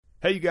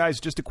Hey, you guys,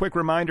 just a quick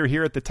reminder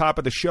here at the top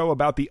of the show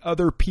about the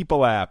Other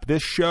People app.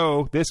 This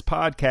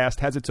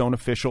podcast has its own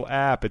official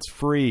app. It's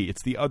free.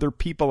 It's the Other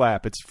People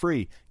app. It's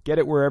free. Get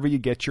it wherever you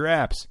get your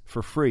apps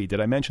for free.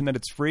 Did I mention that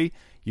it's free?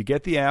 You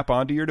get the app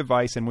onto your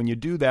device, and when you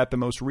do that, the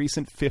most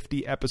recent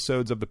 50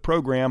 episodes of the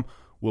program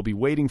will be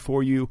waiting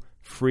for you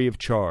free of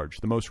charge.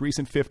 The most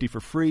recent 50 for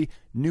free.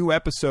 New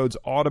episodes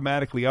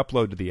automatically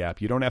upload to the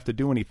app. You don't have to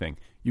do anything.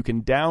 You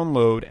can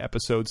download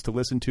episodes to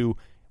listen to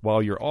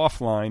while you're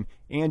offline,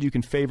 and you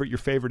can favorite your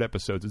favorite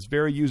episodes. It's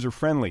very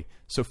user-friendly.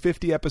 So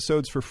 50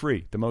 episodes for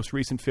free, the most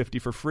recent 50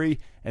 for free.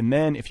 And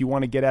then if you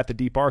want to get at the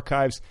deep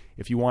archives,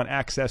 if you want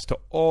access to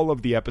all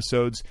of the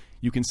episodes,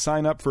 you can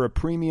sign up for a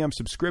premium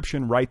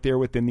subscription right there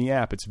within the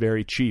app. It's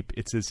very cheap.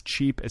 It's as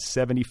cheap as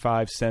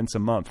 75 cents a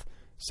month.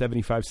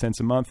 75 cents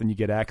a month, and you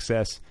get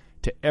access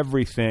to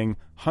everything.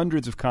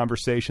 Hundreds of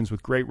conversations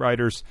with great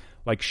writers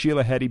like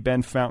Sheila Heti,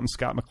 Ben Fountain,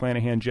 Scott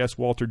McClanahan, Jess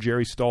Walter,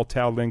 Jerry Stahl,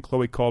 Tal Lin,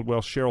 Chloe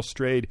Caldwell, Cheryl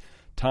Strayed,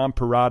 Tom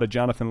Parada,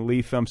 Jonathan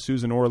Lethem,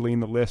 Susan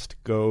Orlean. The list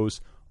goes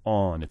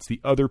on. It's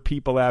the Other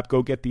People app.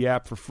 Go get the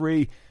app for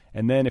free.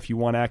 And then if you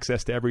want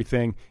access to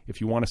everything,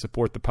 if you want to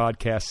support the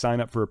podcast,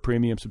 sign up for a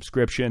premium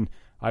subscription.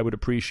 I would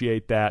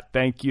appreciate that.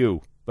 Thank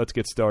you. Let's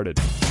get started.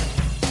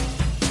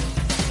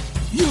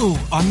 You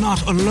are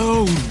not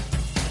alone.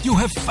 You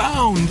have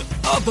found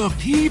other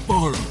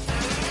people.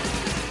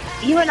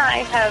 You and I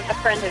have a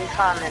friend in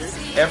common.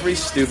 Every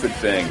stupid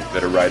thing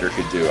that a writer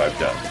could do, I've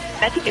done.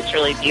 I think it's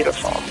really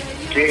beautiful.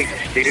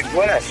 Jesus, dude,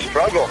 what a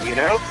struggle, you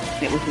know?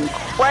 It was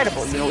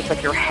incredible. You know, it's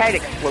like your head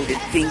exploded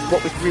seeing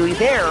what was really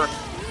there.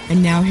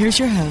 And now here's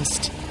your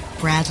host,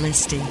 Brad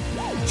Listy.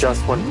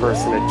 Just one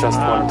person at just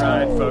one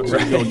time. All right, folks,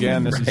 here we go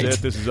again. This is it.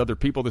 This is Other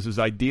People. This is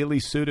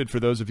ideally suited for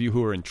those of you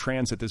who are in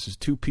transit. This is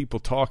two people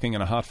talking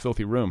in a hot,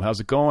 filthy room.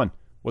 How's it going?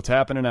 What's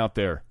happening out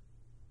there?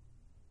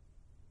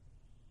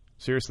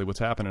 Seriously, what's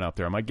happening out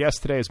there? My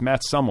guest today is Matt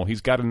Sumell. He's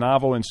got a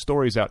novel and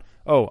stories out.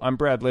 Oh, I'm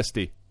Brad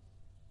Listy.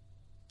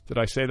 Did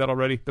I say that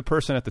already? The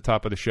person at the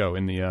top of the show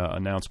in the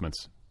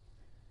announcements.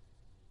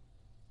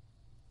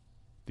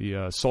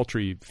 The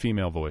sultry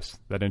female voice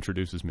that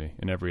introduces me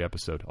in every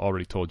episode.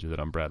 Already told you that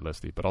I'm Brad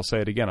Listy, but I'll say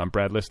it again. I'm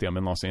Brad Listy. I'm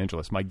in Los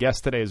Angeles. My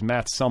guest today is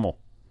Matt Sumell.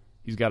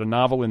 He's got a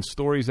novel and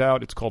stories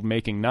out. It's called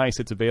Making Nice.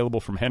 It's available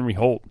from Henry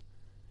Holt.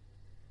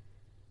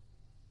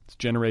 It's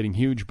generating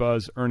huge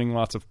buzz, earning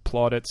lots of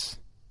plaudits,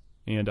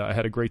 and I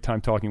had a great time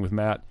talking with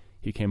Matt.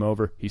 He came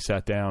over. He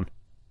sat down.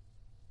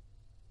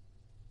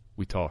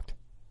 We talked.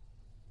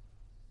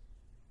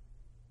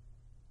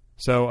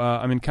 So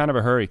I'm in kind of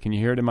a hurry. Can you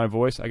hear it in my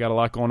voice? I got a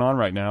lot going on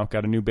right now.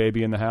 Got a new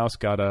baby in the house.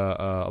 Got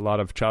a lot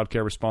of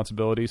childcare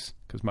responsibilities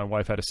because my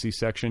wife had a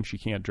C-section. She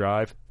can't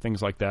drive.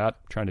 Things like that.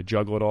 Trying to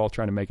juggle it all.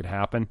 Trying to make it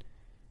happen.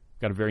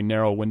 Got a very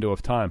narrow window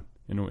of time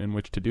in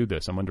which to do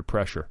this. I'm under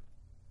pressure.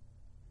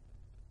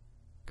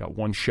 Got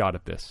one shot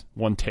at this.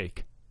 One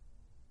take.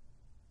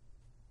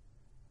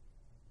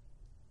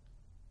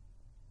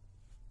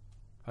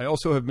 I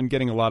also have been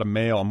getting a lot of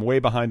mail. I'm way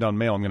behind on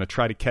mail. I'm going to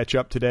try to catch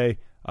up today.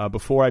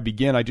 Before I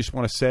begin, I just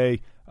want to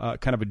say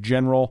kind of a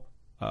general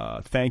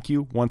thank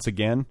you once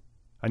again.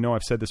 I know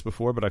I've said this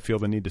before, but I feel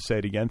the need to say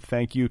it again.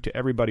 Thank you to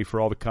everybody for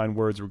all the kind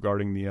words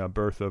regarding the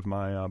birth of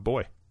my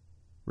boy,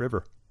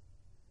 River.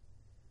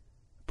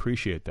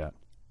 Appreciate that.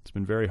 It's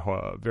been very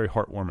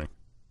heartwarming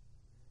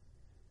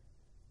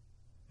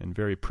and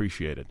very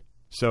appreciated.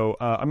 So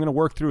I'm going to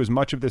work through as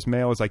much of this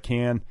mail as I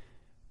can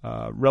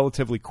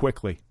relatively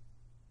quickly.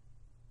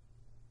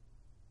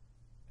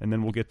 And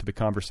then we'll get to the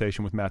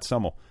conversation with Matt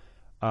Sumell.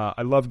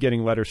 I love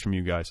getting letters from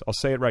you guys. I'll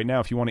say it right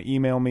now. If you want to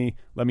email me,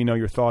 let me know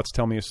your thoughts,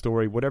 tell me a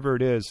story, whatever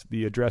it is,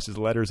 the address is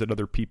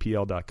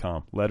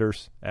letters@otherppl.com.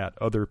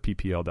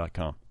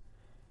 Letters@otherppl.com.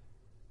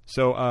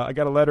 So I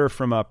got a letter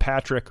from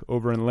Patrick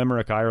over in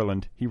Limerick,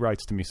 Ireland. He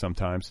writes to me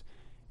sometimes.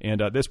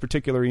 And this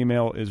particular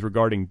email is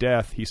regarding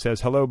death. He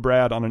says, "Hello,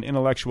 Brad. On an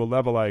intellectual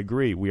level, I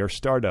agree. We are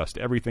stardust.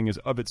 Everything is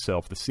of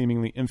itself. The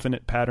seemingly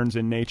infinite patterns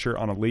in nature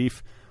on a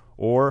leaf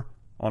or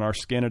on our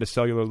skin at a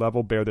cellular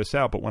level bear this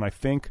out. But when I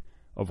think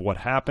of what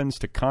happens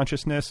to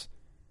consciousness,"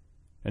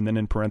 and then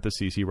in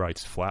parentheses he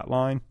writes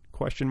flatline, ?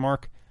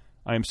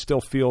 I am still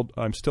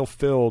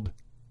filled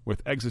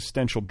with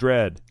existential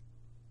dread.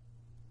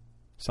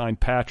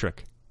 Signed,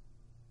 Patrick.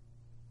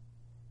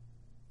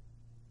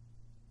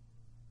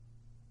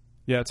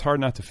 Yeah, it's hard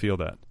not to feel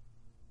that.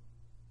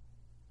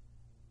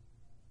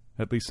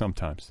 At least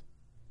sometimes.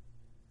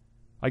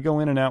 I go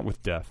in and out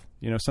with death.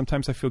 You know,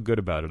 sometimes I feel good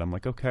about it. I'm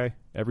like, okay,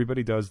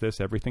 everybody does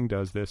this, everything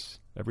does this,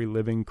 every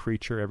living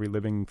creature, every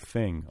living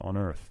thing on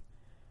Earth.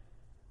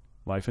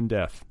 Life and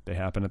death, they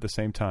happen at the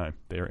same time.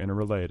 They are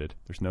interrelated.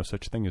 There's no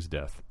such thing as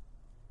death.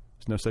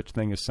 There's no such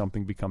thing as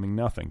something becoming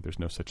nothing. There's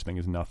no such thing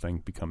as nothing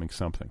becoming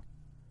something.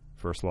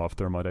 First law of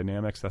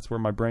thermodynamics, that's where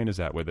my brain is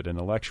at with it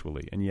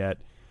intellectually. And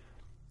yet,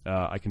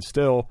 I can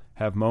still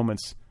have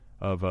moments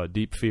of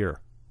deep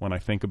fear when I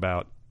think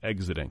about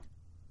exiting.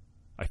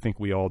 I think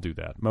we all do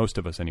that, most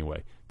of us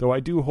anyway. Though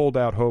I do hold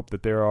out hope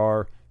that there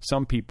are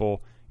some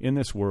people in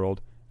this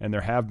world, and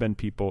there have been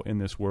people in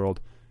this world,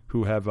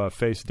 who have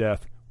faced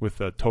death with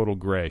total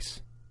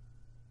grace.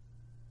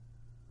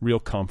 real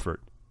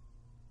comfort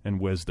and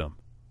wisdom.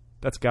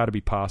 That's got to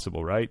be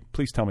possible, right?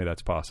 Please tell me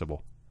that's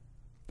possible.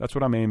 That's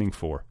what I'm aiming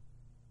for.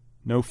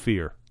 No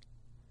fear.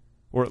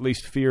 Or at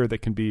least fear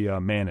that can be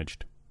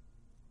managed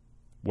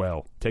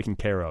well, taken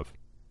care of.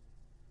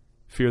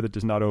 Fear that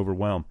does not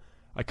overwhelm.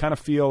 I kind of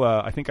feel,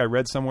 I think I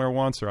read somewhere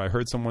once, or I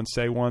heard someone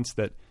say once,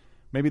 that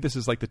maybe this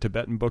is like the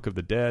Tibetan Book of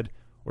the Dead,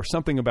 or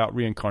something about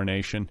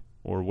reincarnation,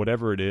 or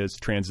whatever it is,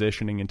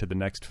 transitioning into the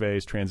next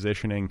phase,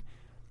 transitioning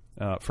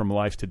from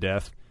life to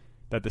death,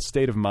 that the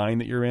state of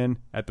mind that you're in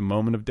at the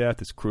moment of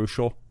death is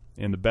crucial,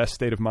 and the best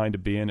state of mind to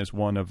be in is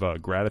one of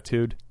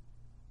gratitude.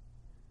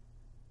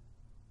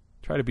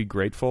 Try to be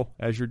grateful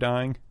as you're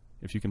dying,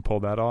 if you can pull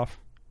that off.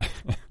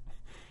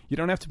 You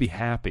don't have to be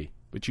happy,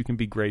 but you can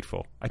be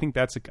grateful. I think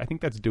that's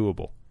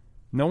doable.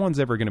 No one's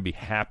ever going to be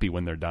happy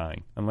when they're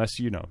dying, unless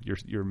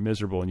you're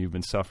miserable and you've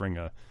been suffering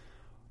a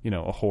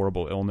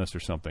horrible illness or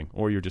something,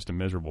 or you're just a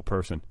miserable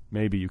person.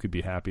 Maybe you could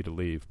be happy to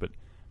leave, but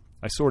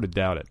I sort of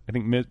doubt it. I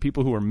think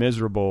people who are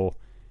miserable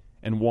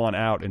and want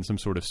out in some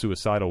sort of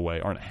suicidal way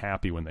aren't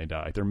happy when they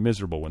die. They're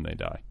miserable when they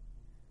die.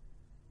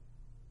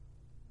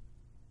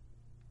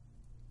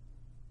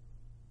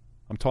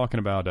 I'm talking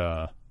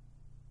about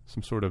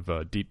some sort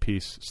of deep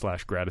peace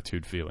 /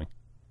 gratitude feeling.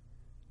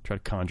 Try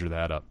to conjure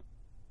that up.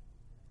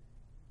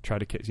 Try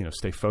to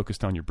stay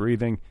focused on your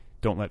breathing.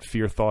 Don't let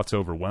fear thoughts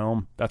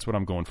overwhelm. That's what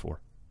I'm going for.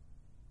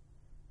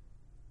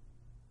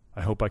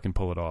 I hope I can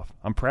pull it off.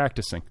 I'm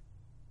practicing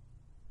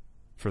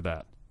for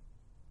that.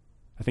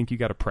 I think you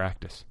got to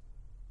practice.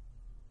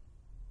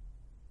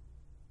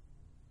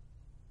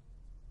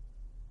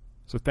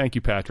 So thank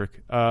you,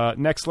 Patrick.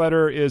 Next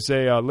letter is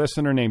a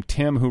listener named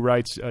Tim who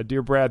writes,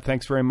 Dear Brad,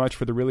 thanks very much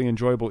for the really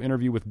enjoyable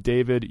interview with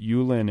David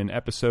Yulin in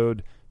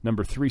episode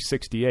number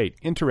 368.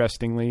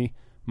 Interestingly,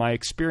 my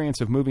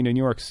experience of moving to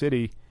New York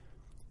City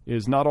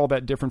is not all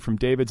that different from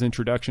David's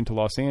introduction to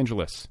Los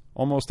Angeles.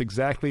 Almost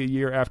exactly a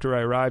year after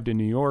I arrived in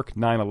New York,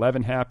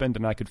 9/11 happened,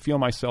 and I could feel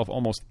myself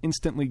almost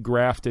instantly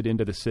grafted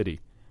into the city.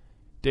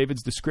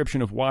 David's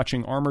description of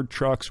watching armored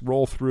trucks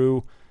roll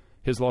through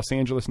his Los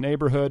Angeles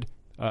neighborhood,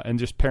 and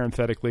just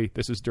parenthetically,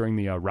 this is during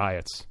the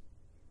riots.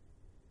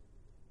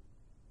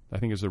 I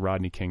think it was the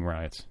Rodney King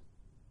riots.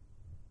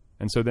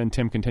 And so then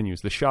Tim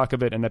continues, the shock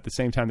of it and at the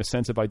same time the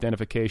sense of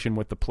identification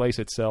with the place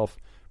itself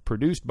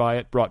produced by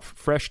it brought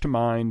fresh to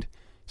mind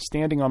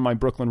standing on my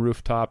Brooklyn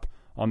rooftop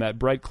on that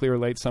bright, clear,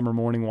 late summer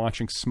morning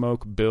watching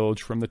smoke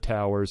bilge from the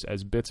towers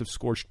as bits of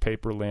scorched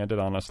paper landed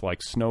on us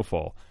like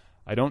snowfall.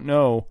 I don't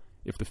know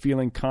if the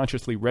feeling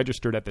consciously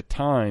registered at the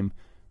time,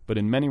 but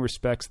in many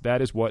respects,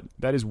 that is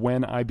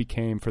when I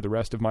became, for the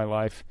rest of my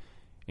life,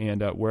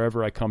 and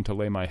wherever I come to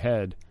lay my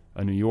head,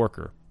 a New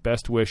Yorker.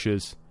 Best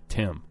wishes,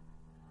 Tim.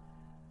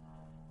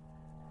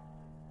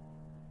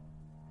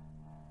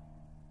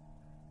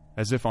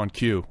 As if on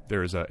cue,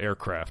 there is an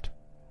aircraft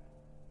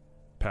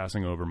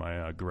passing over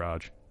my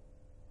garage.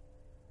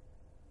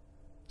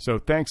 So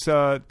thank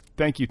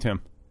you,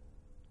 Tim.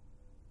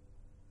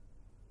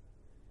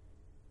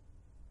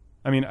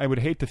 I mean, I would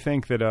hate to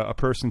think that a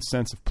person's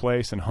sense of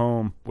place and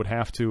home would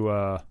have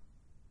to,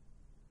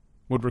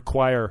 would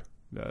require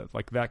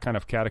like that kind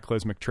of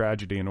cataclysmic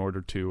tragedy in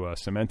order to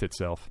cement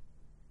itself.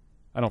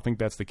 I don't think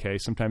that's the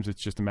case. Sometimes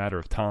it's just a matter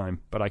of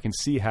time. But I can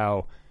see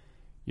how,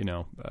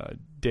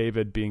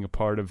 David being a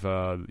part of,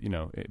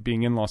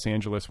 being in Los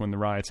Angeles when the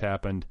riots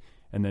happened,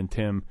 and then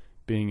Tim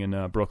being in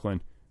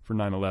Brooklyn for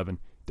 9/11,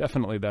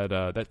 definitely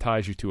that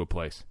ties you to a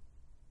place.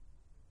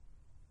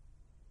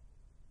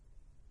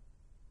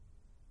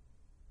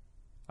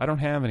 I don't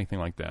have anything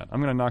like that.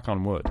 I'm going to knock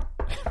on wood.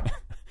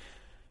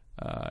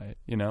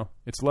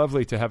 It's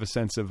lovely to have a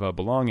sense of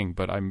belonging,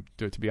 but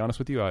to be honest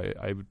with you,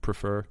 I would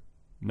prefer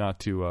not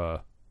to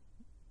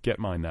get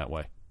mine that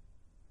way.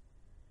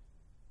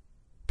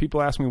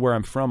 People ask me where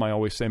I'm from. I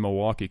always say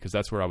Milwaukee because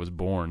that's where I was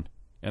born,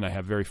 and I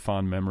have very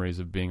fond memories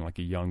of being like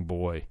a young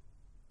boy,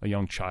 a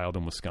young child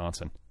in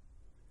Wisconsin,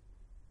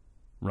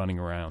 running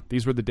around.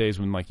 These were the days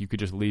when like you could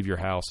just leave your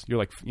house. You're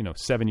like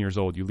 7 years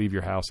old. You leave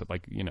your house at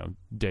like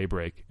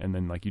daybreak, and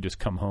then like you just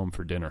come home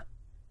for dinner.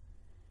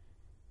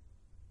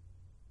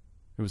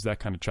 It was that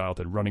kind of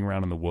childhood, running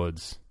around in the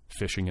woods,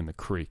 fishing in the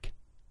creek.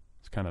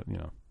 It's kind of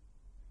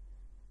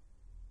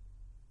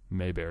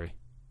Mayberry.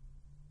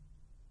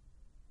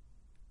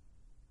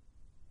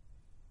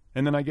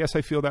 And then I guess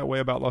I feel that way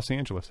about Los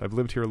Angeles. I've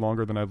lived here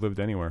longer than I've lived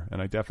anywhere,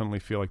 and I definitely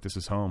feel like this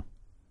is home,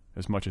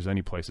 as much as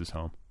any place is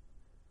home.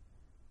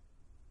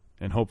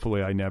 And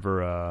hopefully I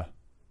never,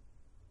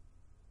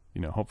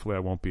 hopefully I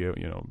won't be,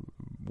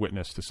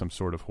 witness to some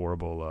sort of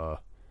horrible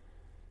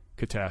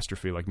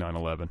catastrophe like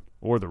 9/11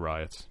 or the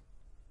riots.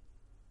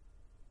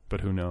 But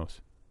who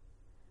knows?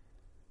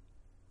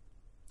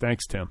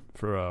 Thanks, Tim,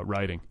 for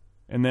writing.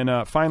 And then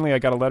finally I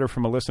got a letter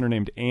from a listener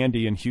named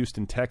Andy in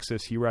Houston,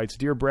 Texas. He writes,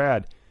 Dear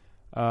Brad,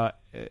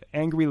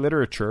 angry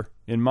literature,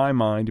 in my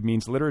mind,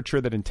 means literature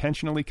that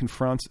intentionally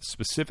confronts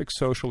specific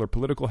social or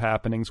political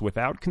happenings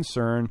without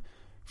concern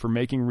for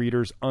making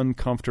readers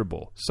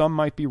uncomfortable. Some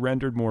might be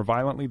rendered more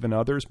violently than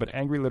others, but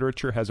angry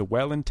literature has a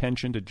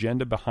well-intentioned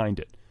agenda behind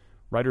it.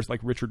 Writers like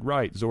Richard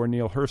Wright, Zora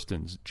Neale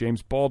Hurston,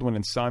 James Baldwin,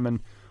 and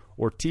Simon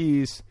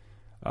Ortiz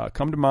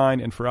come to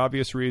mind, and for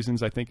obvious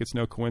reasons, I think it's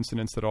no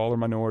coincidence that all are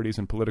minorities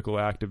and political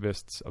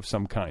activists of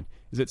some kind.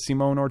 Is it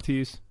Simone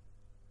Ortiz?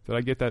 Did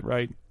I get that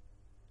right?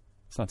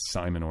 It's not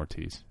Simon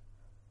Ortiz.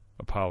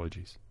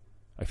 Apologies,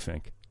 I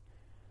think.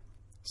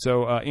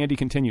 So Andy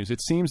continues,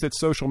 it seems that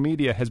social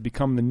media has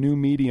become the new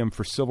medium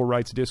for civil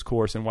rights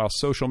discourse, and while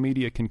social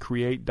media can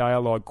create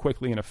dialogue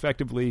quickly and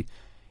effectively,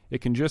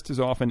 it can just as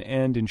often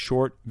end in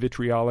short,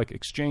 vitriolic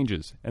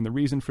exchanges. And the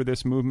reason for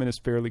this movement is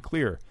fairly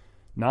clear.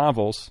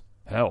 Novels,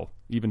 hell,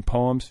 even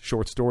poems,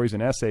 short stories,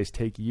 and essays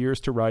take years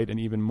to write and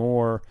even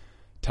more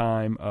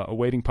time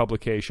awaiting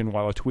publication,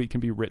 while a tweet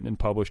can be written and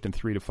published in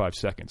 3 to 5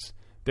 seconds.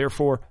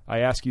 Therefore, I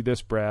ask you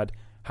this, Brad.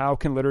 How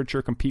can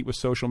literature compete with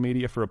social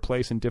media for a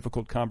place in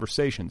difficult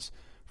conversations?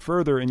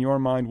 Further, in your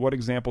mind, what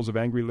examples of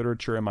angry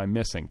literature am I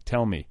missing?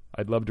 Tell me.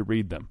 I'd love to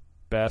read them.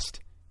 Best,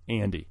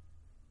 Andy.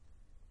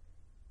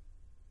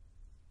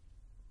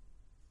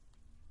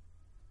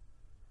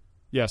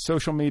 Yeah,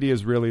 social media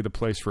is really the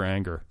place for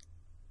anger.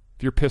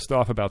 If you're pissed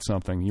off about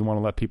something, you want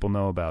to let people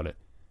know about it,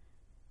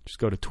 just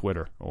go to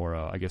Twitter or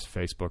I guess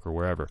Facebook or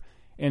wherever.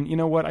 And you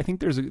know what? I think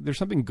there's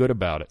something good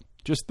about it.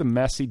 Just the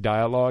messy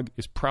dialogue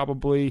is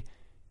probably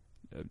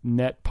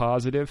net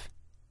positive.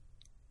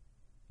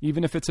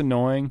 Even if it's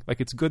annoying,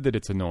 like it's good that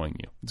it's annoying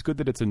you. It's good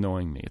that it's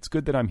annoying me. It's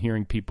good that I'm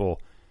hearing people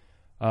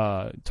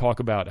talk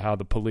about how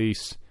the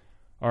police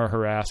are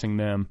harassing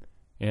them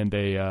and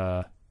they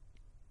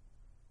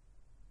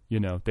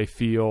they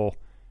feel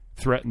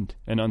threatened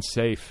and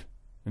unsafe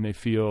and they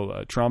feel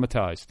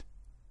traumatized.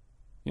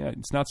 Yeah,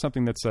 it's not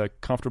something that's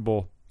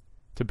comfortable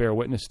to bear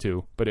witness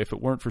to, but if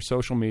it weren't for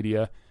social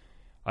media,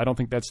 I don't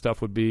think that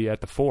stuff would be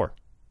at the fore.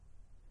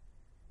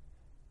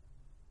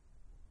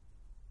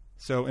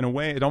 So in a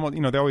way, it almost,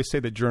 they always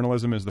say that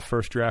journalism is the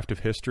first draft of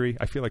history.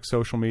 I feel like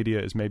social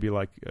media is maybe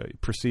like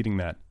preceding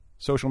that.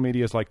 Social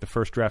media is like the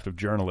first draft of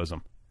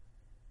journalism.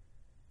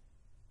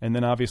 And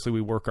then obviously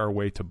we work our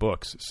way to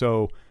books.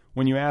 So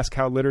when you ask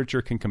how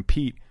literature can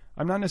compete,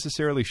 I'm not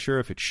necessarily sure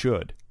if it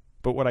should.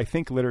 But what I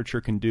think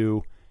literature can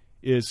do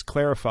is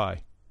clarify.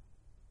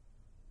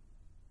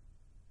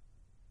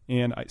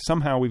 And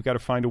somehow we've got to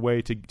find a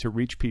way to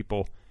reach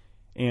people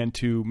and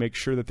to make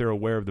sure that they're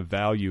aware of the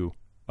value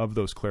of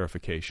those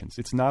clarifications.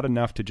 It's not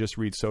enough to just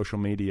read social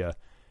media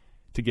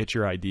to get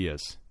your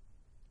ideas.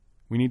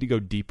 We need to go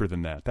deeper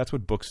than that. That's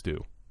what books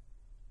do.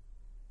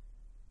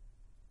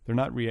 They're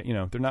not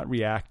they're not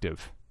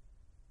reactive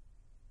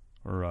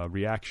or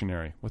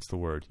reactionary. What's the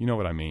word? You know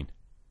what I mean.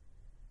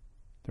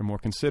 They're more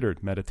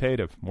considered,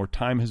 meditative. More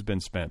time has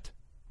been spent.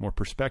 More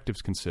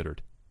perspectives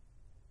considered.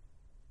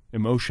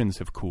 Emotions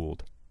have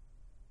cooled,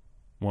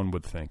 one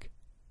would think.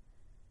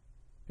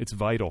 It's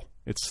vital.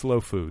 It's slow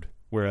food.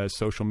 Whereas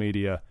social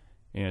media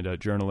and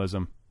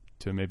journalism,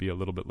 to maybe a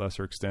little bit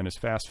lesser extent, is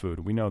fast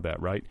food. We know that,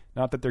 right?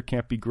 Not that there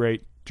can't be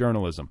great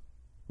journalism,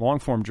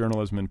 long-form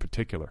journalism in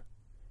particular.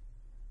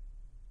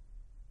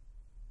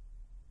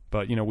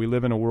 But, we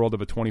live in a world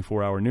of a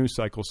 24-hour news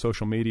cycle.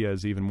 Social media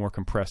is even more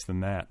compressed than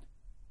that.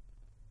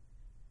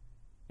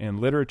 And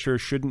literature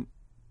shouldn't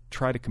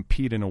try to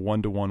compete in a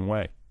one-to-one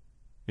way.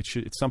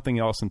 It's something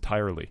else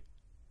entirely.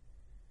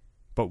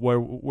 But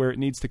where it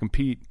needs to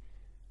compete,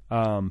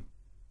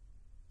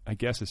 I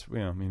guess it's,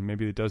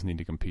 maybe it does need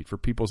to compete for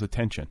people's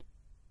attention.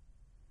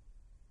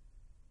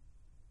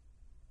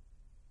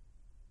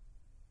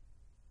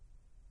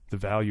 The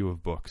value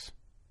of books.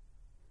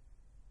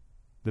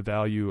 The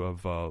value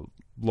of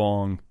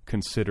long,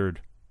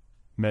 considered,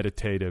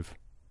 meditative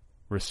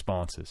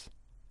responses.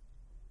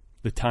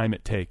 The time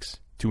it takes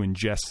to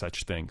ingest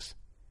such things.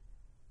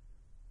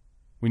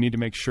 We need to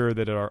make sure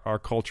that our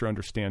culture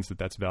understands that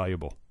that's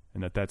valuable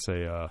and that that's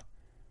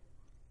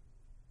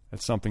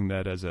something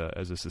that as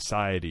a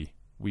society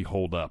we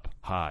hold up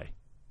high.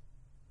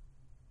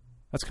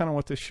 That's kind of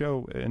what this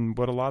show and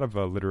what a lot of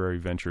literary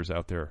ventures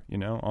out there,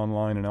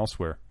 online and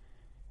elsewhere.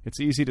 It's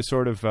easy to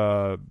sort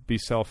of be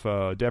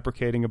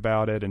self-deprecating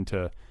about it and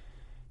to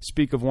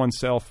speak of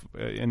oneself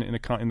in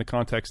the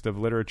context of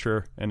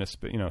literature and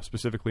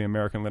specifically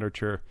American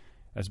literature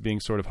as being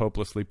sort of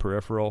hopelessly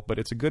peripheral. But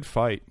it's a good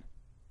fight,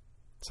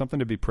 something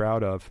to be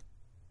proud of.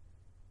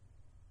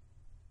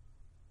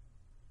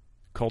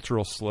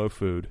 Cultural slow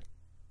food.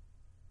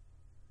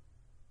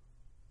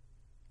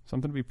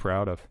 Something to be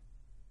proud of.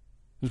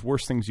 There's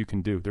worse things you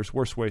can do. There's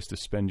worse ways to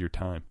spend your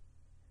time.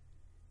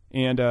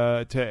 And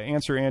to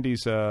answer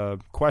Andy's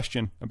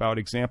question about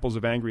examples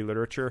of angry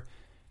literature,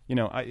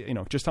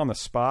 just on the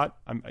spot,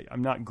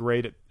 I'm not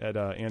great at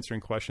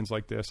answering questions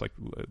like this, like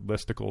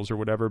listicles or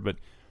whatever. But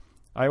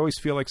I always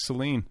feel like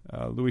Celine,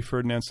 Louis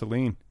Ferdinand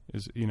Celine,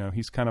 is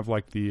he's kind of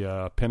like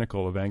the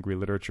pinnacle of angry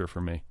literature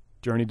for me.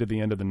 Journey to the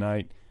End of the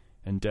Night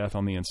and Death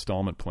on the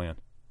Installment Plan.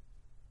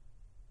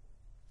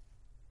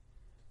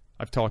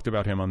 I've talked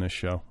about him on this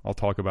show. I'll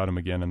talk about him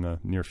again in the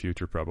near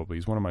future probably.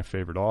 He's one of my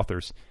favorite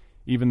authors,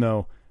 even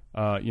though,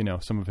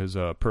 some of his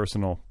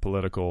personal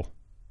political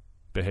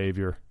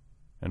behavior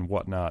and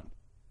whatnot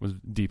was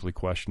deeply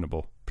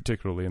questionable,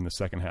 particularly in the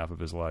second half of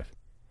his life.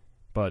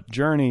 But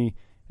Journey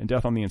and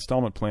Death on the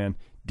Installment Plan,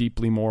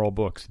 deeply moral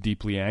books,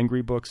 deeply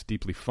angry books,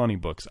 deeply funny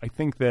books. I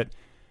think that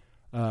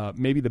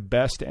maybe the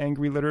best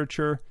angry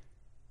literature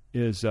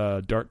is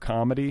dark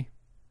comedy.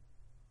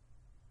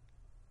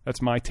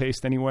 That's my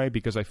taste anyway,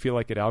 because I feel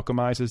like it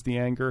alchemizes the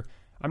anger.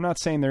 I'm not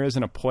saying there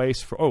isn't a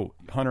place for,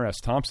 Hunter S.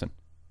 Thompson.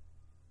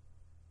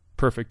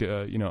 Perfect,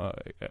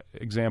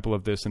 example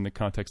of this in the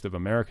context of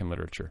American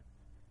literature.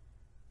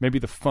 Maybe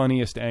the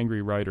funniest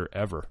angry writer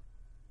ever,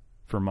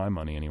 for my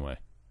money anyway,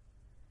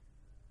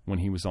 when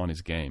he was on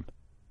his game.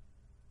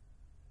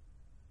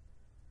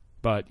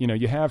 But,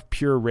 you have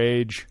pure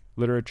rage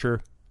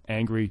literature,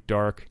 angry,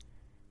 dark,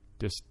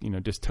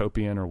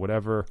 dystopian or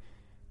whatever.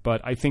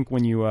 But I think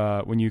when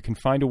you can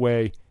find a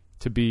way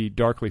to be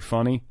darkly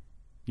funny,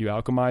 you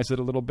alchemize it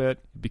a little bit,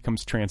 it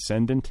becomes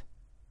transcendent.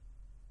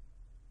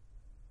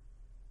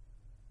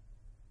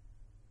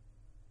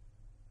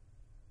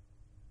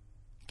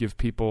 Give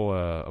people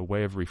a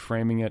way of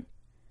reframing it.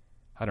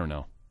 I don't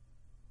know.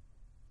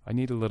 I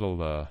need a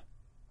little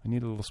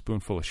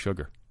spoonful of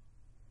sugar.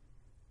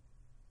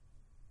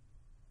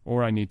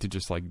 Or I need to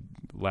just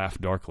laugh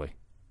darkly.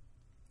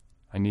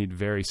 I need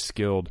very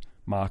skilled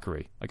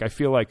mockery. I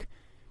feel like,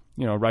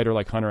 a writer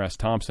like Hunter S.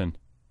 Thompson,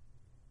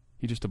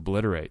 he just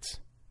obliterates.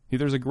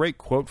 There's a great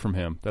quote from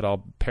him that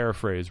I'll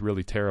paraphrase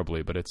really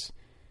terribly, but it's,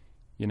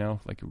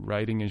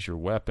 writing is your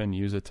weapon.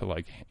 Use it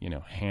to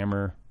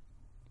hammer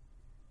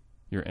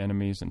your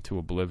enemies into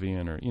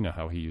oblivion, or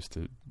how he used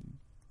to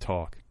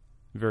talk.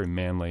 Very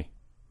manly,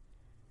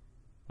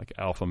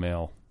 alpha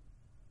male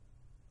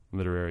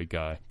literary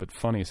guy, but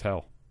funny as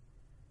hell.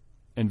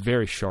 And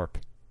very sharp.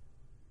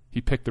 He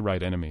picked the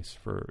right enemies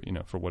for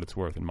what it's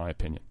worth, in my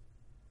opinion.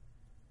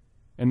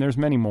 And there's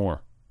many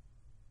more.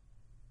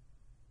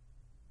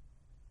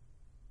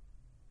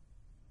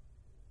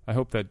 I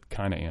hope that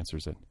kind of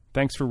answers it.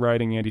 Thanks for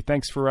writing, Andy.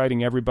 Thanks for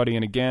writing, everybody.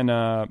 And again,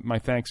 my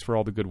thanks for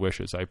all the good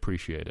wishes. I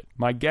appreciate it.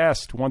 My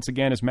guest, once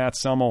again, is Matt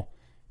Sumell.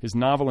 His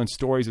novel and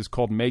stories is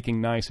called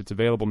Making Nice. It's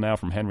available now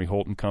from Henry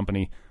Holt &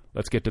 Company.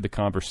 Let's get to the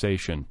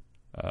conversation.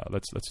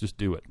 Let's just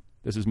do it.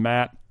 This is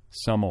Matt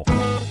Sumell.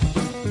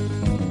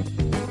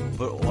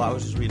 But I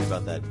was just reading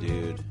about that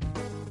dude.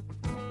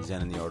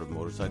 Zen in the Art of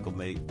Motorcycle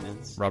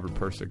Maintenance. Robert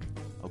Pirsig.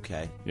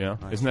 Okay. Yeah.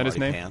 Right. Isn't that his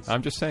name? Pants.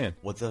 I'm just saying.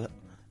 What the...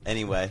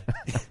 Anyway.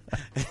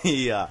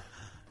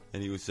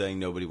 And he was saying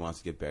nobody wants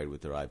to get buried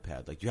with their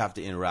iPad. You have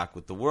to interact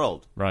with the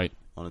world. Right.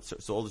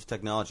 So all this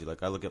technology.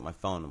 I look at my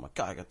phone. I'm like,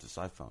 God, I got this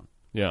iPhone.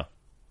 Yeah.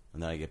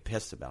 And then I get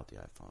pissed about the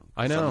iPhone.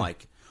 I know. So I'm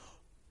like,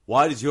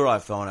 why does your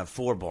iPhone have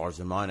 4 bars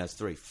and mine has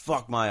 3?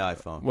 Fuck my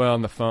iPhone. Well,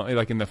 in the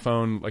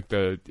phone,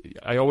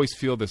 I always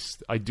feel this.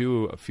 I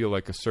do feel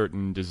a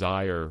certain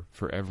desire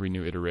for every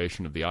new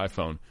iteration of the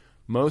iPhone,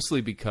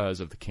 mostly because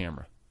of the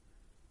camera.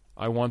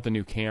 I want the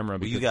new camera.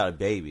 Well, you got a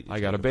baby. I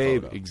got a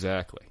baby,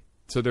 exactly.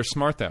 So they're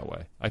smart that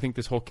way. I think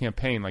this whole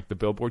campaign, the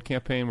Billboard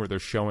campaign, where they're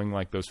showing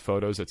those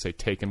photos that say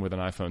taken with an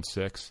iPhone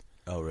 6.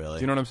 Oh, really?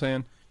 Do you know what I'm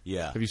saying?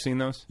 Yeah. Have you seen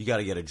those? You got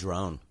to get a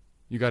drone.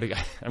 You got to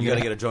get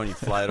a drone. You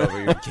fly it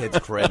over your kid's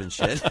crib and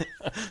shit.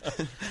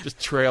 Just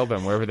trail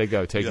them wherever they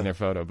go, taking their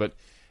photo. But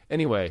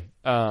anyway,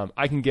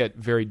 I can get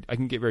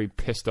very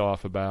pissed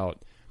off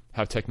about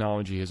how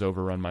technology has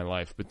overrun my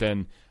life. But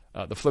then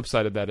the flip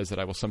side of that is that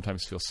I will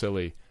sometimes feel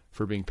silly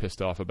for being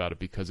pissed off about it,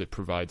 because it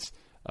provides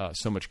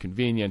so much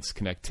convenience,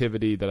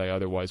 connectivity that I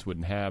otherwise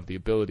wouldn't have, the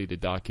ability to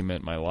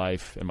document my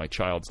life and my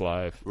child's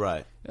life.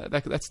 Right.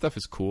 That stuff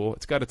is cool.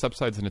 It's got its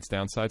upsides and its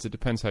downsides. It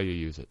depends how you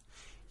use it.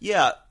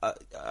 Yeah,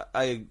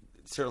 I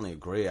certainly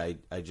agree.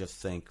 I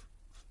just think,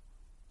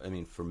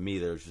 for me,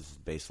 there's just this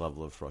base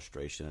level of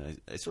frustration.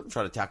 And I sort of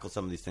try to tackle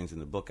some of these things in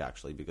the book,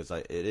 actually, because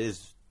it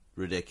is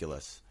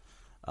ridiculous.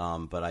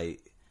 But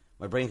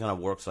my brain kind of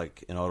works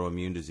like an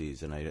autoimmune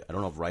disease, and I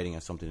don't know if writing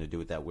has something to do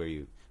with that, where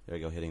there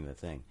you go, hitting the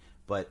thing.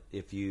 But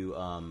if you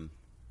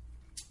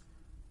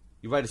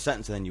write a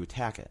sentence and then you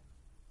attack it,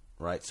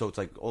 right? So it's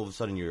all of a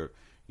sudden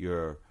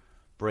your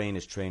brain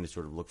is trained to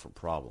sort of look for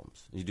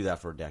problems. You do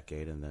that for a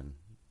decade, and then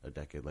a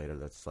decade later,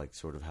 that's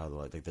sort of how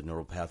the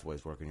neural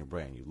pathways work in your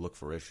brain. You look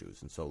for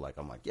issues, and so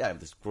I'm like, yeah, I have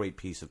this great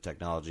piece of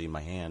technology in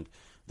my hand,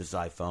 this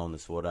iPhone,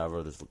 this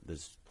whatever,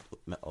 this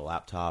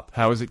laptop.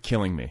 How is it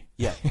killing me?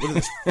 Yeah, look at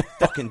this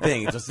fucking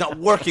thing. It's not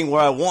working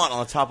where I want on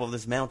the top of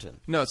this mountain.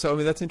 No, so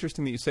that's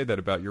interesting that you say that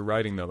about your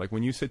writing, though.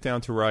 When you sit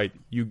down to write,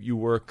 you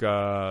work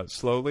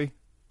slowly?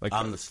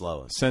 I'm the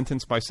slowest.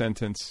 Sentence by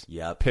sentence.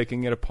 Yep.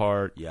 Picking it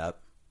apart. Yep.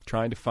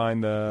 Trying to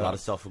find a lot of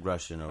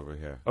self-aggression over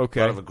here.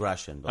 Okay. A lot of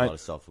aggression, but a lot of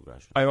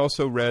self-aggression. I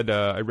also read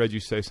you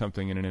say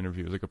something in an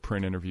interview. It was a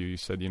print interview. You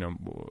said,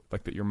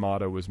 that your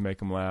motto was make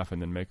them laugh and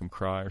then make them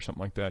cry, or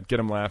something like that. Get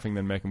them laughing,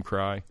 then make them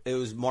cry. It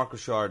was Mark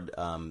Richard.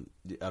 I don't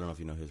know if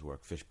you know his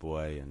work, Fish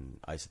Boy and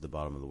Ice at the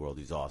Bottom of the World.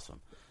 He's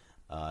awesome.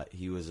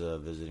 He was a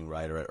visiting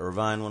writer at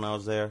Irvine when I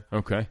was there.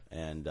 Okay.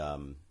 And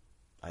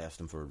I asked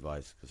him for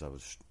advice because I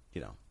was,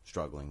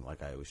 struggling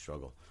like I always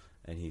struggle.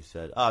 And he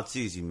said, "Oh, it's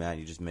easy, man.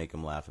 You just make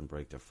them laugh and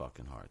break their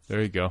fucking hearts."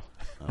 There you go.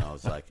 And I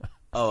was like,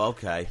 "Oh,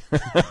 okay."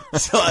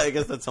 So I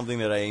guess that's something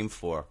that I aim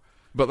for.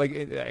 But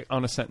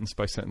on a sentence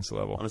by sentence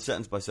level. On a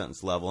sentence by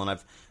sentence level, and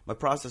my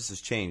process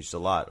has changed a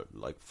lot.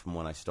 Like from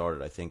when I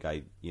started, I think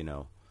I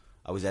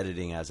was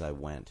editing as I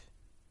went,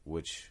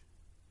 which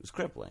was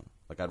crippling.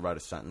 Like I'd write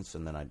a sentence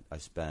and then I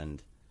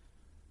spend,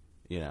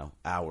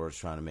 hours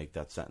trying to make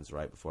that sentence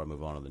right before I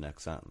move on to the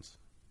next sentence.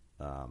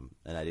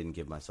 And I didn't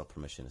give myself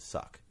permission to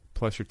suck.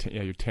 Plus,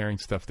 you're tearing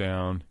stuff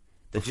down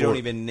that you don't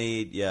even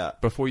need. Yeah,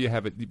 before you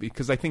have it,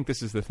 because I think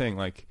this is the thing.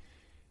 Like,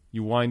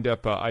 you wind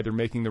up either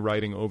making the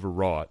writing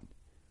overwrought,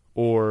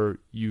 or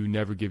you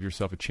never give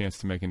yourself a chance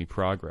to make any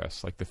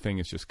progress. Like the thing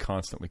is just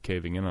constantly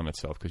caving in on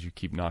itself because you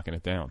keep knocking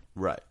it down.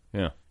 Right.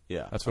 Yeah.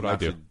 Yeah. That's what I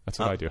do. That's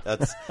what I do.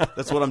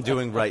 That's what I'm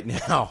doing right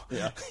now.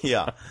 Yeah.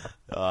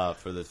 Yeah.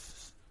 For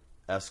this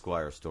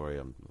Esquire story,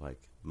 I'm like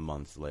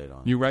months late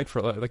on. You write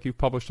for you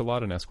published a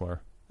lot in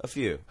Esquire. A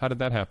few. How did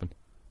that happen?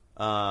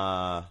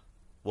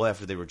 Well,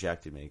 after they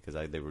rejected me,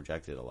 because they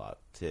rejected a lot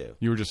too.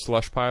 You were just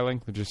slush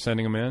piling, just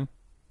sending them in.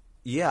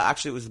 Yeah,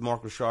 actually, it was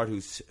Mark Richard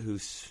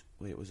who's.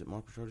 Wait, was it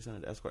Mark Richard who sent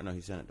it to Esquire? No,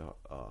 he sent it to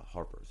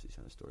Harper's. He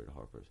sent a story to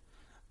Harper's.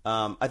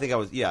 I think I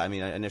was. Yeah, I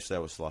mean, initially I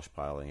was slush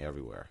piling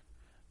everywhere,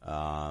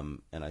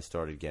 and I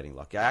started getting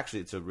lucky.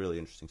 Actually, it's a really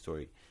interesting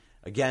story.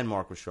 Again,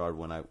 Mark Richard,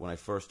 when I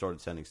first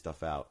started sending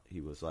stuff out,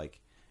 he was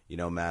like,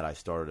 Matt, I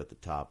started at the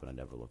top and I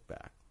never looked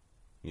back.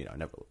 I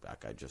never looked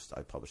back.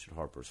 I published at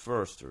Harper's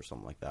first or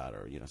something like that,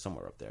 or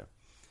somewhere up there.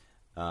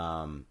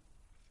 And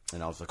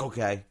I was like,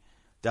 okay,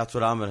 that's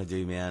what I'm going to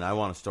do, man. I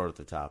want to start at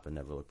the top and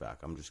never look back.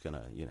 I'm just going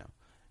to,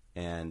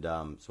 And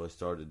so I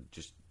started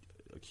just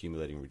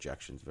accumulating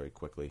rejections very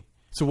quickly.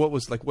 So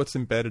what's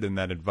embedded in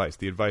that advice?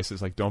 The advice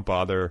is don't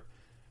bother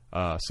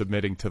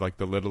submitting to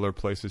the littler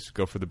places.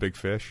 Go for the big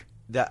fish.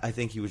 That I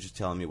think he was just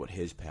telling me what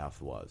his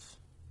path was.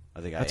 I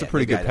think that's a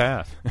pretty good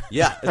path.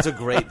 Yeah, it's a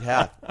great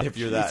path if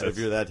you're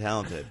that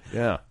talented.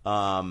 Yeah.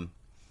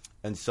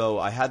 And so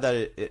I had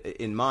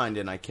that in mind,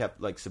 and I kept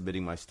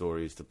submitting my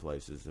stories to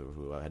places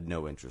who had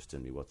no interest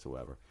in me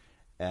whatsoever.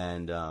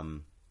 And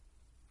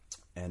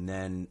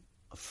then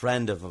a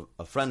friend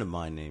of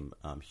mine named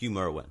Hugh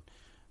Merwin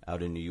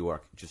out in New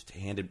York just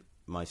handed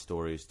my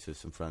stories to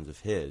some friends of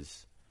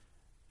his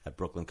at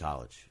Brooklyn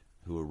College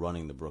who were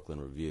running the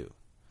Brooklyn Review,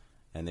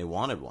 and they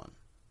wanted one.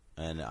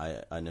 And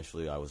I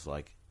was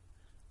like,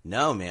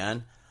 no,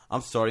 man,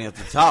 I'm starting at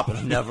the top and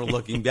I'm never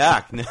looking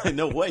back.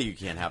 No way you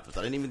can't have this.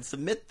 I didn't even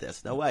submit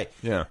this. No way.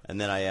 Yeah.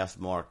 And then I asked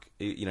Mark,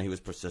 he was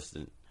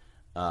persistent.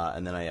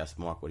 And then I asked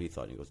Mark what he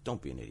thought. And he goes,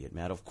 don't be an idiot,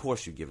 Matt. Of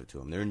course you give it to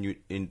them. They're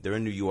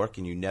in New York,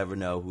 and you never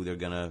know who they're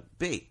going to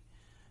be.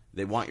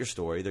 They want your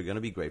story. They're going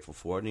to be grateful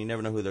for it, and you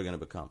never know who they're going to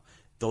become.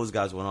 Those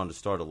guys went on to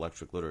start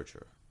Electric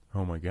Literature.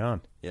 Oh, my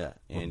God. Yeah.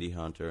 Andy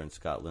Hunter and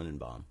Scott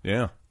Lindenbaum.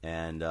 Yeah.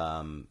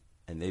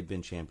 And they've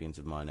been champions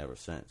of mine ever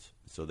since.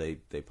 So they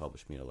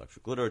published me in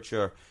Electric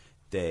Literature.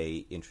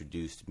 They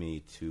introduced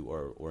me to,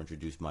 or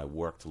introduced my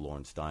work to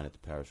Lauren Stein at the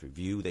Paris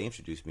Review. They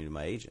introduced me to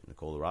my agent,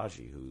 Nicole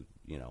Araji, who,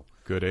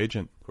 good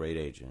agent, great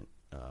agent,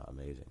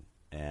 amazing.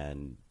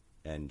 And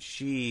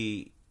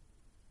she,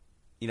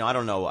 I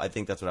don't know. I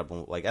think that's what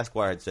happened.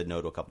 Esquire had said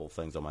no to a couple of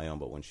things on my own,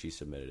 but when she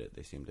submitted it,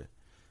 they seemed to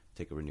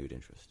take a renewed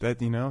interest.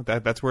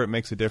 That's where it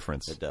makes a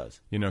difference. It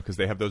does. Because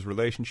they have those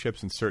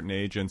relationships, and certain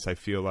agents, I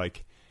feel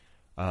like,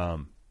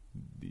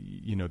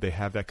 they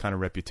have that kind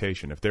of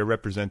reputation. If they're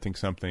representing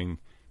something,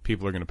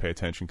 people are going to pay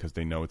attention because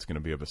they know it's going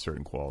to be of a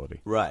certain quality.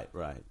 Right.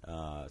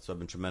 So I've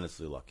been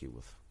tremendously lucky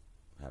with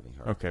having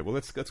her. Okay, well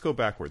let's go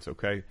backwards.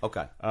 Okay.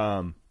 Okay.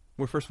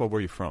 First of all, where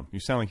are you from? You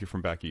sound like you're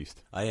from back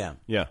east. I am.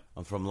 Yeah.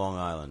 I'm from Long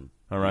Island,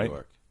 All right. New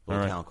York, a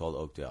little town called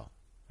Oakdale.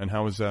 And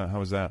how was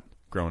that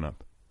growing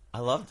up? I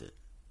loved it.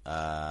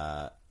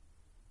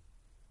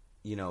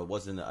 It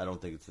wasn't. I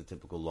don't think it's the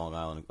typical Long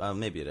Island.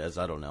 Maybe it is.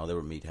 I don't know. There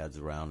were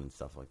meatheads around and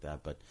stuff like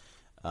that. But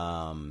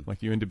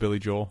like you into Billy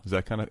Joel? Is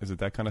it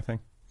that kind of thing?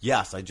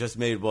 Yes, I just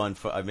made one.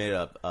 I made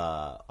a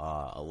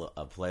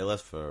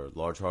playlist for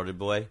Large Hearted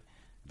Boy.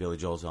 Billy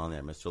Joel's on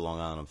there, Mr. Long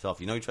Island himself.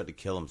 He tried to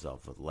kill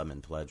himself with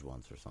Lemon Pledge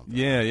once or something.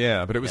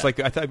 Yeah. But it was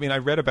I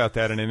read about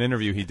that in an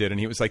interview he did, and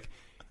he was like,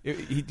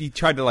 he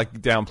tried to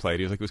downplay it.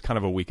 He was like, it was kind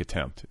of a weak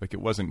attempt. Like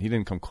it wasn't. He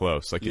didn't come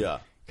close. Like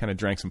kind of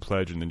drank some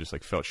Pledge and then just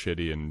felt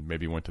shitty and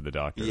maybe went to the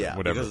doctor. Yeah, or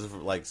whatever.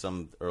 Because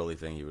some early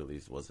thing he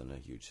released wasn't a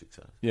huge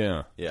success.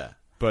 Yeah.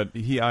 But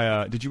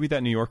did you read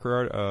that New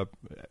Yorker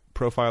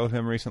profile of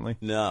him recently?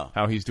 No.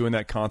 How he's doing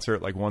that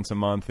concert once a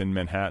month in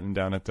Manhattan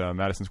down at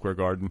Madison Square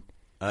Garden.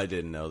 I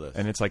didn't know this.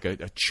 And it's like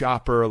a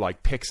chopper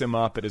picks him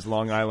up at his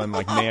Long Island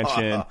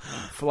mansion,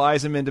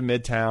 flies him into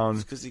Midtown.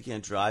 It's because he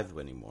can't drive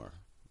anymore.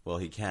 Well,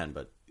 he can,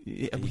 but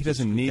he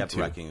doesn't need to. He kept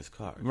wrecking his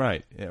car.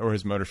 Right, or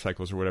his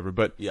motorcycles or whatever.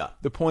 But yeah.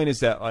 The point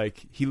is that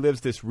he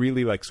lives this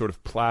really sort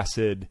of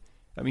placid.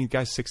 I mean,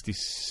 guy's 60,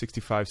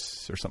 65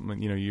 or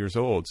something, years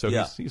old. So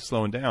he's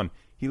slowing down.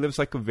 He lives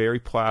a very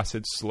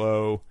placid,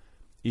 slow,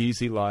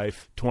 easy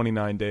life,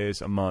 29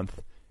 days a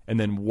month. And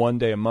then one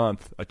day a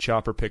month, a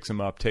chopper picks him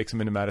up, takes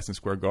him into Madison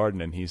Square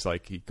Garden, and he's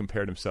he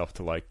compared himself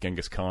to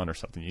Genghis Khan or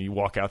something. You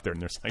walk out there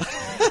and there's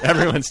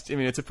everyone's,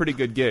 it's a pretty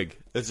good gig.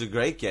 It's a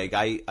great gig.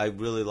 I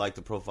really like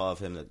the profile of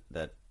him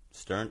that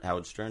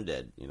Howard Stern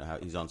did. You know, how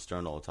he's on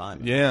Stern all the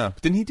time. Yeah.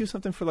 Didn't he do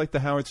something for like the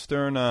Howard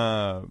Stern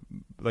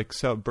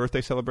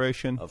birthday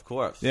celebration? Of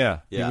course. Yeah,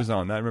 he was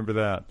on that. I remember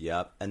that.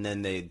 Yep. And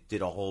then they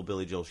did a whole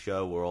Billy Joel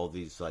show where all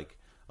these like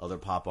other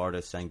pop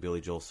artists sang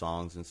Billy Joel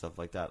songs and stuff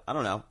like that. I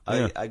don't know.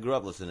 Yeah. I grew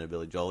up listening to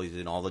Billy Joel. He's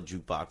in all the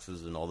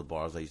jukeboxes and all the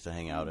bars I used to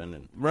hang out in.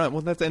 And, right.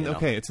 Well, that's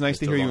okay. It's nice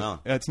to hear you.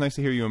 It's nice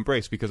to hear you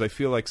embrace, because I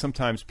feel like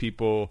sometimes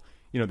people,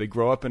 they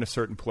grow up in a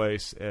certain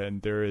place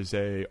and there is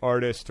a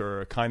artist or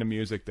a kind of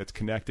music that's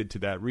connected to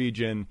that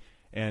region,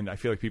 and I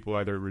feel like people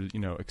either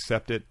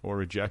accept it or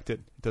reject it.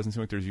 It doesn't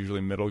seem like there's usually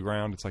a middle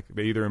ground. It's like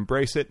they either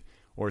embrace it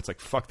or it's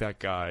like, fuck that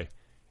guy.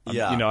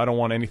 I don't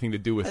want anything to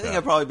do with that. I think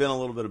I've probably been a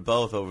little bit of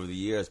both over the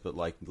years, but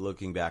like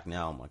looking back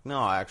now, I'm like, no,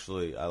 I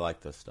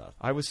like this stuff.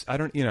 I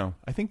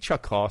think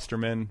Chuck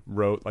Klosterman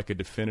wrote like a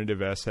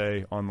definitive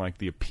essay on like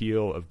the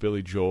appeal of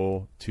Billy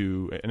Joel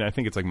to, and I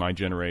think it's like my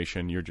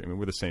generation.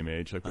 We're the same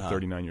age, like we're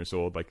 39 years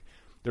old. Like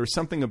there was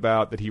something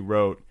about that he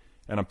wrote,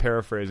 and I'm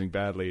paraphrasing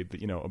badly,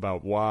 that,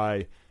 about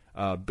why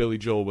Billy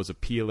Joel was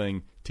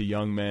appealing to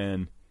young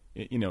men,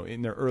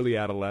 in their early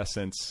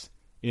adolescence,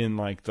 in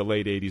like the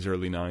late 80s,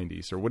 early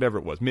 90s, or whatever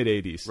it was, mid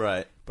 80s.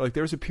 Right. But like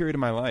there was a period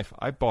in my life,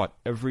 I bought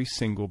every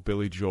single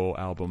Billy Joel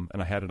album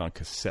and I had it on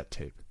cassette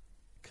tape.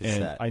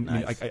 Cassette. And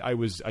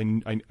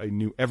I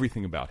knew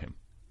everything about him.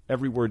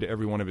 Every word to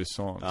every one of his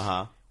songs.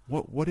 Uh-huh.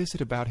 What is it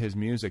about his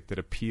music that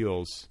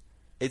appeals?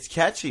 It's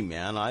catchy,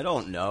 man. I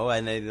don't know.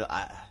 And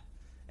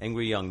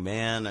Angry Young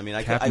Man. I mean,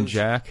 Captain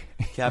Jack.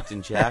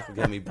 Captain Jack will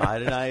get me by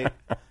tonight.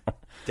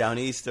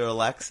 Downeaster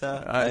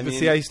Alexa. But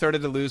see, he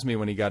started to lose me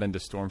when he got into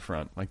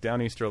Stormfront. Like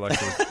Downeaster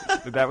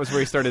Alexa, that was where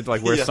he started to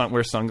like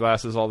wear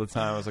sunglasses all the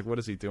time. I was like, what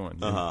is he doing?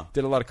 Uh-huh.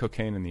 Did a lot of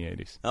cocaine in the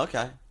 80s.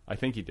 Okay. I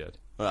think he did.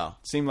 Well,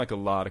 seemed like a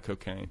lot of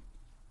cocaine.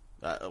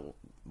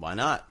 Why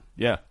not?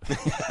 Yeah.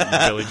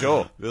 Billy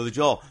Joel. Billy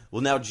Joel.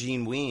 Well, now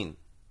Gene Ween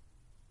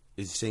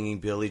is singing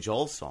Billy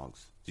Joel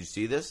songs. Did you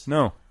see this?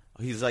 No.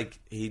 He's like,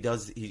 he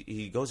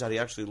goes out,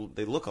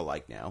 they look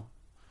alike now.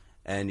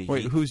 And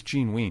wait, who's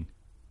Gene Ween?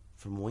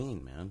 From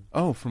Ween, man.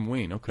 Oh, from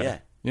Ween. Okay.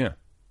 Yeah.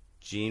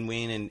 Gene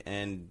Ween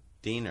and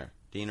Diener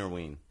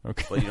Ween.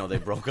 Okay. But they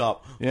broke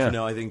up. Yeah. So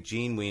no, I think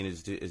Gene Ween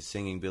is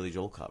singing Billy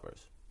Joel covers.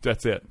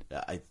 That's it.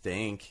 I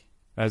think.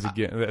 As a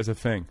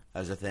thing.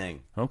 As a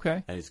thing.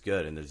 Okay. And it's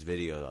good, and there's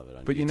video of it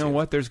on But YouTube. You know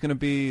what? There's gonna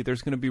be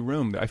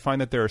room. I find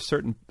that there are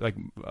certain like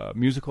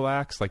musical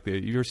acts, like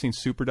you ever seen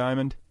Super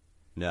Diamond?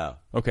 No.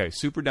 Okay,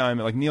 Super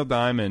Diamond, like Neil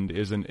Diamond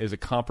is a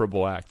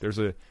comparable act. There's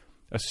a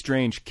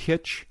strange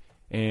kitsch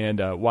and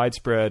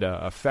widespread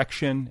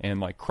affection and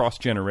like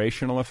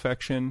cross-generational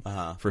affection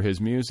for his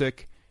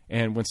music.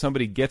 And when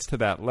somebody gets to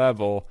that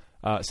level,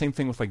 same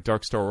thing with like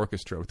Dark Star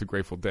Orchestra with the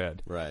Grateful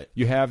Dead. Right.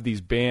 You have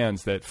these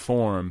bands that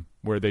form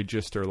where they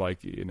just are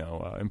like,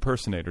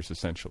 impersonators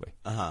essentially.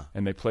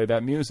 And they play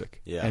that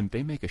music. Yeah. And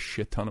they make a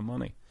shit ton of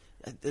money.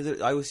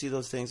 I always see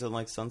those things on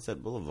like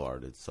Sunset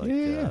Boulevard. It's like,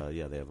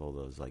 they have all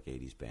those like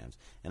 80s bands.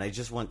 And I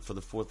just went for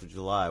the 4th of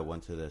July. I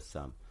went to this,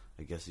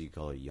 I guess you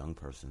call it a young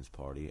person's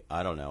party.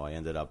 I don't know. I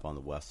ended up on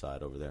the west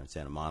side over there in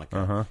Santa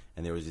Monica.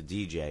 And there was a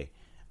DJ,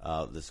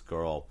 this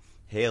girl,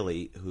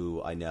 Haley,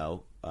 who I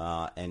know,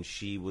 and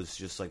she was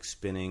just like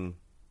spinning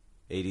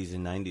 80s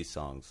and 90s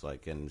songs,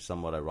 like, and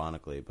somewhat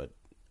ironically, but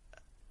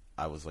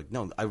I was like,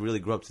 no, I really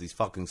grew up to these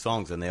fucking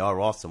songs, and they are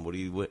awesome. Are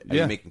you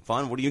making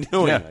fun? What are you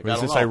doing? Yeah,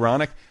 was this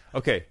ironic?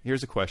 Okay,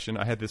 here's a question.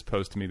 I had this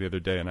posed to me the other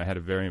day, and I had a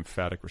very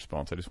emphatic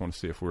response. I just want to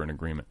see if we're in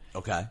agreement.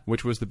 Okay.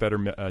 Which was the better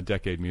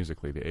decade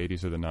musically, the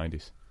 80s or the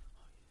 90s?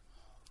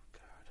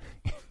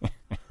 God.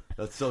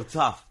 That's so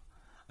tough.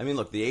 I mean,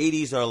 look, the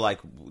 80s are like,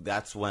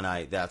 that's when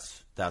I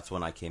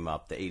came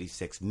up. The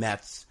 86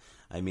 Mets.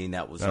 I mean,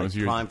 that was like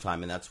prime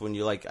time, and that's when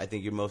you're like, I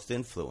think you're most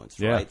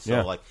influenced, right?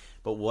 So like,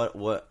 but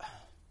what?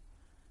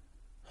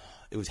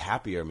 It was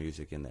happier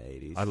music in the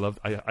 80s.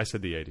 I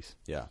said the 80s.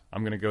 Yeah.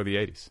 I'm going to go the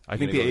 80s. I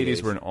think the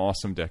 80s were an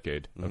awesome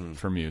decade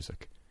for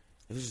music.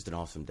 It was just an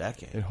awesome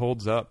decade. It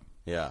holds up.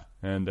 Yeah.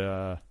 And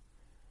I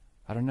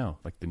don't know,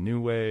 like the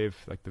new wave,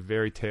 like the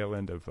very tail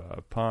end of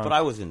punk. But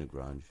I was into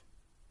grunge.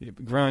 Yeah,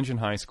 grunge in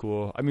high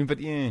school. I mean, but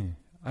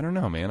I don't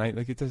know, man.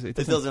 It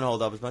doesn't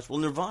hold up as much. Well,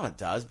 Nirvana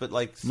does, but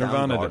like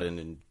Nirvana Soundgarden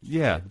and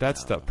that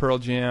stuff. Pearl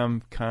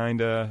Jam,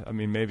 kinda. I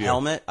mean, maybe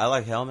Helmet. I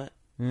like Helmet.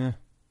 Yeah.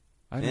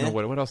 I don't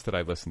know what else did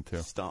I listen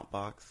to. Stomp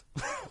Box.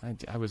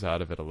 I was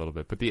out of it a little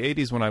bit, but the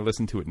 80s when I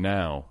listen to it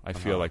now, I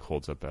feel like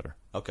holds up better.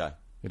 Okay.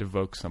 It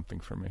evokes something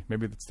for me.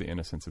 Maybe that's the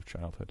innocence of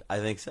childhood. I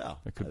think so.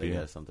 It could I be. Think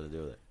it has something to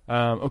do with it.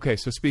 Okay,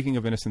 so speaking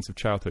of innocence of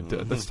childhood,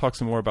 let's talk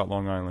some more about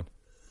Long Island.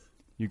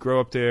 You grow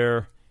up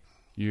there.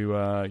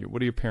 What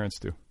do your parents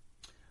do?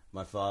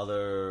 My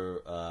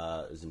father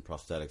is in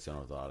prosthetics and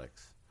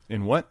orthotics.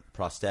 In what?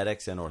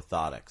 Prosthetics and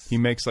orthotics. He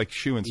makes like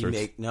shoe inserts.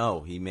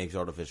 He makes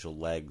artificial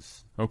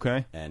legs.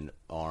 Okay. And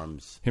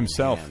arms.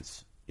 Himself. And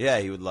hands. Yeah,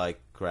 he would like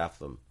craft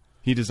them.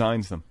 He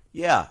designs them.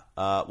 Yeah.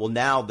 Well,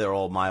 now they're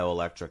all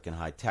myoelectric and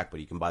high tech, but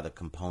you can buy the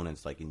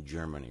components like in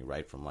Germany,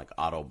 right, from like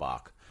Otto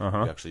Bach. We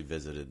actually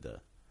visited the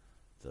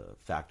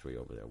factory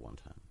over there one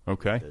time.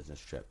 Okay. Business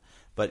trip.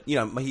 But, you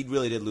know, he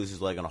really did lose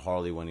his leg on a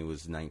Harley when he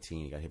was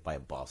 19. He got hit by a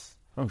bus.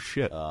 Oh,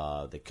 shit.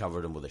 They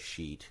covered him with a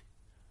sheet.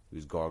 He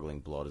was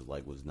gargling blood. His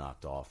leg was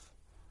knocked off.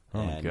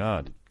 Oh,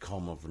 God.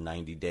 Coma for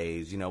 90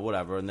 days, you know,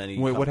 whatever. And then he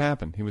Wait, what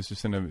happened? He was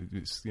just in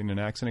an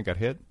accident, got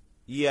hit?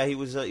 Yeah, he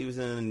was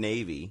in the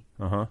Navy.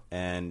 Uh-huh.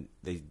 And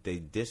they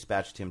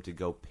dispatched him to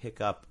go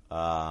pick up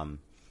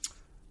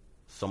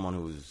someone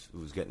who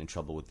was getting in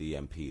trouble with the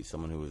EMP,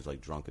 someone who was, like,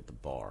 drunk at the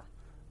bar.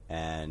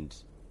 And,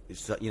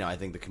 you know, I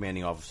think the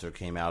commanding officer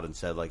came out and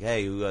said, like,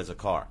 hey, who has a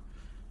car?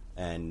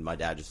 And my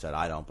dad just said,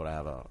 I don't, but I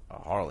have a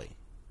Harley.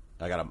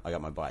 I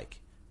got my bike.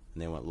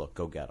 And they went, look,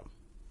 go get him.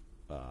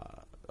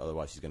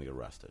 Otherwise, he's going to get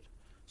arrested.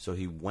 So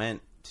he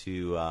went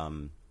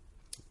to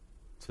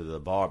the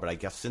bar, but I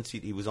guess since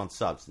he was on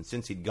subs, and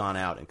since he'd gone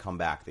out and come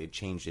back, they had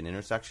changed an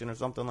intersection or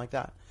something like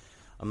that.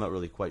 I'm not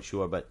really quite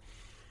sure, but,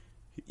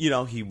 you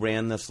know, he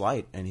ran this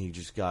light, and he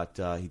just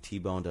he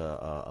T-boned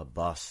a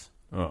bus.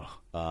 Ugh.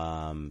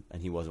 And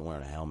he wasn't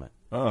wearing a helmet.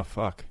 Oh,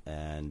 fuck.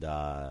 And,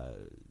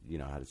 you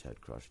know, had his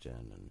head crushed in,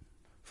 and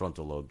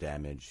frontal lobe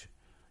damage,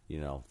 you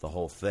know, the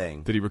whole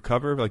thing. Did he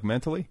recover, like,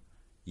 mentally?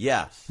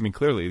 Yes. I mean,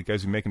 clearly, the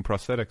guys who are making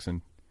prosthetics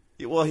and...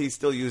 Well, he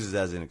still uses it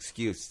as an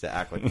excuse to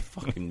act like a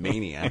fucking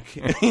maniac.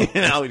 You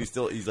know,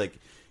 he's like,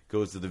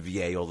 goes to the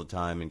VA all the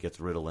time and gets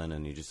Ritalin,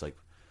 and he just, like,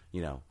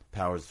 you know,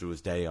 powers through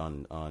his day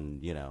on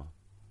you know,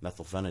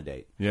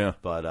 methylphenidate. Yeah.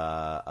 But,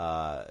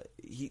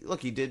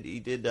 he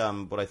did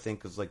what I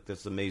think is, like,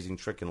 this amazing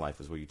trick in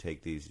life is where you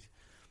take these,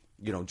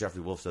 you know,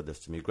 Jeffrey Wolf said this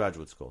to me,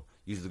 graduate school,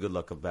 use the good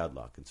luck of bad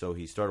luck. And so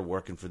he started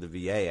working for the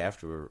VA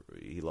after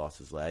he lost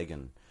his leg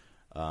and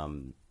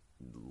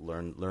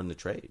learned the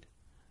trade.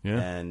 Yeah.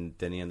 And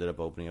then he ended up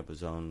opening up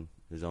his own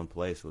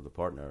place with a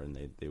partner,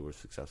 and they were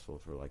successful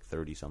for like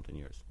 30-something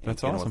years.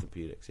 That's in awesome.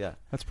 Orthopedics, yeah.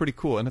 That's pretty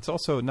cool. And it's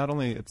also not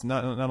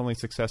only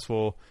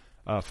successful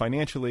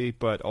financially,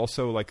 but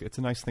also, like, it's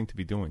a nice thing to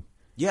be doing.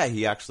 Yeah,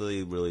 he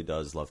actually really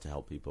does love to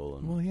help people.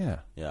 And, well, yeah.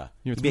 Yeah.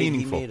 It's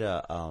meaningful. He made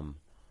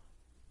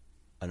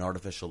an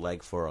artificial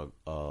leg for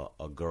a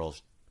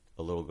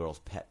little girl's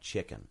pet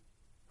chicken.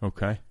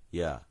 Okay.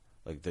 Yeah.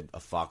 Like a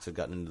fox had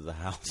gotten into the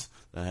house,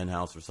 the hen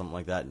house or something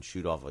like that, and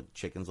shoot off a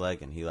chicken's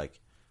leg, and he like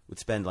would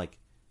spend like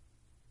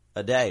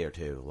a day or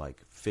two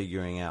like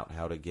figuring out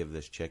how to give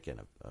this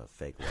chicken a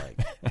fake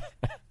leg.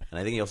 And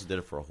I think he also did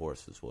it for a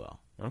horse as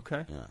well.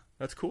 Okay. Yeah.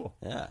 That's cool.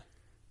 Yeah.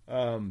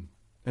 And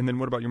then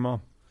what about your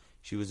mom?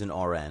 She was an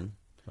RN.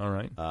 All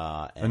right.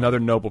 Another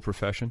noble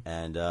profession.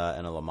 And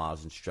a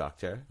Lamaze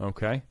instructor.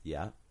 Okay.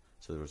 Yeah.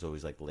 So there was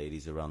always like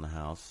ladies around the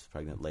house,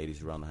 pregnant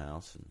ladies around the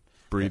house, and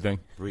breathing,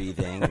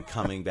 and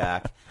coming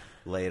back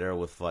later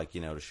with like,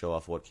 you know, to show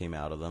off what came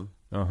out of them.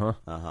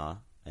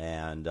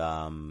 And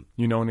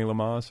you know any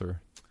Lamaze,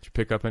 or did you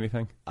pick up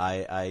anything?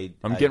 I'm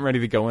getting ready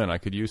to go in. I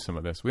could use some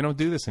of this. We don't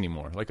do this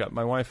anymore. Like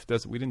my wife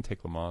does. We didn't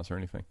take Lamaze or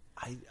anything.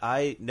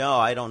 No,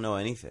 I don't know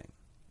anything.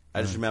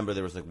 I just remember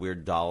there was like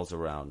weird dolls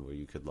around where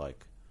you could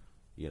like,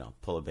 you know,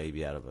 pull a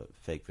baby out of a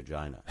fake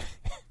vagina,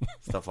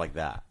 stuff like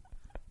that.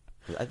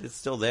 It's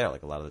still there.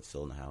 Like a lot of it's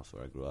still in the house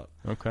where I grew up.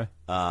 Okay.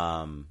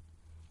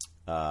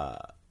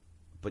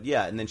 But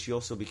yeah, and then she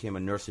also became a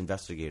nurse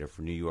investigator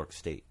for New York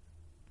State.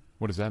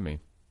 What does that mean?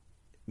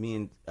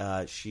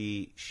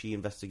 She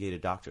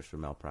investigated doctors for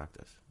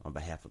malpractice on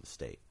behalf of the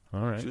state.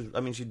 All right.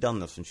 She'd done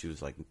this when she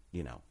was like,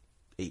 you know,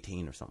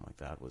 18 or something like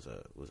that. Was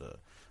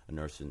a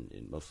nurse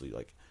in mostly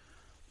like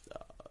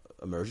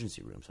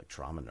emergency rooms, like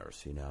trauma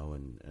nurse, you know,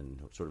 and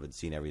sort of had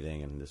seen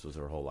everything, and this was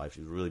her whole life.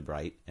 She was really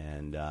bright,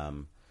 and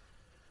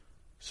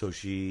so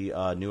she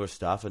knew her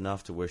stuff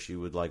enough to where she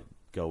would like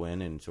go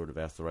in and sort of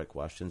ask the right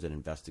questions and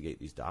investigate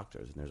these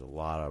doctors. And there's a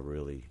lot of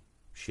really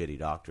shitty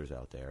doctors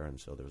out there,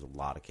 and so there's a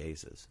lot of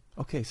cases.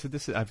 Okay, so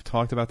I've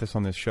talked about this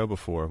on this show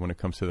before when it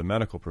comes to the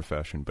medical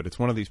profession, but it's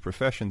one of these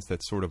professions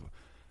that's sort of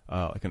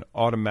like an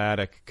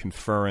automatic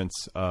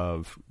conference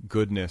of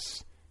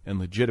goodness and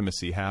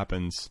legitimacy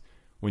happens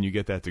when you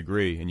get that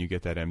degree and you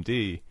get that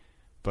MD,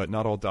 but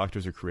not all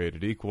doctors are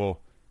created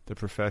equal. The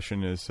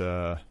profession is,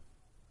 I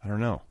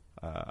don't know.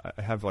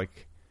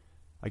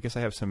 I guess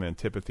I have some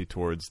antipathy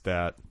towards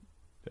that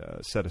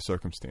set of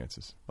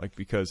circumstances. Like,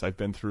 because I've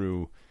been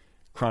through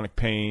chronic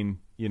pain,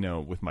 you know,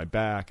 with my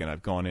back, and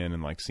I've gone in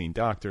and like seen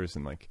doctors,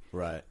 and like,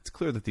 right. It's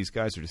clear that these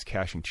guys are just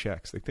cashing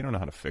checks. Like, they don't know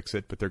how to fix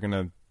it, but they're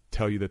gonna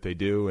tell you that they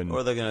do, and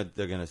or they're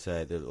gonna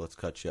say, let's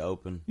cut you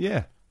open,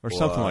 yeah, or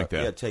something like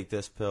that. Yeah, take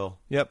this pill.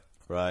 Yep.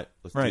 Right.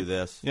 Let's do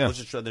this. Yeah. Let's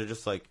just try. They're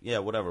just like, yeah,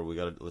 whatever.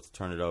 Let's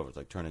turn it over. It's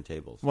like turning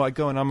tables. Well, I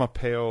go and I'm a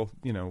pale,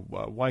 you know,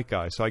 white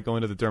guy, so I go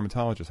into the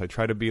dermatologist. I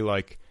try to be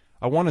like,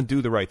 I want to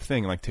do the right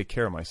thing and like take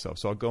care of myself.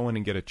 So I'll go in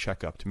and get a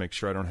checkup to make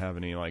sure I don't have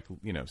any like,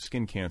 you know,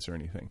 skin cancer or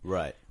anything.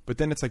 Right. But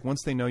then it's like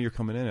once they know you're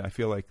coming in, I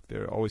feel like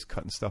they're always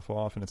cutting stuff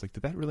off, and it's like,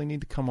 did that really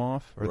need to come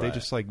off, or are they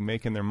just like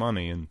making their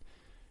money? And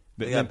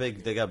they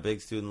got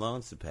big student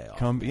loans to pay off.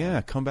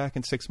 Come back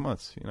in 6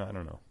 months. You know, I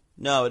don't know.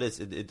 No, it is.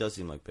 It does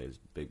seem like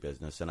big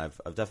business, and I've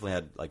definitely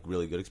had like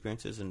really good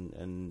experiences,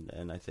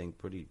 and I think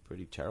pretty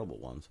terrible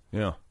ones.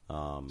 Yeah.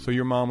 So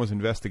your mom was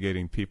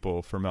investigating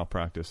people for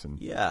malpractice, and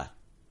yeah.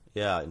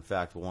 In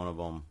fact, one of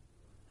them,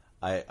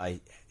 I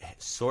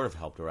sort of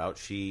helped her out.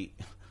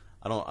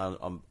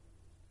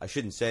 I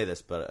shouldn't say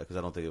this, but because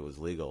I don't think it was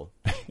legal,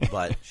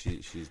 but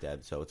she's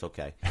dead, so it's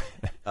okay.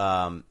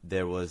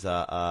 There was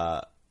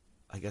I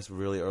guess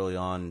really early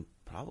on,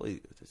 it's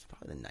probably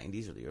the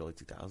 90s or the early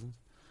 2000s.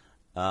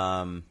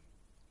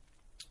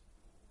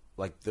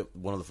 Like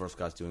one of the first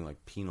guys doing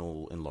like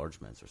penal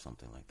enlargements or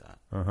something like that.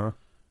 Uh-huh.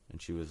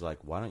 And she was like,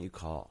 "Why don't you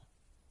call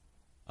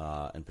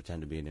and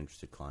pretend to be an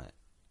interested client?"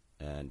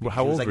 And well,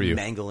 how she was, old like, were you?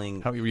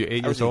 Mangling. How were you?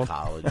 8 I was years old? in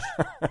college.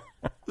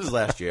 This was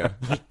last year.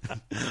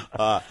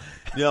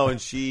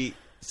 And she.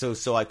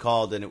 So I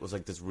called, and it was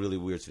like this really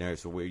weird scenario.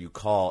 So where you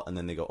call, and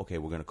then they go, "Okay,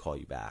 we're going to call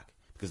you back,"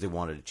 because they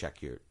wanted to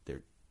check your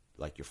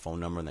phone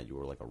number and that you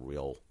were like a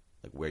real,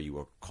 like where you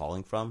were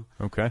calling from.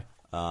 Okay.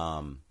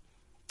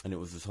 And it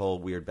was this whole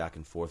weird back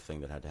and forth thing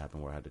that had to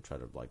happen where I had to try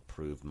to like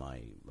prove my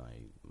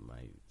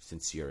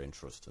sincere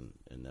interest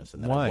in this,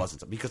 and that Why? it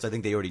wasn't, because I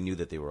think they already knew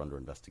that they were under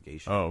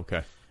investigation. Oh,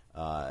 okay.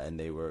 And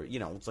they were,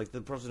 it's like the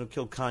person who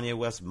killed Kanye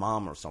West's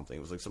mom or something. It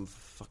was like some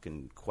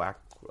fucking quack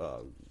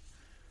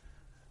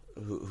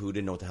who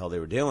didn't know what the hell they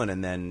were doing,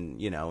 and then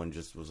and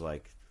just was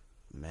like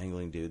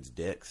mangling dudes'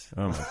 dicks.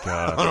 Oh my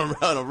god.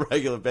 on a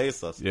regular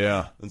basis.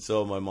 Yeah. And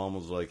so my mom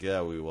was like,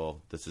 "Yeah,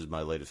 this is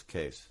my latest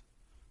case.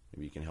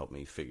 Maybe you can help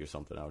me figure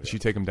something out." Did she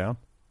take him down?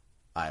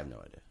 I have no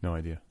idea. No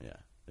idea. Yeah.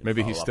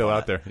 Maybe he's still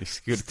out there. He's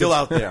good, Still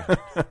out there.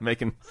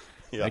 making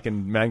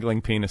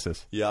mangling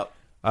penises. Yep.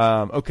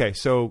 Okay,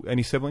 so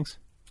any siblings?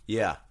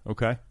 Yeah.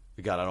 Okay.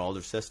 We got an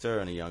older sister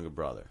and a younger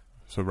brother.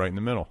 So right in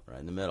the middle. Right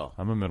in the middle.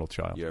 I'm a middle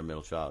child. You're a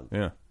middle child.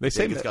 Yeah. They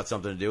say it's got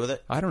something to do with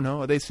it? I don't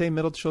know. They say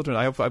middle children.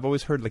 I've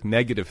always heard like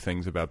negative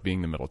things about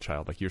being the middle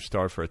child. Like you're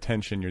starved for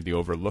attention. You're the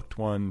overlooked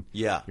one.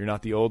 Yeah. You're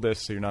not the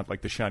oldest, so you're not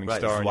like the shining Right.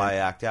 star. That's why I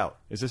act out.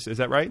 Is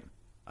that right?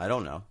 I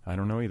don't know. I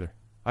don't know either.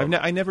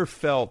 I never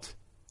felt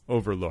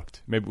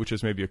overlooked. Which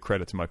is maybe a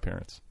credit to my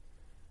parents.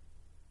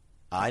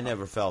 I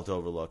never felt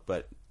overlooked,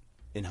 but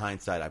in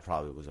hindsight, I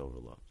probably was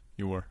overlooked.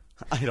 You were.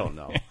 I don't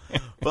know.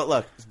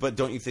 But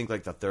don't you think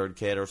like the third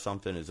kid or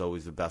something is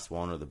always the best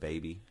one, or the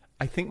baby?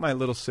 I think my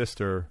little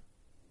sister,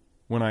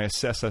 when I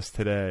assess us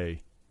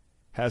today,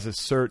 has a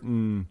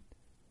certain.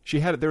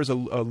 There was a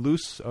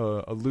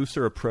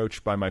looser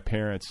approach by my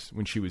parents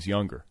when she was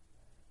younger.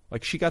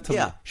 Like she got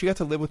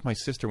to live with my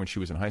sister when she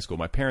was in high school.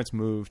 My parents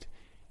moved,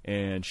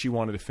 and she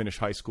wanted to finish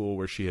high school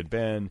where she had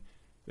been.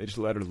 They just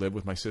let her live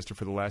with my sister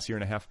for the last year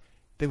and a half.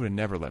 They would have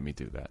never let me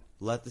do that.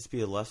 Let this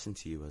be a lesson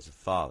to you as a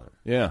father.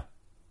 Yeah.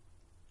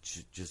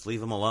 Just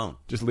leave them alone.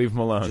 Just leave them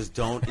alone. Just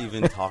don't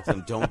even talk to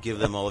them. Don't give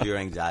them all of your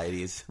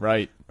anxieties.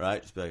 Right.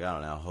 Right? Just be like, I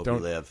don't know. Hope you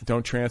live.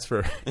 Don't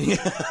transfer.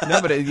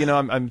 No, but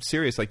I'm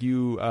serious. Like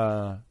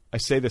I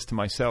say this to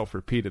myself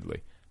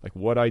repeatedly. Like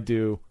what I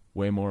do,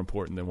 way more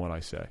important than what I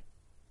say.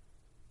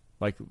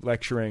 Like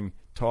lecturing,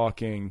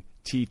 talking,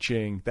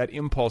 teaching, that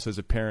impulse as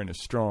a parent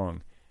is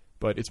strong,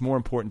 but it's more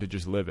important to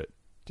just live it.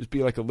 Just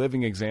be like a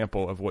living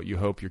example of what you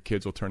hope your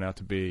kids will turn out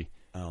to be.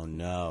 Oh,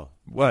 no.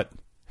 What?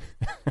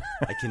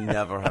 I can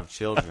never have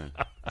children.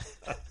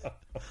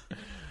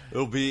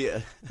 It'll be...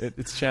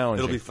 It's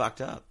challenging. It'll be fucked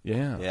up.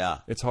 Yeah. Yeah.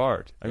 It's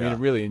hard. I mean,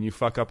 really, and you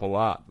fuck up a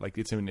lot. Like,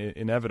 it's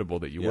inevitable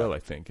that you will, I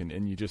think.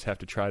 And you just have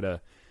to try to,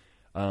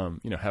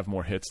 have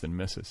more hits than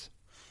misses.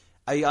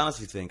 I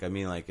honestly think, and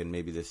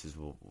maybe this is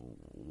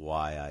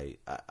why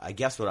I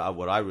guess what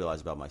I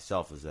realize about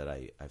myself is that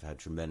I've had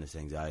tremendous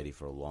anxiety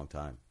for a long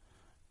time.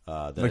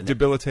 Like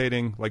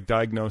debilitating, like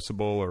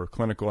diagnosable or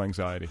clinical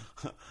anxiety.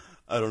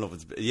 I don't know if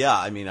it's... Yeah,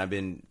 I've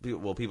been...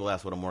 Well, people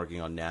ask what I'm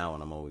working on now,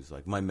 and I'm always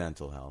like, my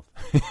mental health.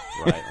 Right?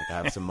 Like, I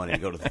have some money to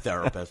go to the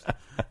therapist.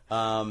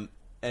 And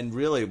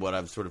really, what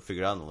I've sort of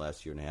figured out in the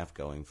last year and a half,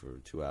 going for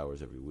 2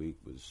 hours every week,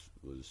 was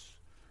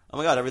oh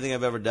my God, everything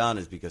I've ever done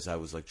is because I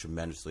was, like,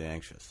 tremendously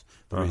anxious.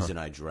 The reason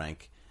I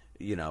drank,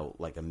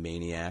 like a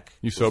maniac.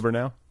 You sober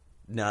now?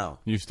 No.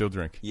 You still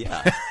drink?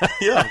 Yeah.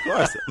 Yeah, of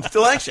course. I'm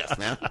still anxious,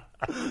 man.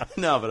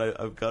 No,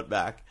 but I've cut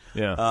back.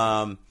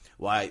 Yeah.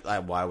 Why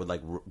I would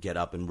like get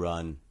up and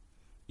run,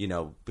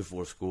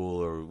 before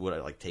school, or would I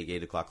like take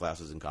 8 o'clock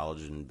classes in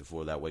college, and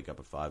before that wake up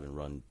at 5 and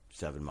run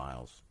 7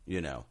 miles,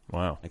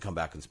 Wow. and come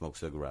back and smoke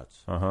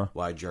cigarettes.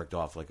 Why I jerked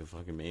off like a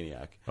fucking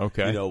maniac.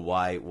 Okay.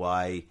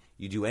 Why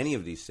you do any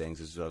of these things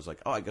is I was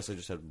like, oh, I guess I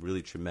just had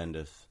really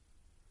tremendous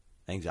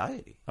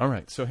anxiety. All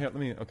right. So here,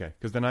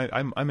 because then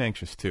I'm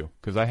anxious too,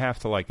 because I have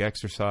to like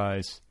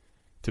exercise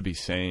to be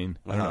sane.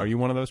 I don't know, are you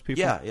one of those people?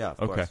 Yeah,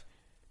 of course.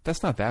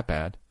 That's not that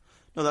bad.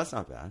 No, that's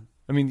not bad.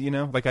 I mean,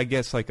 I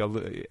guess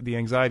the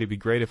anxiety would be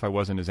great if I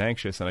wasn't as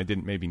anxious and I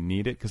didn't maybe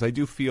need it, because I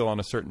do feel on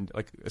a certain,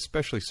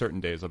 especially certain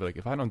days, I'll be like,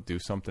 if I don't do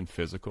something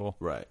physical,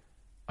 right,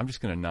 I'm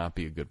just going to not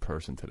be a good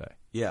person today.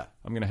 Yeah.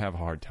 I'm going to have a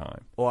hard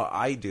time. Or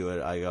I do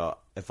it. I go,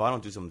 if I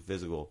don't do something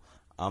physical,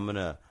 I'm going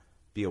to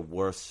be a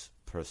worse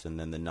person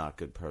than the not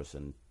good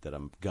person that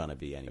I'm going to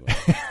be anyway.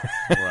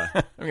 Right.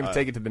 I'm going to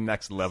take it to the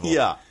next level.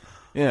 Yeah.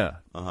 Yeah.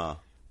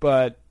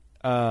 But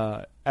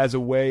as a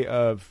way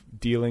of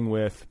dealing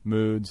with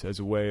moods, as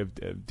a way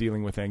of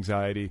dealing with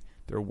anxiety,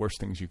 there are worse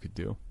things you could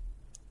do.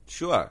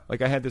 Sure.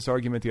 Like I had this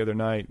argument the other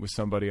night with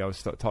somebody. I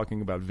was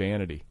talking about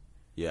vanity.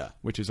 Yeah.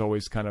 Which is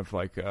always kind of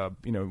like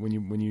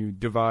when you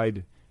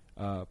divide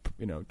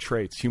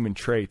traits, human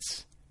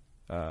traits,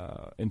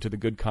 into the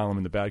good column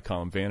and the bad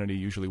column, vanity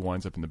usually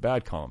winds up in the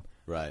bad column.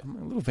 Right. A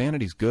little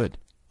vanity's good.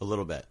 A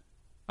little bit.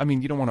 I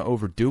mean, you don't want to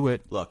overdo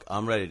it. Look,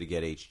 I'm ready to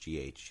get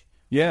HGH.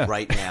 Yeah.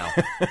 Right now.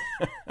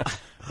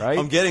 Right?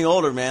 I'm getting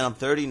older, man. I'm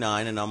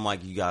 39, and I'm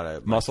like, you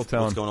gotta muscle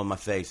tone. What's going on with my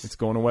face? It's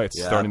going away.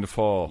 It's starting to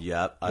fall.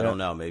 Yep. I don't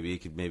know. Maybe you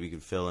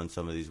could fill in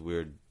some of these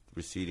weird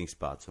receding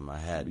spots in my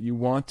head. You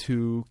want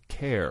to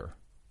care.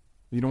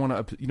 You don't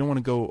want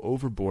to go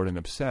overboard and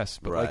obsess.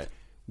 But like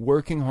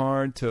working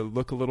hard to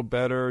look a little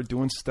better,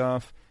 doing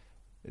stuff,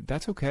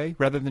 that's okay.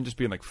 Rather than just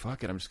being like,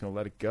 fuck it, I'm just going to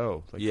let it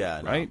go. Like,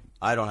 right? No,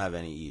 I don't have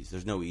any ease.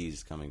 There's no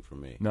ease coming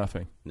from me.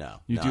 Nothing.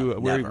 No. You do.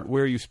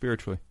 Where are you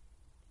spiritually?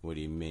 What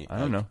do you mean? I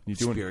don't know. You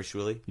doing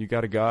spiritually? You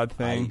got a God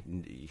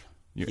thing?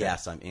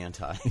 Yes, I'm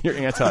anti. You're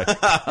anti.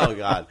 Oh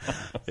God.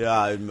 Yeah,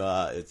 I'm.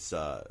 It's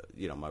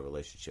my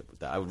relationship with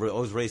that. I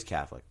was raised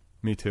Catholic.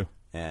 Me too.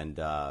 And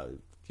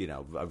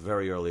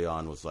very early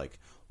on was like,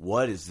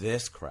 what is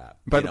this crap?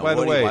 By the way,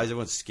 why is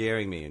everyone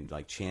scaring me and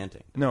like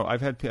chanting? No,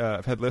 I've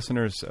had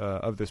listeners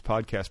of this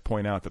podcast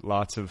point out that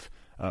lots of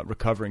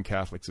recovering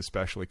Catholics,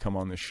 especially, come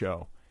on this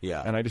show.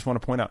 Yeah. And I just want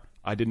to point out,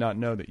 I did not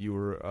know that you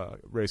were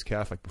raised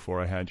Catholic before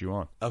I had you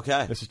on.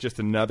 Okay. This is just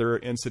another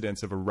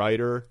incidence of a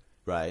writer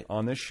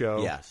on this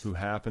show who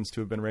happens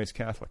to have been raised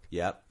Catholic.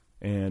 Yep.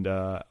 And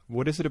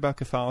what is it about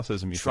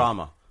Catholicism? You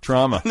Trauma. Think?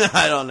 Trauma.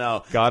 I don't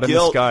know. God in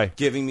Guilt, the sky.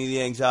 Giving me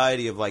the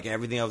anxiety of like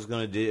everything I was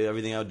going to do,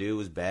 everything I would do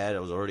was bad. I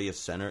was already a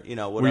sinner.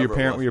 Whatever.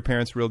 Were your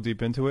parents real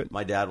deep into it?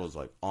 My dad was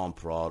like, I'm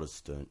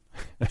Protestant,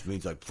 which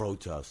means like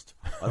protest.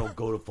 I don't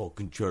go to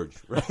fucking church.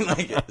 Right?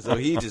 So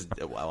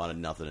I wanted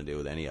nothing to do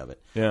with any of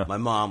it. Yeah. My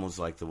mom was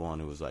like the one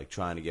who was like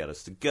trying to get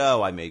us to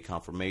go. I made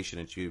confirmation,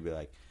 and she would be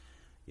like,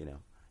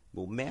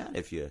 well, man,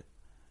 if you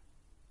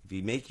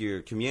make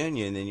your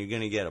communion, then you're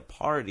going to get a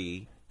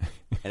party, and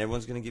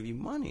everyone's going to give you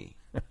money.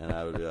 And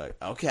I would be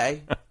like,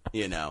 okay,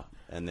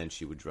 And then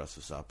she would dress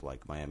us up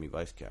like Miami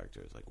Vice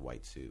characters, like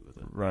white suit with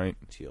a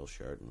teal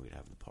shirt, and we'd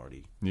have the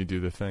party. You do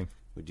the thing.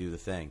 We'd do the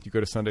thing. Do you go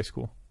to Sunday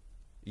school?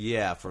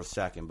 Yeah, for a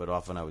second, but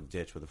often I would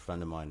ditch with a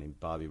friend of mine named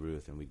Bobby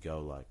Ruth, and we'd go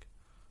like,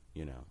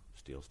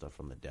 steal stuff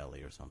from the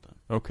deli or something.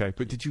 Okay,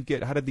 but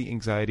how did the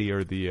anxiety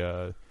or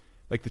the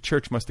the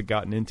church must have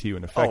gotten into you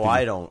and affected you?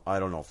 I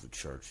don't know if the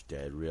church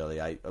did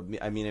really. I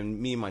mean, and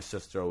me and my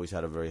sister always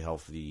had a very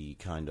healthy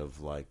kind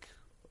of like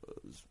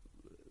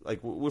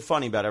we're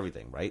funny about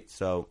everything, right?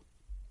 So,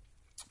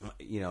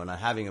 and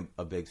having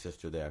a big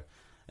sister there,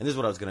 and this is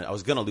what I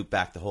was gonna loop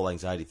back the whole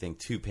anxiety thing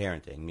to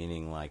parenting,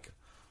 meaning like,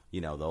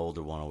 the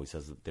older one always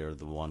says that they're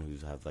the one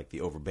who's have like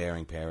the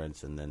overbearing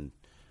parents, and then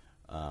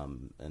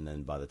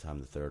by the time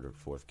the third or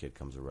fourth kid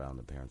comes around,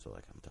 the parents are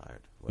like, I'm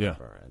tired,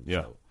 whatever.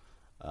 Yeah.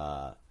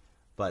 So,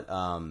 but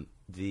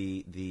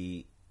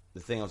the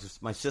thing was,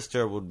 my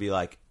sister would be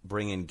like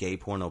bring in gay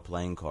porno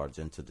playing cards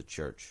into the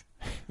church,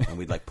 and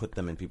we'd like put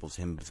them in people's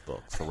hymns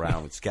books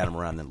around. We'd scatter them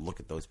around, and then look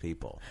at those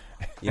people,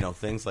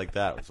 things like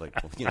that. It was like,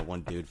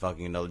 one dude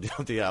fucking another dude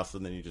at the house,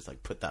 and then you just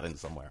like put that in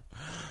somewhere,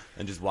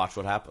 and just watch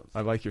what happens.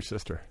 I like your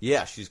sister.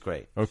 Yeah, she's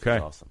great. Okay,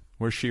 she's awesome.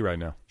 Where's she right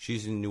now?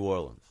 She's in New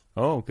Orleans.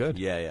 Oh, good.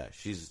 Yeah.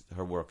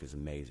 Her work is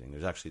amazing.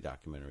 There's actually a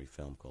documentary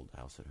film called "The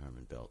House That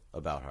Herman Built"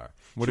 about her.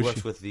 She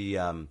works with the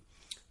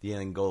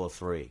Angola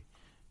 3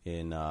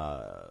 in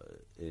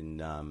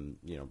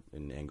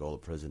Angola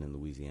prison in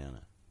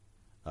Louisiana,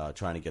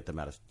 trying to get them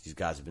out of. These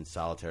guys have been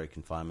solitary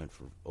confinement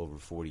for over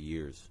 40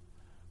 years,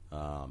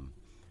 and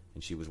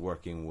she was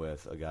working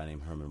with a guy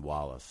named Herman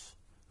Wallace,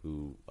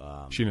 who.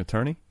 She an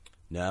attorney?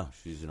 No,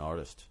 she's an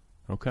artist.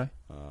 Okay.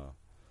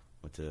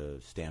 Went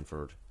to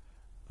Stanford.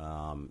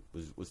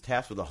 Was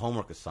tasked with a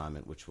homework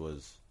assignment, which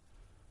was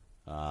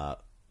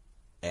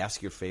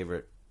ask your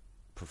favorite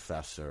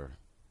professor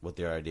what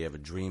their idea of a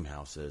dream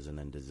house is, and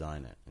then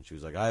design it. And she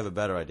was like, I have a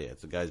better idea.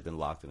 It's a guy's been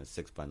locked in a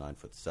 6x9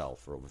 foot cell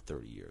for over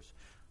 30 years.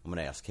 I'm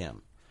going to ask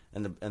him.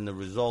 And the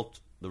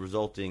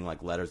resulting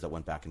like letters that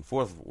went back and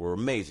forth were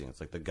amazing. It's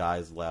like the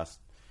guy's last,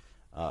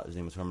 his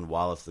name was Herman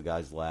Wallace. The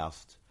guy's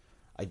last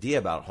idea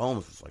about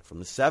homes was like from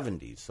the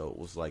 70s. So it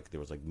was like there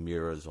was like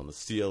mirrors on the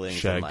ceiling,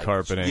 shag like,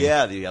 carpeting.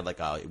 Yeah, he had like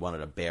he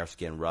wanted a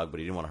bearskin rug, but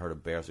he didn't want to hurt a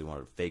bear, so he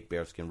wanted a fake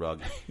bearskin rug.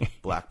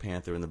 Black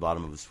Panther in the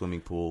bottom of a swimming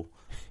pool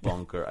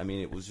bunker. I mean,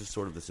 it was just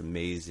sort of this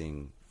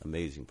amazing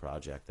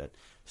project that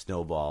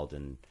snowballed,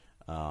 and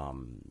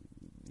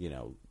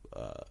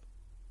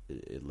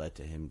it led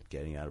to him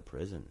getting out of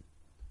prison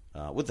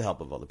with the help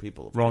of other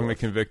people. Wrongly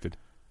convicted.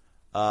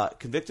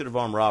 Convicted of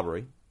armed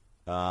robbery.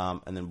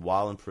 And then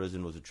while in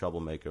prison was a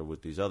troublemaker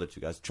with these other two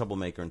guys.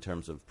 Troublemaker in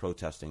terms of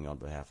protesting on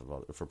behalf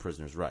of for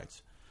prisoners'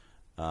 rights.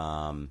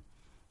 And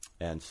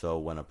so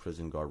when a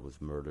prison guard was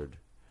murdered,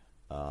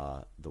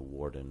 the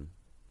warden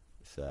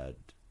said,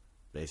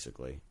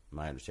 basically,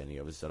 my understanding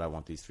of it, said, I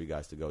want these three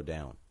guys to go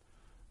down.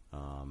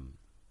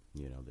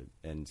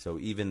 And so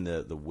even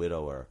the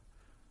widower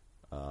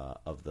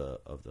of the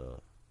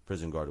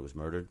prison guard who was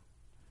murdered,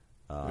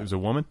 it was a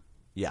woman.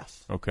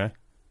 yes, Okay.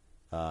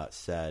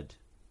 said,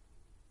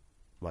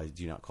 "Why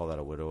do you not call that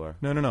a widower?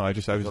 No. I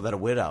was. Call that a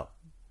widow."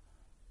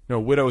 No,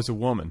 widow is a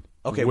woman.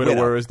 Okay, widower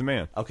widow. is the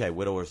man. Okay,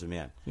 widower is a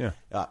man. Yeah.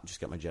 Just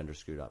got my gender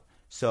screwed up.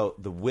 So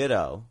the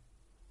widow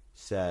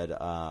said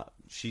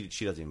she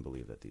doesn't even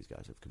believe that these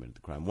guys have committed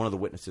the crime. One of the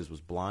witnesses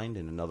was blind,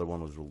 and another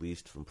one was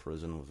released from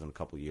prison within a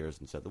couple of years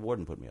and said the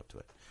warden put me up to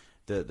it.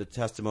 The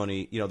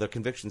testimony, their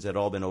convictions had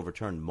all been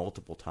overturned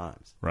multiple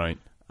times. Right.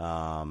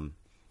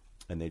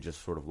 And they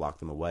just sort of locked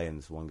them away. And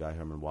this one guy,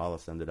 Herman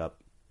Wallace, ended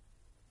up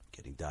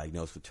getting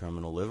diagnosed with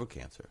terminal liver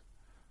cancer.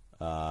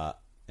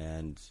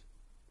 And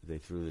they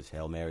threw this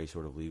Hail Mary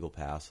sort of legal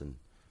pass, and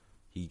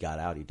he got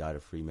out. He died a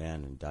free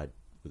man and died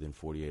within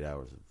 48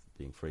 hours of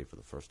being free for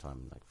the first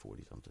time in like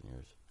 40-something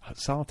years.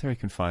 Solitary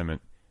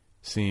confinement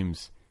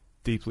seems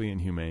deeply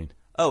inhumane.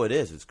 Oh, it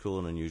is. It's cruel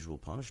and unusual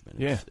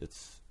punishment.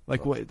 It's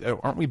like, what?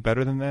 Aren't we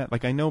better than that?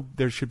 Like, I know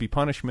there should be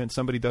punishment.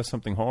 Somebody does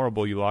something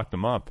horrible, you lock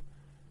them up.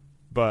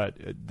 But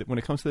when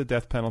it comes to the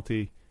death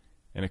penalty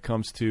and it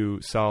comes to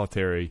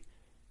solitary,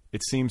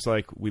 it seems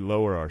like we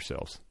lower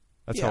ourselves.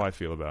 That's how I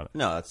feel about it.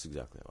 No, that's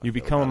exactly how you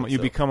become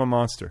a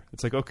monster.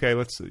 It's like, okay,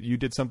 you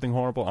did something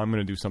horrible. I'm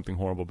going to do something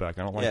horrible back.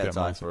 I don't like that. It's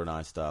monster. eye for an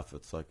eye stuff.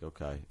 It's like,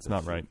 okay, it's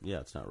not right.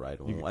 Yeah, it's not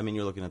right. Well, I mean,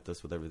 you're looking at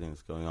this with everything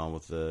that's going on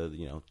with the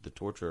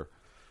torture,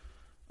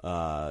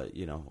 with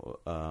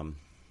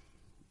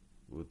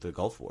the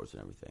Gulf Wars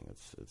and everything.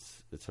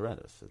 It's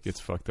horrendous.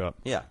 It's fucked up.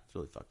 Yeah, it's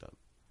really fucked up.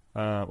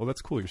 Well,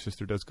 that's cool. Your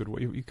sister does good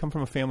work. You come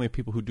from a family of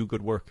people who do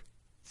good work.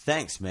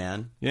 Thanks,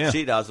 man. Yeah.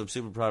 She does. I'm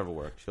super proud of her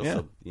work. She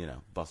also,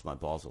 busts my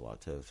balls a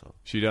lot, too. So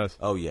she does?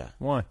 Oh, yeah.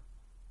 Why?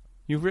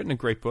 You've written a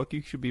great book.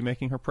 You should be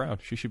making her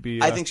proud. She should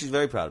be... I think she's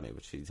very proud of me,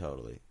 but she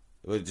totally...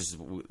 We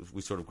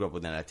sort of grew up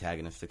with an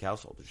antagonistic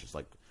household. It's just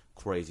like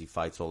crazy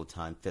fights all the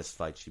time, fist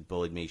fights. She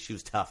bullied me. She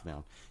was tough,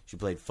 man. She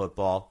played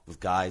football with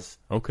guys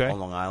on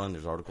Long Island.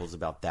 There's articles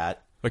about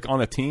that. Like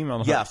on a team?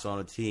 Yes, on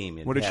a team.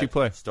 What did she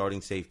play?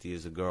 Starting safety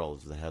as a girl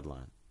is the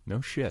headline.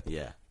 No shit.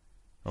 Yeah.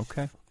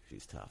 Okay.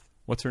 She's tough.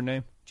 What's her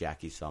name?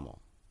 Jackie Sumell.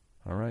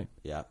 All right.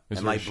 Yeah.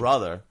 And my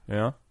brother.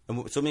 Yeah.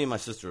 And so me and my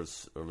sister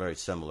are very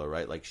similar,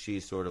 right? Like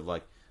she's sort of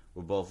like,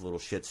 we're both little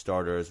shit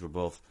starters. We're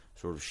both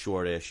sort of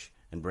shortish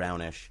and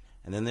brownish.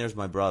 And then there's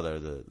my brother,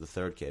 the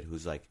third kid,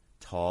 who's like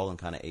tall and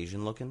kind of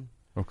Asian looking.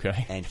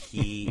 Okay. And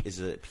he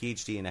is a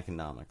PhD in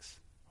economics.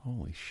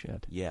 Holy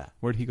shit. Yeah.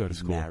 Where'd he go to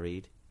school? He's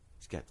married.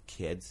 He's got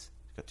kids.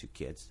 He's got 2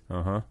 kids.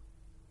 Uh-huh.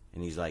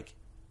 And he's like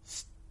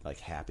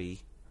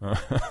happy.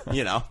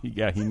 Yeah,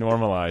 he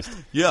normalized.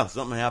 Yeah,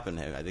 something happened.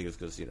 I think it's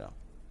because,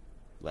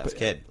 last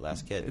kid.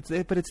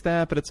 But it's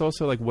that, but it's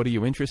also like, what are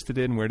you interested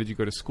in? Where did you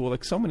go to school?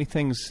 Like, so many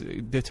things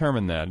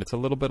determine that. It's a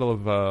little bit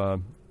of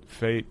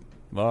fate,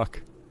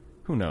 luck.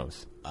 Who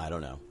knows? I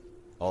don't know.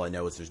 All I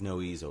know is there's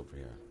no ease over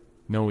here.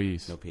 No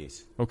ease. No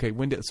peace. Okay,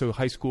 so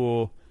high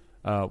school,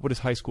 what does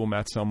high school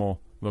Matt Sumell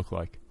look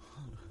like?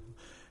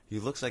 He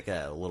looks like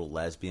a little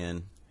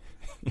lesbian.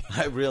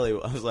 I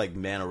was like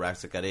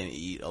anorexic. I didn't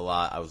eat a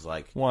lot. I was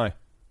like... Why?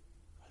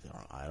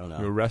 I don't know.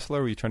 You were a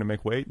wrestler? Were you trying to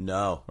make weight?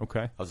 No.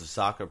 Okay. I was a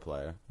soccer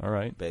player. All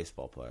right.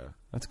 Baseball player.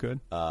 That's good.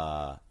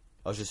 I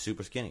was just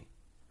super skinny.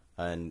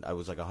 And I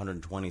was like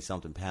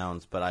 120-something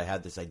pounds, but I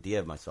had this idea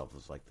of myself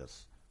as like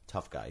this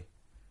tough guy.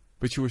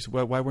 But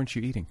why weren't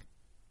you eating?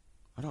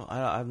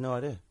 I have no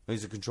idea.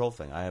 It's a control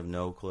thing. I have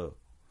no clue.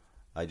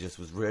 I just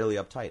was really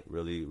uptight,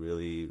 really,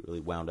 really, really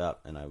wound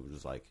up, and I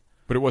was like...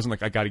 But it wasn't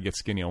like, I got to get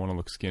skinny. I want to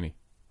look skinny.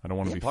 I don't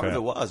want to be part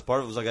fat.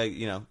 Part of it was like,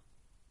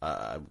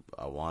 I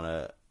want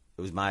to...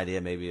 It was my idea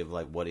maybe of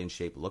like what in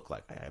shape looked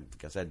like. I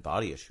guess I had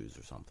body issues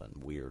or something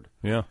weird.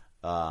 Yeah.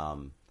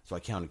 So I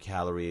counted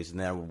calories, and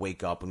then I would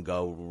wake up and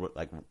go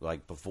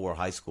like before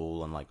high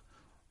school and like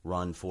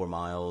run 4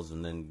 miles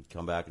and then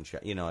come back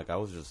and like I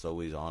was just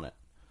always on it.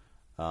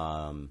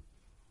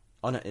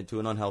 To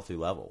an unhealthy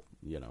level,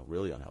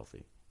 really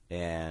unhealthy.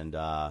 And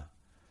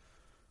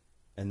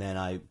then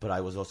I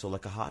was also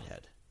like a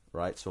hothead,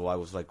 right? So I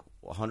was like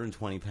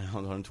 120 pounds,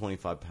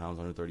 125 pounds,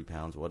 130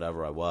 pounds,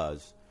 whatever I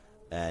was.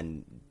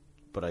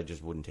 But I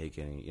just wouldn't take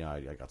any,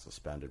 I got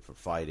suspended for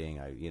fighting.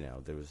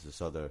 There was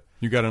this other...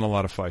 You got in a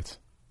lot of fights.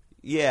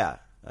 Yeah,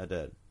 I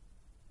did.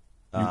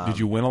 Did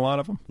you win a lot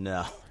of them?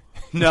 No.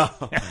 No,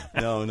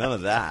 none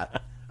of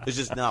that. It's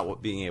just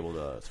not being able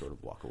to sort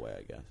of walk away,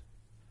 I guess.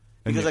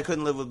 Because I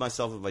couldn't live with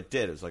myself if I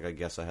did. It was like, I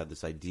guess I had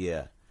this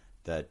idea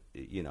that,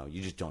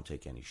 you just don't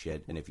take any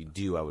shit. And if you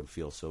do, I would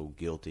feel so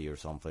guilty or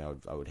something.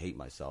 I would hate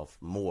myself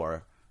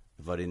more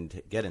if I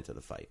didn't get into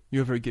the fight. You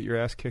ever get your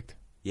ass kicked?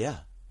 Yeah.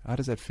 How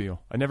does that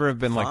feel? I never have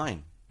been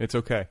Fine. It's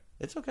okay.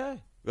 It's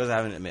okay. Because I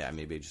haven't,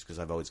 maybe just because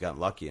I've always gotten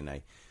lucky and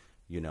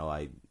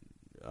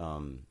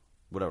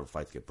whatever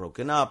fights get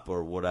broken up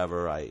or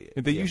whatever.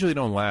 They usually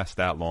don't last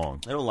that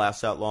long. They don't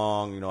last that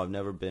long. I've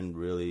never been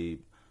really,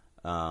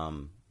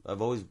 I've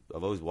always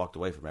walked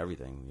away from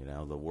everything.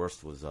 The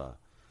worst was, I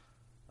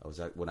was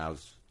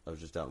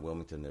just out in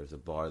Wilmington. There's a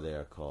bar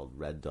there called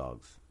Red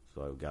Dogs.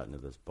 So I got into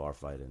this bar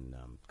fight in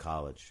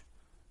college,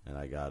 and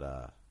I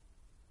got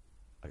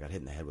hit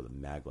in the head with a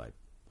mag light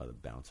by the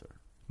bouncer.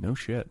 No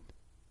shit.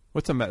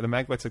 What's the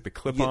mag light's like the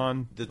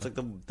clip-on? Yeah, it's like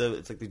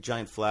it's like the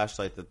giant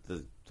flashlight that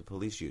the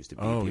police use to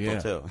beat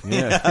people too.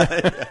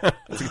 Yeah.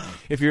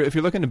 If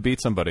you're looking to beat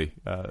somebody,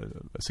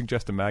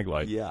 suggest a mag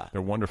light. Yeah,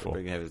 they're wonderful.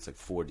 It's like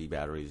 4D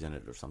batteries in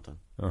it or something.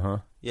 Uh-huh.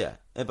 Yeah,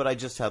 but I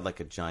just had like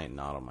a giant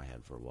knot on my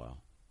head for a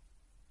while.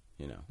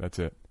 You know. That's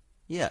it.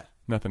 Yeah.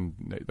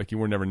 Nothing like you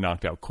were never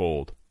knocked out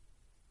cold.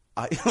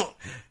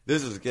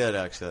 This is good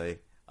actually.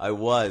 I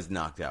was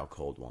knocked out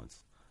cold once.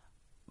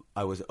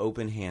 I was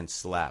open hand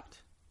slapped.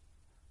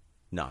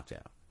 Knocked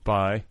out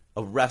by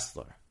a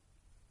wrestler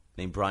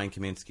named Brian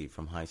Kaminsky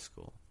from high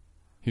school.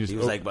 He was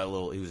like my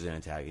little. He was an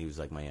antagonist. He was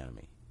like my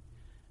enemy,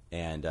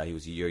 and he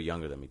was a year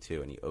younger than me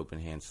too. And he open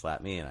hand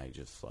slapped me, and I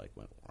just like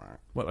went. Wah.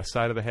 What, the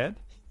side of the head?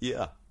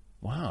 Yeah.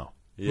 Wow.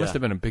 Yeah. He must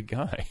have been a big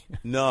guy.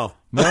 No.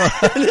 No,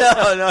 he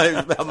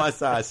was about my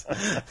size.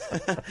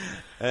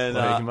 And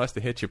he must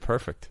have hit you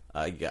perfect.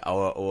 Or I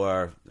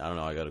don't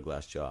know. I got a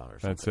glass jaw or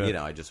something. That's it. You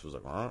know, I just was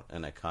like,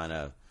 and I kind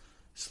of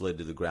slid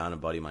to the ground. A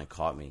buddy of mine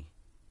caught me.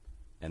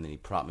 And then he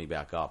propped me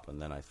back up,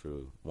 and then I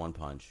threw one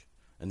punch,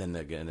 and then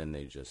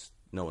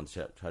no one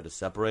tried to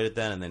separate it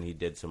then, and then he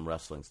did some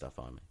wrestling stuff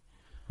on me.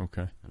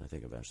 Okay. And I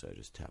think eventually I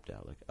just tapped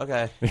out, like,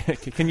 okay.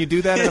 Can you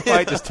do that in a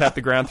fight? Just tap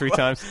the ground 3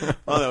 times?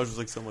 Oh, that was just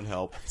like someone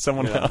help.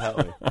 Someone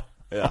help me.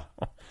 Yeah.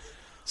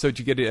 So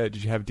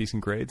did you have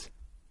decent grades?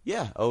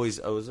 Yeah, I was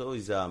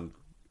always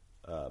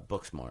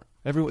book smart.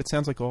 It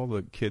sounds like all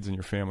the kids in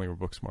your family were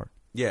book smart.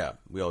 Yeah,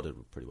 we all did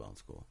pretty well in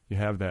school. You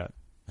have that.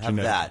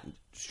 That.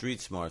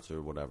 Street smarts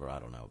or whatever, I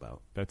don't know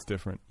about. That's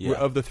different. Yeah.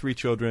 Of the 3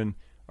 children,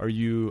 are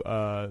you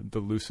the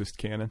loosest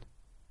cannon?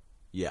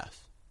 Yes.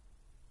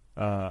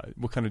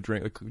 What kind of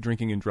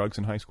drinking and drugs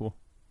in high school?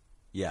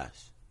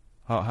 Yes.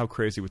 How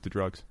crazy with the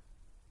drugs?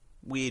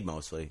 Weed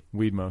mostly.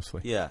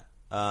 Yeah.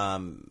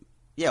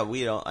 Yeah,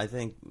 weed. I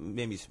think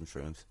maybe some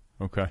shrooms.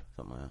 Okay.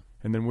 Something like that.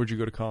 And then where'd you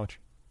go to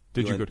college?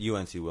 You go to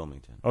UNC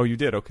Wilmington? Oh, you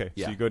did. Okay.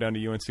 Yeah. So you go down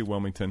to UNC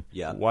Wilmington.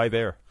 Yeah. Why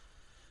there?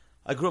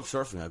 I grew up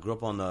surfing.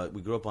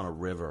 We grew up on a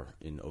river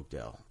in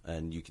Oakdale,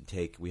 and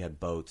we had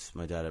boats.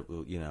 My dad,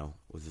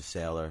 was a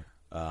sailor.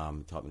 He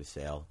taught me to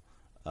sail.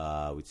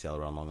 We'd sail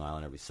around Long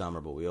Island every summer,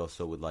 but we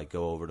also would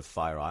go over to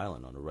Fire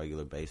Island on a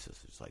regular basis.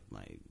 It's like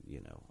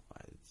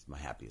it's my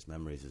happiest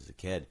memories as a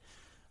kid.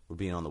 We're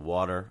being on the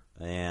water,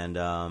 and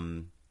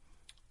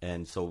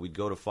so we'd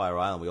go to Fire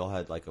Island. We all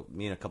had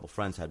me and a couple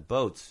friends had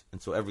boats,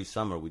 and so every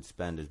summer we'd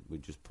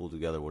just pull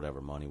together whatever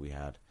money we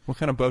had. What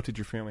kind of boat did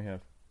your family have?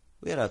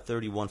 We had a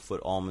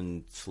 31-foot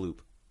Allman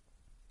sloop.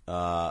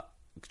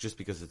 Just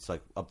because it's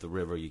up the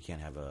river, you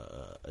can't have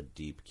a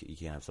deep. You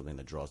can't have something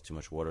that draws too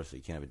much water, so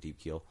you can't have a deep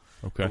keel.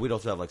 Okay. But we'd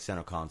also have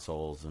center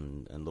consoles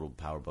and little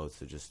power boats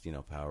to just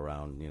power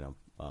around,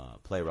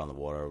 play around the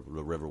water,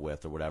 the river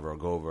with or whatever, or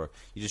go over.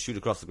 You just shoot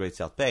across the Great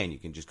South Bay, and you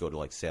can just go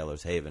to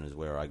Sailor's Haven, is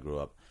where I grew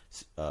up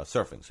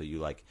surfing. So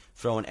you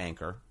throw an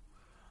anchor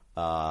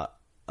on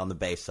the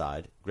bay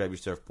side, grab your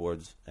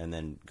surfboards, and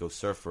then go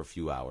surf for a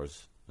few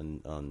hours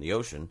on the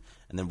ocean,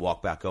 and then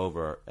walk back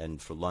over.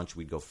 And for lunch,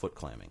 we'd go foot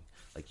clamming.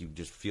 You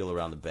just feel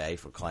around the bay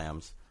for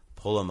clams,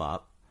 pull them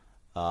up,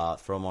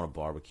 throw them on a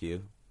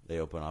barbecue. They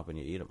open up and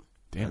you eat them.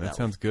 Damn, that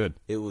sounds good.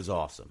 It was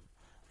awesome.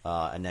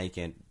 And now you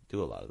can't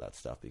do a lot of that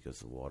stuff because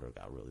the water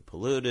got really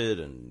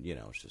polluted, and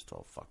it's just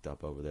all fucked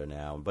up over there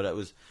now. But it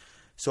was,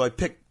 so I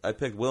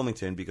picked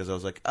Wilmington because I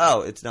was like,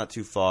 oh, it's not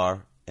too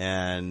far,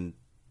 and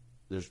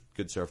there's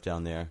good surf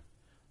down there.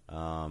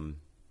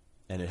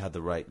 And it had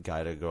the right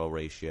guy to girl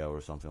ratio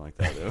or something like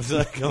that. It was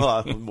a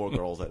lot more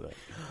girls, I think.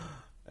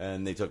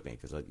 And they took me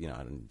because I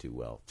didn't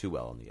do too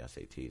well on the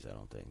SATs. I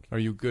don't think. Are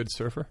you a good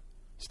surfer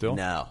still?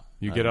 No.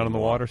 You get out on the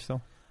water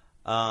still?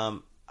 I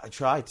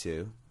try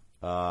to.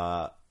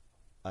 So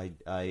I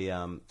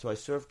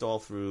surfed all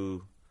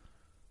through.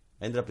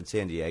 I ended up in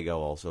San Diego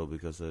also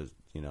because this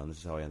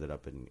is how I ended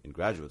up in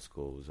graduate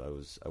school.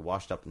 I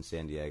washed up in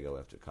San Diego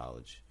after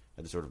college.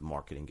 I had this sort of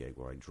marketing gig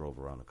where I drove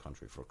around the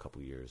country for a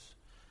couple years,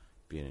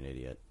 being an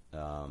idiot,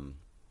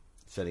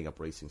 setting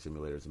up racing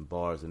simulators and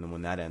bars. And then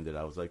when that ended,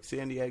 I was like,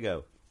 San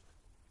Diego.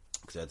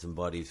 Because I had some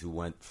buddies who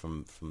went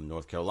from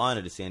North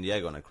Carolina to San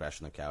Diego, and I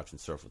crashed on the couch and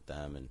surfed with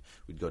them. And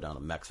we'd go down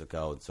to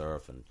Mexico and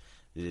surf, and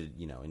did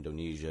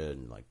Indonesia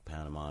and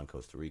Panama and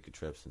Costa Rica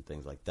trips and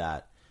things like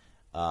that.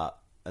 And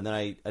then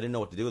I didn't know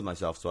what to do with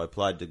myself, so I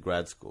applied to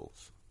grad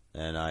schools,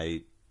 and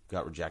I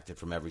got rejected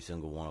from every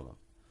single one of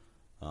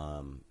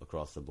them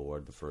across the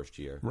board the first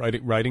year.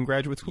 Writing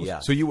graduate schools? Yeah.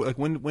 So you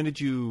when did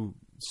you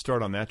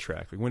start on that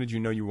track? When did you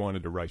know you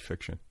wanted to write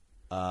fiction?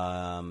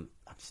 I'm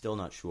still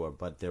not sure,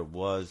 but there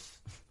was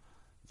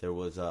I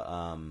was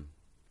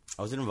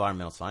an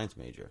environmental science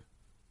major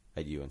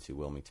at UNC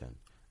Wilmington,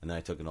 and then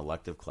I took an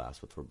elective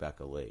class with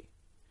Rebecca Lee.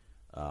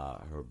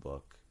 Her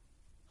book,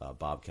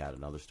 Bobcat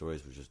and Other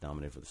Stories, was just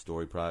nominated for the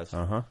Story Prize.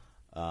 Uh-huh.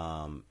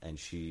 And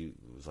she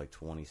was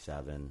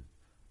 27.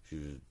 She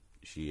was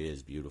she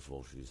is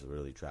beautiful. She's a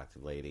really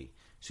attractive lady,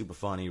 super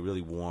funny,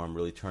 really warm,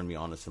 really turned me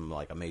on to some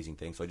like amazing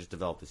things. So I just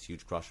developed this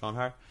huge crush on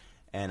her,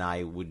 and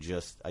I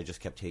just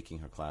kept taking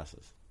her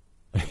classes.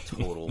 Like a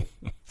total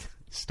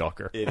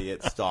Stalker.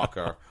 idiot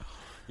stalker,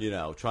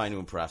 trying to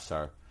impress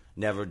her.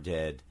 Never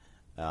did,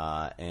 but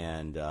I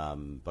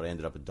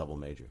ended up a double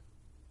major.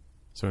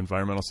 So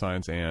environmental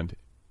science and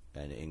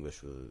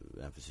English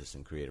with emphasis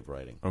in creative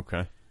writing.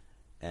 Okay.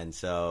 And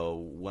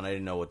so when I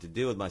didn't know what to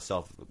do with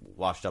myself,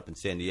 washed up in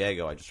San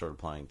Diego, I just started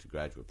applying to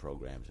graduate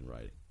programs in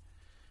writing.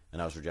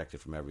 And I was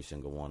rejected from every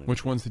single one.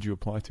 Which ones did you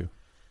apply to?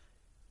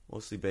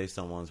 Mostly based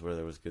on ones where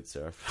there was good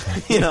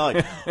surf.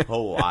 Like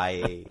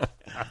Hawaii,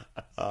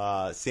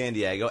 San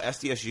Diego.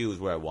 SDSU is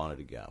where I wanted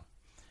to go.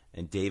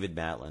 And David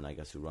Matlin, I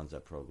guess, who runs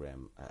that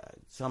program,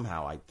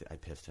 somehow I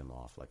pissed him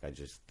off. Like, I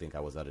just think I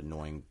was that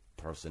annoying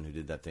person who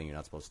did that thing you're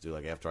not supposed to do.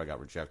 Like, after I got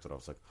rejected, I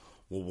was like,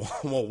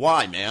 well,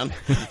 why, man?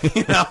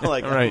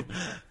 Right.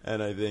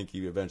 And I think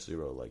he eventually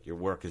wrote, like, your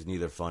work is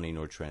neither funny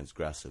nor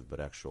transgressive, but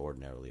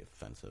extraordinarily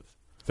offensive.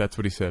 That's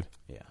what he said?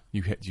 Yeah.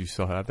 Do you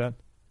still have that?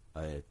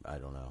 I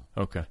don't know.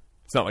 Okay.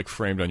 It's not like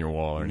framed on your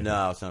wall or anything?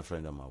 No, it's not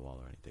framed on my wall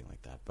or anything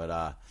like that.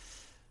 But,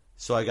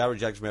 so I got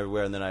rejected from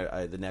everywhere, and then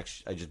I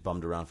just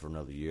bummed around for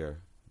another year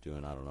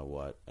doing I don't know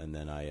what, and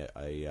then I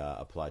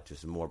applied to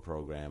some more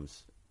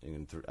programs.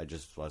 And I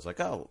was like,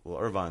 oh, well,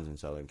 Irvine's in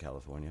Southern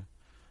California,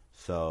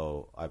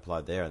 so I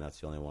applied there, and that's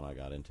the only one I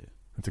got into.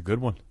 It's a good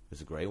one.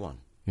 It's a great one.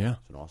 Yeah,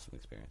 it's an awesome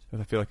experience.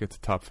 I feel like it's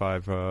a top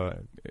 5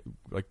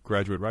 like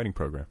graduate writing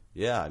program.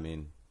 Yeah, I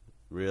mean,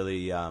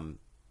 really, it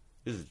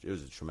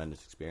was a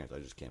tremendous experience. I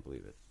just can't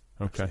believe it.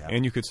 Okay,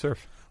 and you could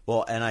surf.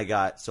 Well, and I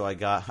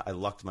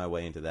lucked my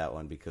way into that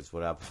one because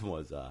what happened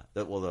was,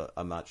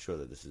 I'm not sure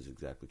that this is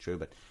exactly true,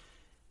 but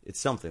it's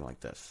something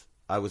like this.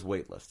 I was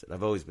waitlisted.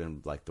 I've always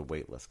been like the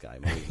waitlist guy.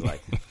 I'm always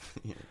like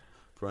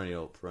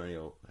perennial.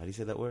 How do you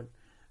say that word?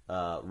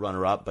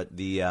 Runner up. But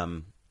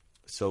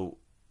so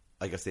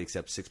I guess they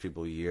accept 6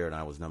 people a year, and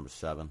I was number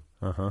 7.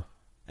 Uh-huh.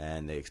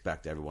 And they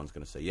expect everyone's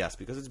going to say yes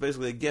because it's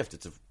basically a gift.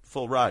 It's a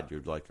full ride.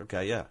 You're like,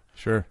 okay, yeah,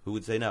 sure. Who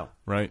would say no?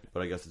 Right.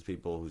 But I guess it's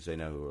people who say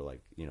no who are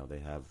like, they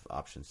have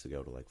options to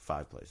go to like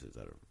 5 places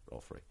that are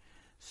all free.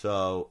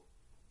 So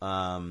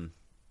apparently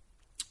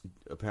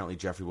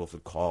Jeffrey Wolf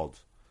had called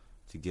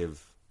to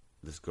give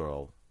this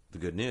girl the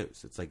good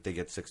news. It's like they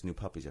get 6 new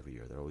puppies every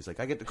year. They're always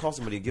like, I get to call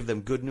somebody and give them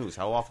good news.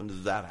 How often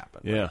does that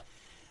happen? Yeah.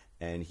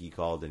 And he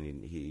called,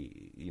 and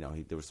he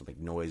there was some like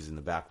noise in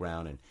the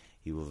background, and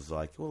he was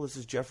like, well, this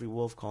is Jeffrey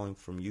Wolf calling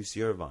from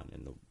UC Irvine.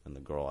 And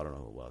the girl, I don't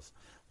know who it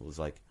was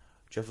like,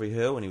 Jeffrey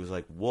who? And he was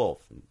like,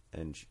 Wolf.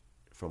 And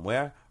from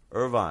where?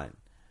 Irvine.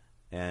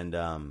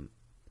 And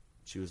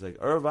she was like,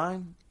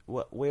 Irvine?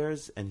 What?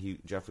 Where's? And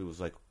Jeffrey was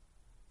like,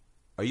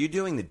 are you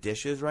doing the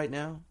dishes right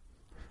now?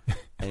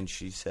 And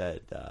she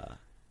said,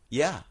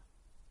 yeah.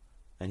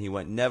 And he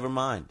went, never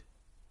mind.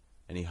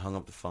 And he hung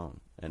up the phone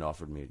and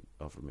offered me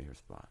her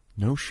spot.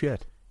 No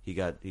shit. He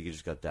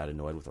just got that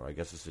annoyed with her. I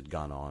guess this had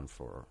gone on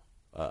for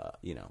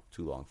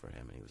too long for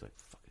him, and he was like,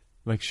 fuck it.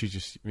 Like she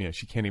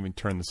can't even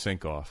turn the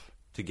sink off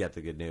to get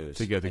the good news.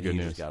 He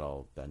just got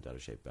all bent out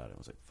of shape about it. I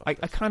was like, fuck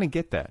I kind of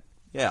get that.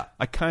 Yeah.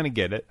 I kind of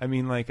get it. I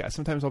mean, like,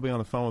 sometimes I'll be on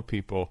the phone with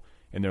people,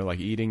 and they're, like,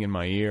 eating in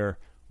my ear,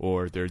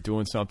 or they're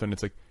doing something.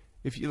 It's like,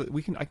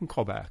 I can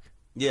call back.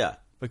 Yeah.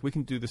 Like, we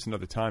can do this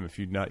another time if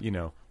you're not,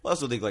 Well, I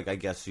also think, like, I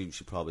guess she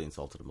probably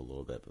insulted him a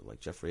little bit, but, like,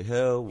 Jeffrey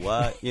who?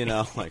 What?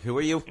 Like, who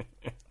are you?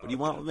 What do you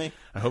want with me?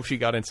 I hope she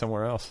got in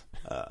somewhere else.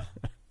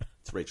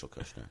 It's Rachel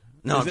Kushner.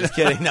 No, I'm just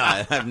kidding. No,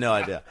 I have no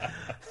idea.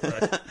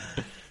 Right.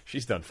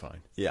 She's done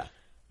fine. Yeah.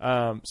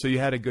 So you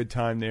had a good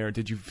time there.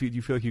 Do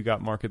you feel like you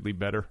got markedly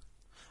better?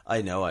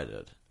 I know I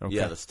did. Okay.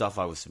 Yeah, the stuff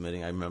I was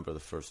submitting, I remember the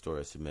first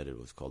story I submitted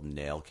was called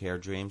Nail Care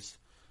Dreams.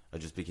 I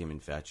just became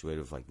infatuated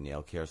with, like,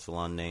 nail care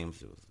salon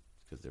names. It was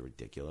because they're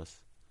ridiculous.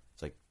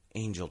 It's like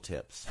Angel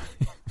Tips,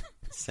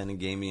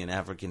 Senegami and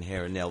African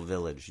Hair and Nail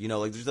Village.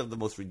 They just have the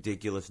most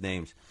ridiculous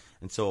names.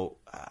 And so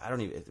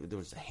there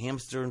was a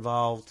hamster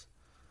involved.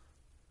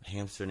 A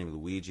hamster named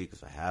Luigi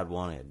because I had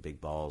one. He had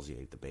big balls. He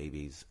ate the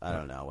babies. I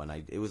don't know. And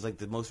it was like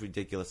the most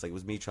ridiculous. Like, it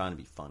was me trying to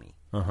be funny,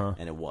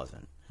 and it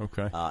wasn't.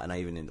 Okay. And I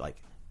even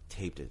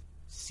taped a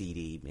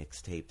CD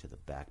mixtape to the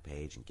back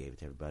page and gave it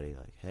to everybody.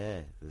 Like,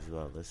 hey, this is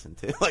what I listened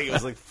to. Like, it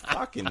was like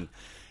fucking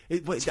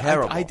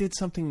terrible. I did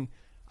something.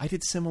 I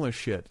did similar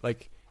shit.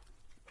 Like,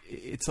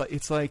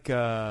 it's like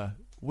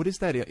what is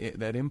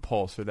that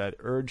impulse or that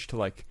urge to,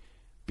 like,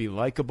 be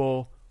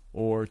likable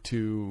or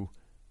to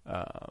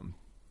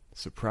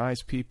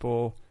surprise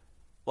people?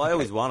 Well, I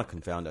always want to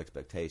confound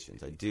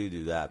expectations. I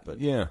do that, but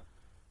yeah,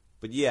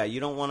 you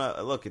don't want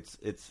to look.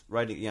 It's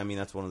writing. Yeah, I mean,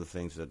 that's one of the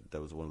things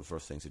that was one of the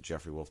first things that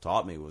Jeffrey Wolf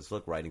taught me was,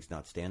 look, writing's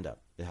not stand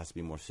up. It has to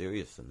be more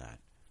serious than that.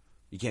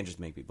 You can't just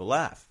make people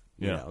laugh.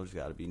 There's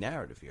got to be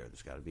narrative here.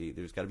 There's got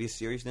to be a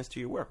seriousness to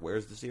your work.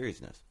 Where's the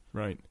seriousness?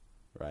 Right.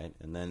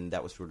 And then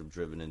that was sort of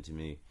driven into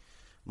me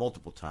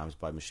multiple times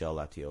by Michelle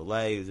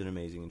Latiolais, who's an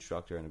amazing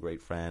instructor and a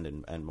great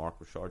friend, and Mark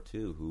Richard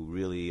too, who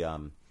really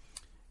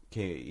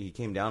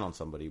came down on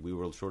somebody. We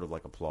were sort of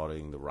like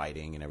applauding the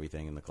writing and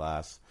everything in the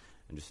class,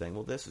 and just saying,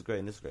 "Well, this is great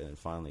and this is great." And then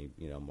finally,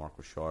 Mark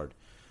Richard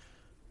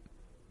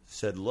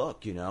said,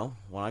 "Look,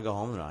 when I go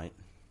home tonight,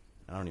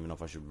 I don't even know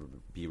if I should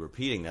be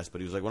repeating this,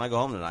 but he was like, when I go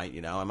home tonight,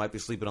 I might be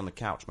sleeping on the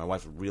couch. My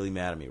wife's really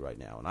mad at me right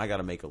now, and I got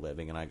to make a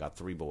living, and I got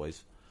 3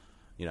 boys,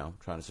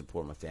 trying to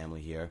support my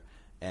family here.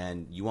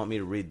 And you want me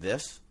to read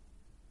this?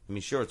 I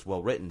mean, sure, it's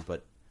well written,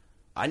 but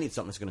I need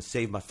something that's going to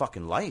save my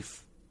fucking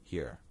life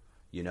here.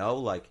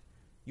 Like,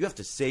 you have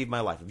to save my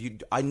life.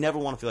 I never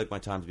want to feel like my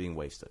time's being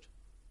wasted,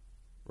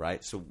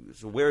 right? So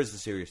where is the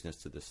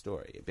seriousness to this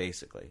story,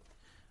 basically?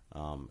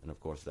 And of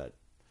course, that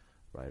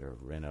writer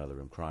ran out of the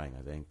room crying,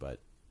 I think, but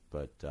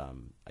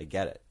I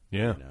get it.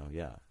 Yeah.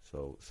 Yeah.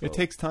 So it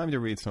takes time to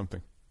read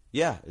something.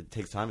 Yeah, it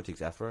takes time. It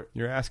takes effort.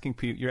 You're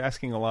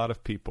asking a lot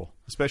of people,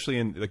 especially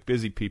in like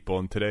busy people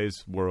in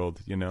today's world.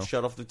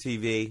 Shut off the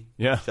TV.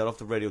 Yeah. Shut off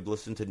the radio.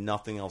 Listen to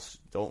nothing else.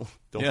 Don't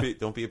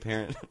be a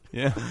parent.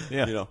 Yeah.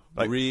 Yeah.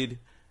 Read.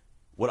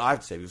 What I have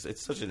to say, because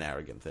it's such an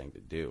arrogant thing to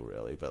do,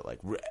 really. But like,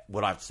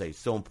 what I have to say is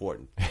so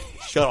important.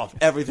 Shut off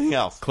everything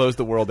else. Close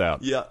the world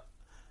out. Yeah.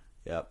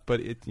 Yeah.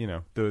 But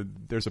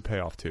there's a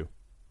payoff too,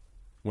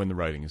 when the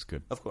writing is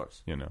good. Of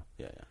course.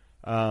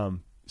 Yeah.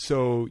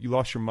 So you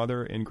lost your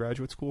mother in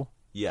graduate school?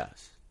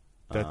 Yes.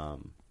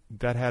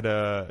 That had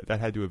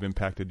to have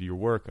impacted your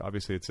work.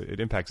 Obviously, it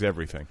impacts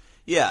everything.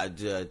 Yeah,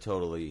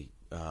 totally.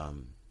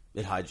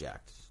 It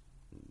hijacked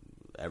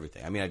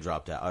everything. I mean, I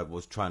dropped out. I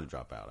was trying to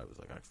drop out. I was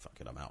like, fuck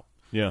it, I'm out.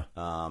 Yeah.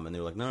 And they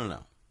were like, no.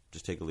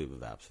 Just take a leave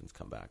of absence,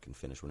 come back, and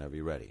finish whenever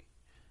you're ready.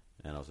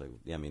 And I was like,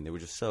 yeah, I mean, they were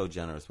just so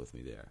generous with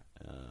me there.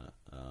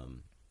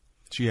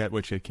 She had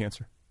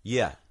cancer?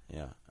 Yeah.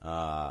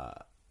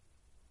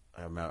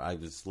 I remember I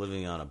was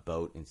living on a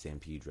boat in San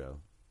Pedro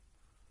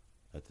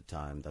at the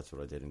time. That's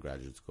what I did in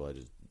graduate school. I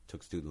just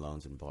took student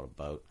loans and bought a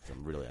boat.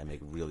 I make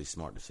really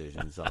smart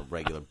decisions on a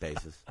regular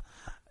basis.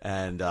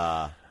 And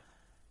I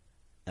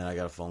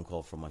got a phone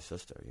call from my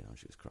sister.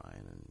 She was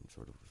crying and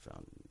sort of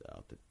found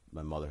out that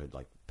my mother had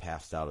like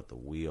passed out at the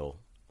wheel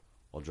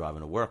while driving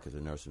to work as a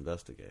nurse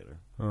investigator.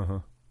 Uh-huh.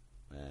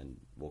 And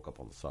woke up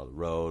on the side of the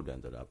road,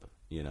 ended up,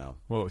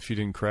 Well, she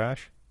didn't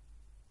crash?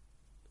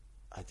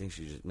 I think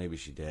maybe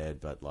she did,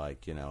 but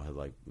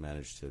had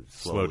managed to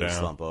Slow down,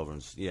 slump over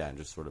and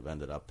just sort of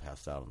ended up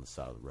passed out on the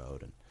side of the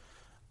road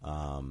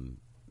and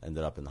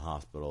ended up in the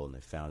hospital, and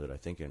they found it, I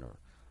think, in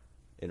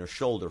her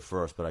shoulder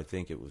first, but I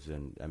think it was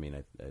I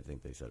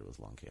think they said it was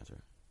lung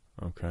cancer.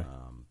 Okay.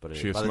 But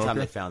by the time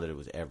they found it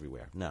was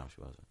everywhere. No, she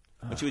wasn't.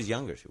 When she was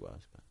younger, she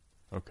was.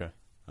 But, okay.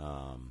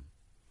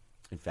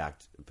 In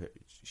fact,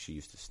 she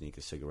used to sneak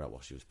a cigarette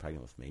while she was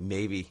pregnant with me.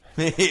 Maybe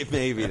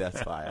that's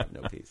why I have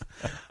no peace.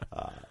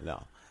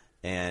 No,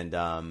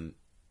 and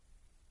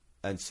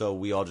so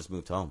we all just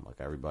moved home. Like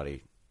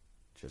everybody,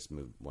 just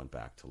went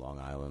back to Long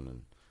Island.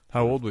 And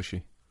how old was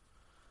she?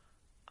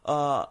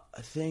 I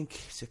think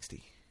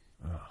 60.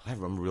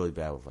 I'm really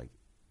bad with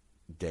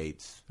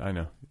dates. I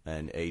know.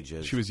 And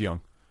ages. She was young.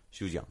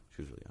 She was young.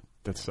 She was really young.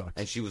 That sucks.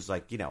 And she was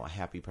a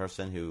happy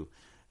person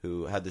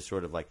who had this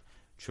sort of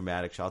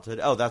traumatic childhood.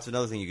 Oh, that's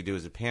another thing you could do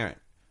as a parent.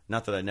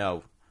 Not that I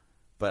know,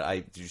 but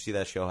did you see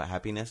that show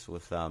Happiness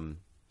with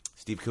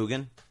Steve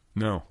Coogan?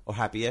 No. Or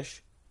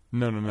Happy-ish?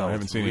 No, I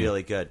haven't seen it. It's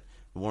really good.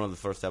 One of the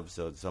first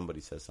episodes,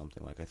 somebody says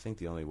something like, I think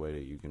the only way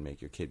that you can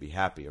make your kid be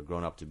happy or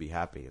grown up to be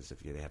happy is if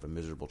they have a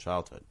miserable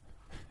childhood.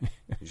 You're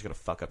just going to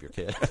fuck up your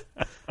kid.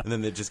 And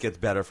then it just gets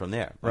better from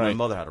there. Right. My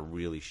mother had a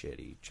really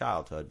shitty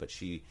childhood, but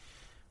she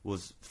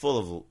was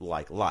full of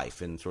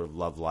life and sort of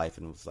loved life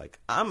and was like,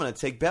 I'm going to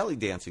take belly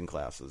dancing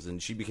classes.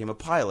 And she became a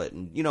pilot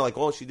and,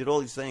 she did all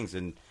these things.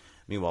 And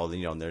meanwhile,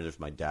 there's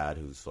my dad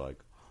who's like,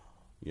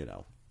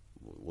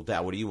 well,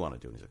 Dad, what do you want to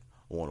do? And he's like,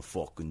 I want to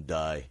fucking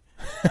die.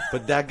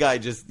 But that guy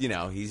just,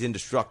 he's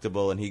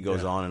indestructible and he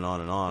goes on and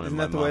on and on. Isn't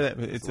and that the way it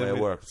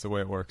works? It's the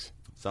way it works.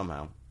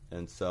 Somehow.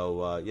 And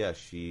so,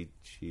 she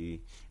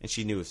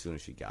knew as soon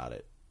as she got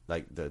it,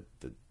 the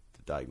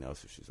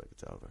diagnosis, she's like,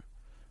 it's over.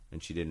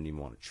 And she didn't even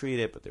want to treat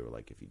it, but they were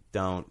like, if you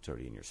don't, it's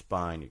already in your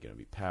spine, you're going to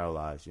be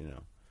paralyzed,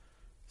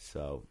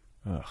 So,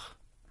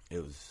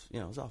 it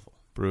was awful.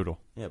 Brutal.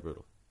 Yeah,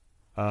 brutal.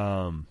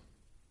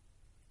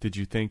 Did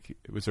you think,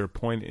 was there a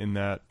point in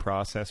that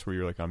process where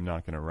you're like, I'm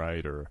not going to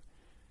write, or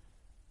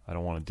I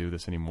don't want to do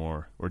this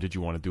anymore, or did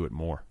you want to do it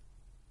more?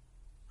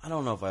 I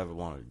don't know if I ever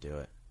wanted to do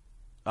it.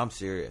 I'm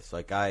serious.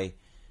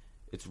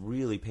 It's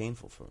really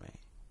painful for me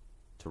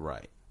to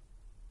write.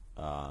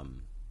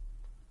 And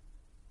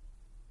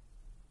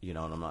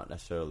I'm not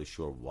necessarily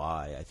sure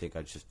why. I think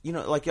I just, so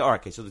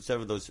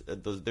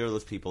there are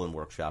those people in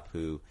workshop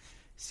who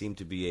seem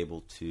to be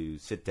able to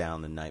sit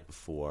down the night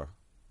before.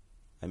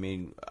 I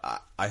mean,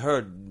 I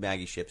heard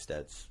Maggie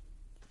Shipstead's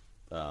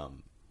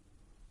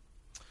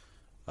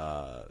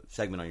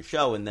segment on your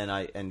show, and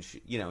then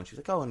she was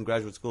like, oh, in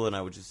graduate school, and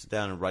I would just sit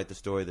down and write the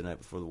story the night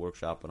before the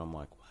workshop, and I'm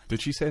like, what?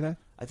 Did she say that?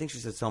 I think she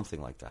said something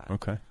like that.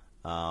 Okay.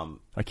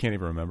 I can't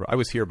even remember. I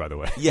was here, by the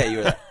way. Yeah, you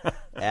were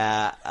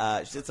there.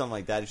 She said something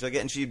like that.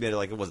 And she admitted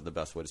it wasn't the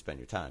best way to spend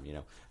your time,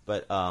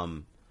 But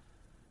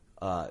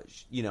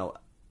you know,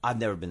 I've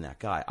never been that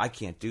guy. I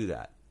can't do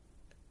that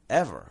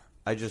ever.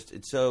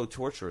 It's so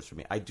torturous for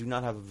me. I do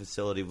not have a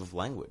facility with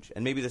language,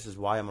 and maybe this is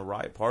why I'm a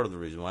writer. Part of the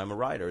reason why I'm a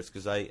writer is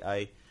because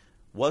I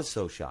was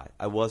so shy.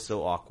 I was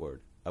so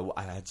awkward.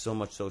 I had so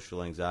much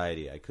social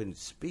anxiety. I couldn't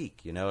speak.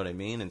 You know what I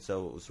mean? And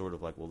so it was sort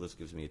of like, well, this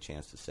gives me a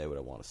chance to say what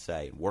I want to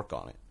say and work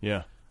on it.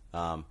 Yeah.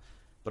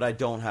 But I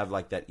don't have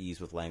like that ease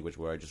with language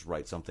where I just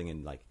write something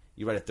and like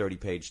you write a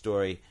 30-page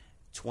story,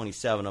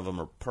 27 of them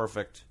are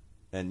perfect,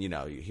 and you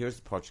know here's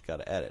the parts you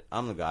got to edit.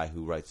 I'm the guy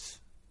who writes,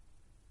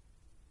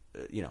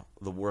 you know,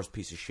 the worst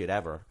piece of shit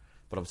ever,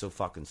 but I'm so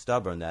fucking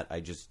stubborn that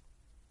I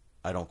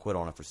don't quit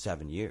on it for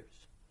 7 years.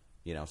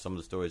 You know, some of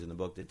the stories in the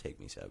book did take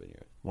me 7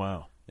 years.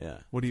 Wow. Yeah.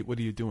 What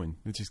are you doing?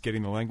 It's just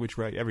getting the language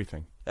right.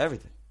 Everything.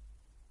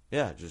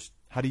 Yeah. Just.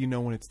 How do you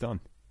know when it's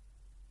done?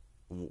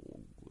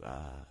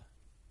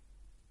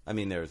 I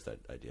mean, there's that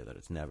idea that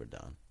it's never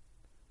done,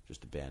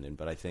 just abandoned.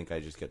 But I think I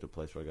just get to a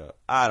place where I go,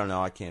 I don't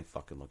know, I can't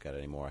fucking look at it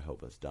anymore. I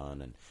hope it's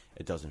done, and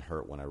it doesn't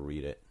hurt when I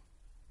read it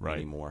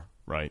anymore.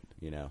 Right.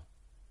 You know,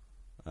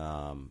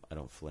 I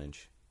don't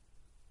flinch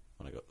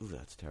when I go, ooh,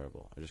 that's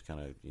terrible. I just kind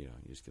of, you know,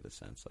 you just get the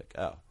sense like,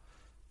 oh,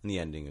 and the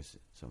ending is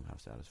somehow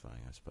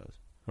satisfying, I suppose.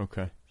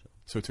 Okay.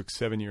 So it took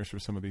 7 years for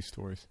some of these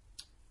stories.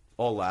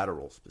 All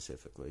lateral,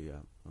 specifically,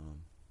 yeah.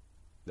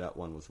 That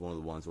one was one of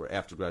the ones where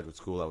after graduate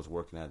school I was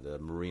working at the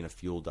marina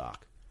fuel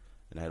dock,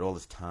 and I had all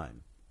this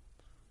time.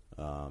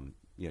 You know,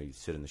 you'd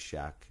sit in the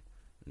shack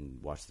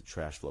and watch the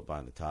trash float by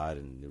in the tide,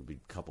 and there would be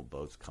a couple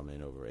boats come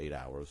in over 8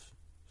 hours.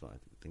 So I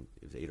think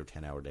it was 8 or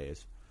 10 hour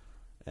days,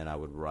 and I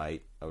would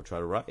write. I would try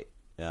to write,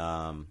 but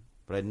I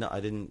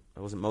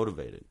wasn't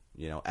motivated,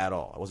 you know, at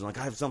all. I wasn't like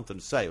I have something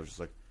to say. It was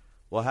just like,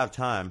 well, I have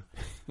time.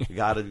 You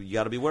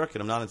gotta be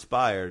working. I'm not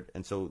inspired,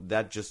 and so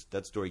that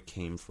story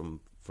came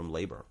from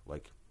labor,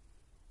 like.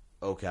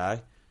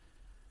 Okay,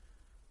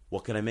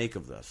 what can I make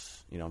of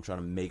this? You know, I'm trying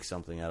to make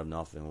something out of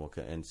nothing.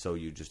 And so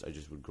I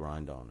just would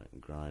grind on it and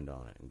grind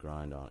on it and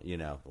grind on it. You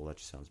know, well, that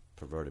just sounds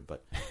perverted,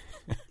 but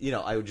you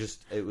know,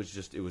 it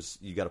was.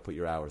 You got to put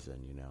your hours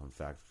in. You know, in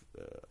fact,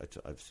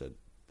 I've said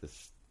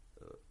this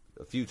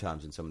a few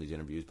times in some of these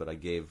interviews, but I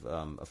gave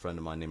a friend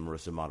of mine named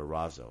Marissa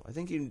Matarazzo. I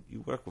think you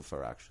work with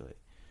her actually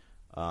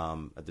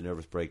at the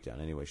Nervous Breakdown.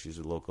 Anyway, she's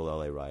a local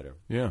LA writer.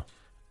 Yeah,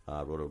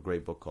 wrote a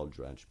great book called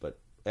Drench, but.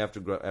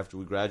 After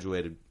we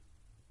graduated,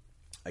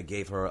 I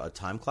gave her a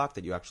time clock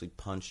that you actually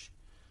punch,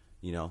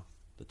 you know,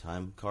 the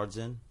time cards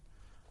in.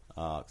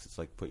 'Cause it's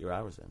like put your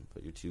hours in,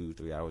 put your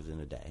 2-3 hours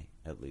in a day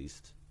at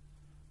least,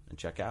 and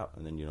check out,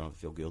 and then you don't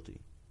feel guilty.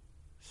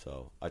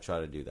 So I try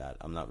to do that.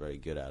 I'm not very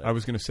good at it. I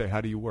was going to say, how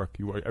do you work?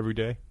 You work every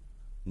day?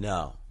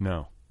 No.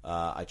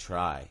 I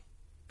try,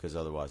 because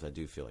otherwise I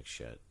do feel like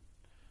shit.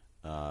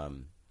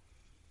 I'm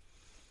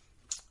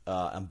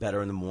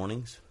better in the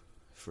mornings.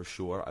 For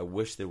sure. I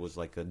wish there was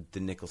like the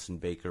Nicholson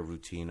Baker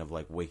routine of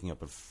like waking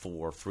up at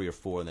 3 or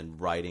 4, and then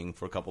writing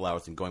for a couple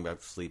hours and going back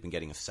to sleep and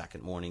getting a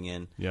second morning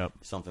in. Yep.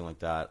 Something like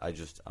that.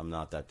 I'm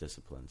not that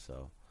disciplined,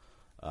 so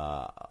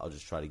I'll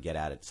just try to get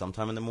at it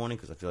sometime in the morning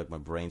because I feel like my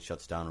brain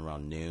shuts down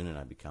around noon and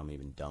I become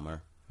even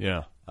dumber.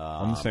 Yeah.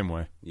 I'm the same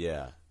way.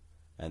 Yeah.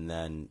 And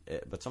then,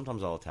 but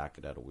sometimes I'll attack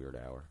it at a weird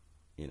hour.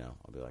 You know,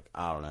 I'll be like,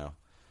 I don't know.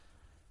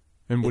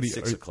 And it's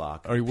 6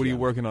 o'clock. What are you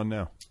working on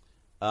now?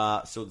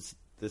 So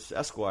this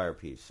Esquire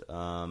piece,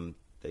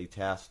 they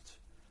tasked,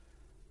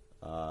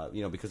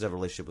 you know, because I have a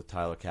relationship with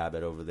Tyler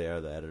Cabot over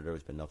there, the editor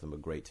has been nothing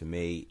but great to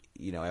me.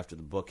 You know, after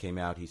the book came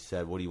out, he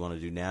said, what do you want to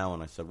do now?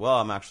 And I said, well,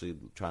 I'm actually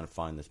trying to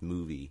find this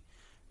movie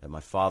that my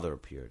father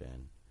appeared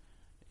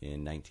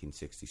in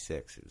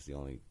 1966.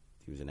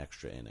 He was an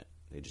extra in it.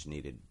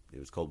 It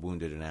was called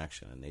Wounded in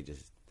Action, and they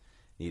just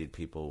needed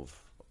people with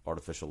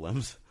artificial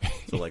limbs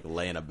to like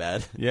lay in a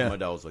bed. Yeah. And my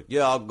dad was like,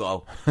 yeah, I'll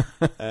go.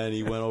 And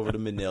he went over to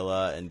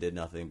Manila and did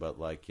nothing but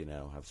like, you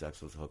know, have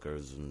sex with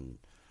hookers and,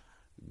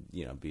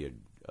 you know, be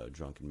a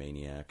drunken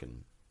maniac.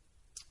 And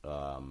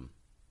but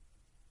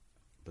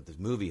this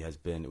movie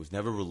it was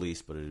never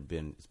released, but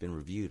it's been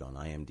reviewed on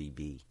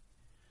IMDb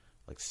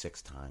like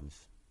 6 times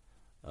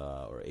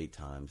or 8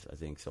 times. I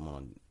think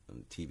someone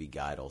on TV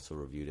Guide also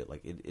reviewed it.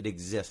 Like it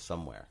exists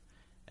somewhere,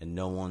 and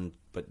no one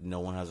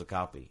has a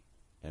copy.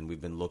 And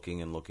we've been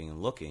looking and looking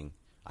and looking.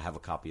 I have a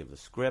copy of the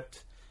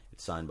script.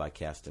 It's signed by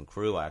cast and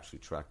crew. I actually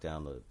tracked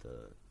down the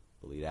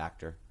lead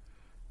actor.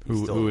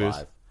 He's still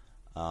alive.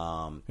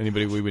 Is?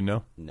 Anybody we would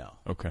know? No.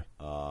 Okay.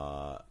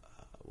 Well,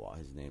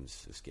 his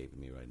name's escaping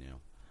me right now.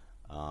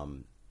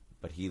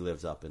 But he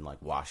lives up in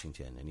like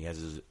Washington, and he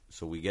has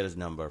so we get his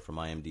number from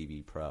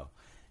IMDb Pro,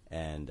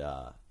 and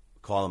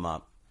call him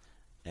up,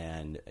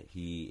 and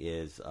he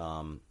is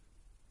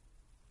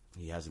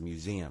he has a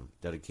museum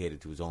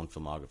dedicated to his own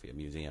filmography, a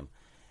museum.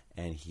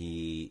 And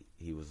he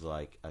was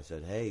like, I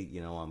said, hey, you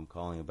know, I'm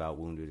calling about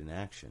Wounded in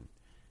Action.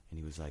 And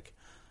he was like,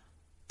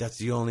 that's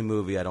the only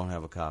movie I don't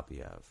have a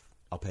copy of.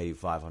 I'll pay you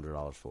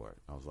 $500 for it.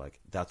 I was like,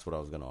 that's what I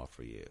was going to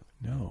offer you.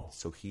 No.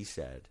 So he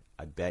said,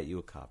 I bet you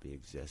a copy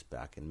exists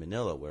back in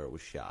Manila where it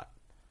was shot.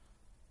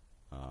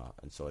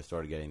 And so I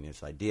started getting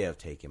this idea of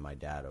taking my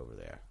dad over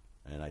there.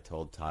 And I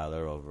told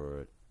Tyler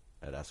over at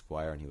at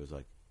Esquire, and he was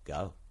like,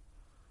 go.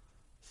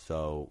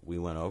 So we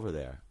went over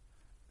there,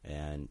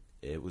 and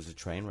it was a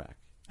train wreck.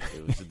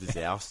 It was a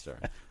disaster.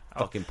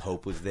 Fucking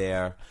Pope was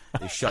there.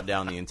 They shut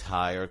down the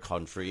entire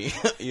country.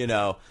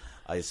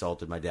 I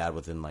assaulted my dad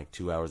within like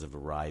 2 hours of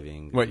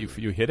arriving. What,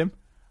 you hit him?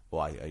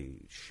 Well, I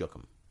shook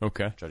him.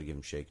 Okay. Tried to give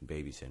him shaken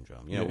baby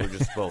syndrome. We're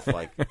just both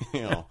like,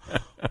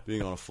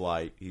 being on a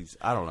flight.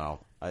 I don't know.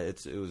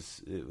 It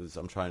was.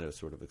 I'm trying to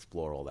sort of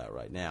explore all that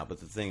right now. But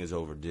the thing is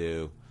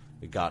overdue.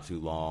 It got too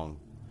long,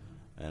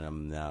 and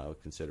I'm now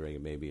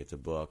considering maybe it's a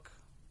book.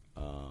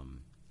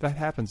 That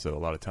happens though a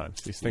lot of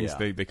times. These things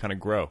they kind of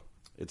grow.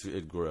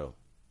 It grew,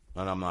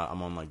 and I'm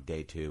on like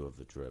day 2 of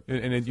the trip.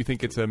 And you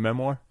think it's a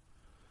memoir?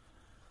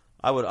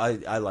 I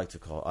like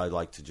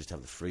to just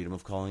have the freedom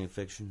of calling it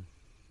fiction.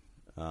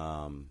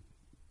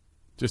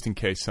 Just in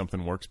case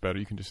something works better,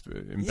 you can just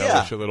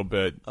embellish a little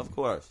bit. Of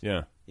course.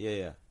 Yeah.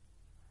 Yeah.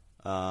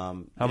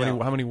 How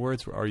many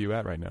words are you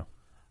at right now?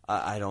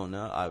 I don't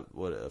know.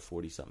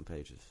 40-something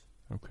pages.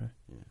 Okay.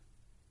 Yeah.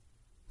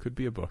 Could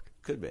be a book.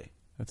 Could be.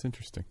 That's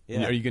interesting.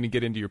 Yeah. Are you going to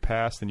get into your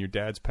past and your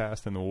dad's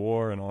past and the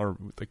war and all,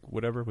 like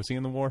whatever? Was he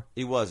in the war?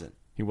 He wasn't.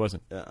 He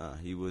wasn't.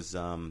 He was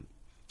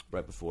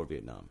right before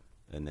Vietnam,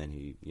 and then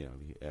he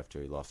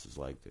after he lost his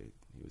leg,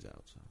 he was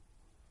out. So.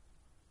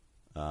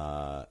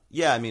 I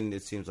mean,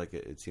 it seems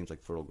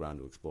like fertile ground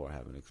to explore. I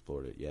haven't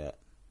explored it yet,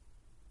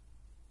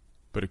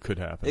 but it could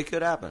happen. It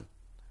could happen,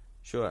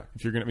 sure.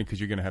 If you're because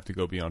you're gonna have to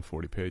go beyond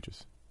 40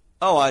 pages.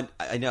 Oh,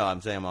 I know.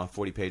 I'm saying I'm on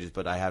 40 pages,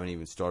 but I haven't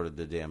even started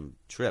the damn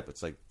trip.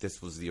 It's like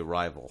this was the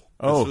arrival.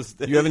 Oh,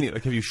 you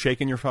haven't? Have you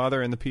shaken your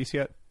father in the piece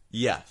yet?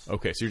 Yes.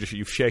 Okay, so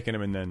you've shaken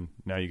him, and then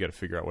now you got to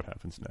figure out what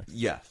happens next.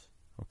 Yes.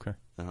 Okay.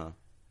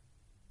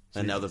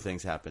 And other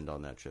things happened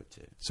on that trip,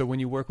 too. So when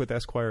you work with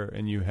Esquire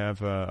and you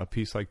have a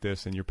piece like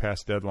this and you're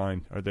past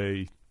deadline, are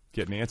they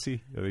getting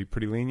antsy? Are they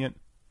pretty lenient?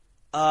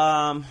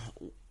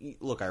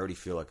 Look, I already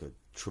feel like a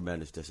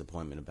tremendous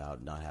disappointment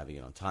about not having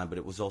it on time, but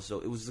it was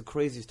the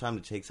craziest time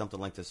to take something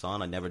like this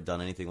on. I'd never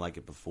done anything like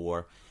it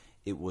before.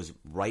 It was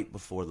right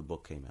before the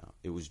book came out.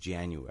 It was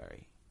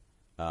January.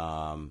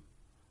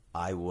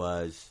 I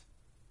was...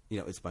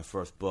 it's my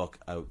first book.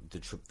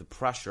 The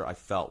pressure I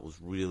felt was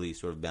really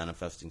sort of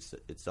manifesting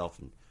itself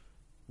in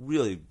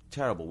really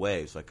terrible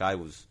ways. Like I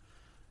was,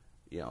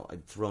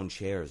 I'd thrown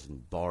chairs in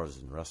bars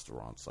and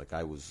restaurants. Like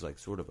I was like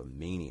sort of a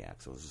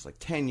maniac. So it was just like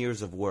 10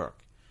 years of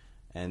work.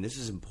 And this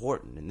is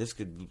important. And this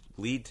could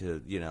lead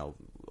to,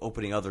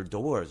 opening other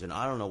doors. And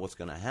I don't know what's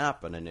going to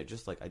happen. And I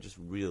just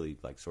really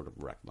like sort of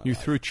wrecked my life. You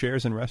threw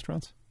chairs in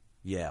restaurants?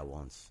 Yeah,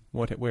 once.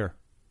 Where?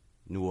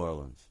 New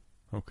Orleans.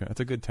 Okay, that's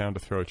a good town to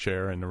throw a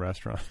chair in a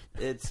restaurant.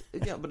 But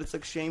it's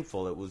like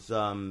shameful. It was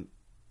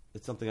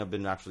it's something I've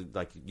been actually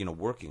like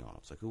working on.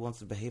 It's like, who wants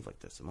to behave like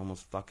this? I'm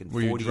almost fucking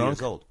 40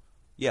 years old.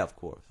 Yeah, of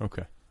course.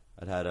 Okay.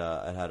 I'd had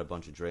a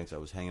bunch of drinks. I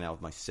was hanging out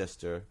with my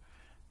sister.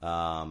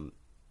 Where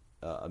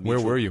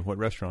were you? What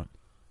restaurant?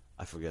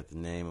 I forget the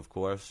name, of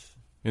course.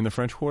 In the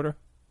French Quarter?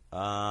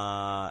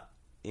 I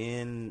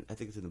think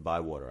it's in the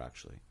Bywater,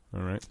 actually.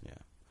 All right.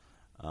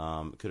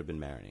 Yeah. It could have been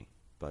Marigny,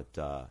 but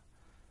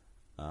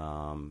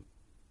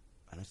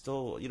and I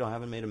still,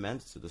 haven't made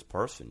amends to this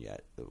person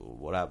yet.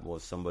 What happened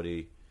was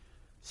somebody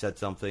said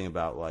something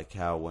about like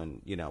how when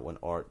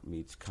art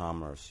meets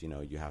commerce,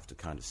 you have to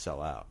kind of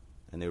sell out.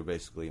 And they were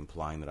basically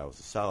implying that I was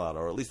a sellout,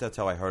 or at least that's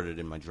how I heard it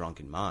in my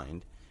drunken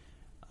mind.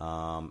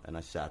 And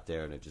I sat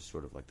there, and it just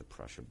sort of like the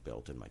pressure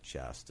built in my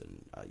chest.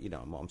 And,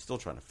 I'm still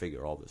trying to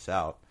figure all this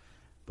out.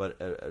 But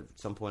at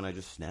some point, I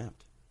just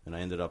snapped. And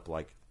I ended up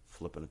like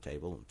flipping a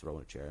table and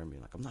throwing a chair and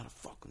being like, I'm not a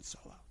fucking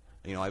sellout.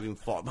 I've even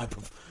fought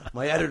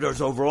my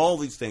editors over all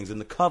these things and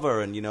the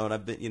cover, and and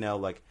I've been,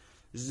 like,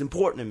 this is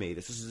important to me.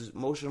 This is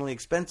emotionally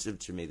expensive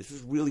to me. This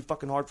is really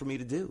fucking hard for me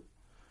to do.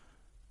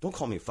 Don't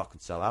call me a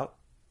fucking sellout.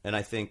 And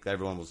I think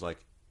everyone was like,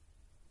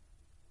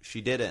 she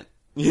didn't,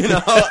 And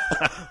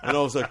I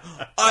was like,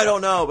 I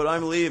don't know, but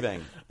I'm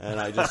leaving. And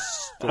I just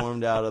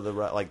stormed out of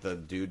the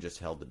dude just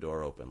held the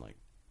door open, like,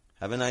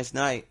 have a nice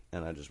night.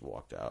 And I just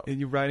walked out. And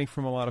you're writing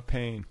from a lot of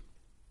pain.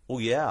 Oh,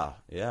 yeah.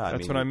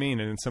 That's what I mean.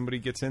 And somebody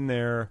gets in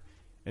there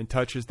and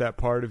touches that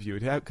part of you.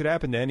 It could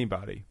happen to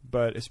anybody,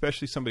 but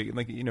especially somebody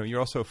like you're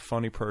also a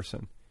funny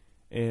person,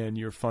 and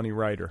you're a funny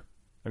writer.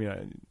 I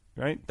mean,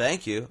 right?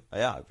 Thank you.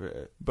 Yeah,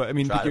 but I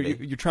mean,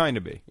 you're trying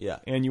to be. Yeah,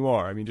 and you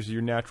are. I mean, just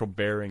your natural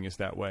bearing is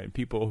that way. And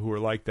people who are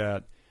like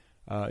that,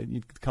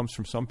 it comes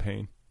from some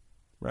pain,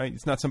 right?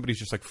 It's not somebody who's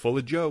just like full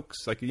of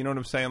jokes. Like, you know what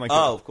I'm saying? Like,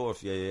 of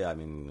course, yeah. I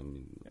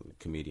mean,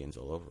 comedians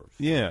all over.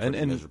 Yeah, and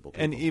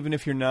even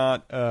if you're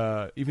not,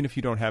 even if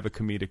you don't have a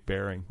comedic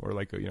bearing or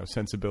like a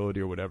sensibility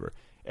or whatever,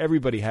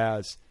 everybody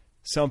has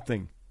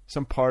something,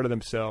 some part of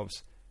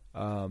themselves,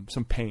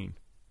 some pain.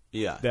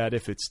 Yeah. That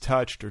if it's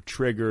touched or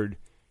triggered,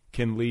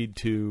 can lead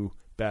to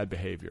bad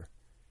behavior,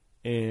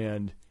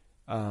 and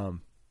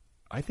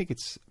I think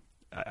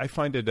I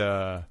find it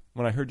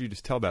when I heard you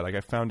just tell that, like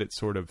I found it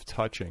sort of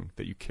touching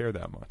that you care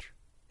that much.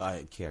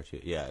 I care too.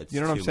 Yeah, it's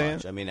you know what too I'm saying?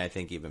 Much. I mean, I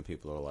think even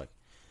people are like,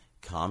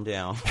 calm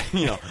down.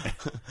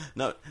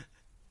 No,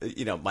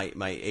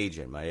 my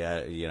agent,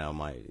 my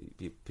my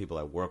people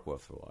I work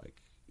with are like,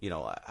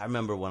 I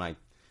remember when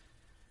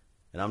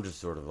and I'm just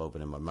sort of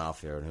opening my mouth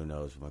here, and who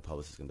knows, my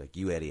publicist is going to be like,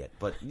 you idiot.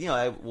 But,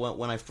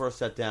 when I first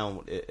sat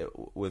down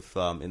with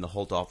in the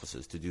Holt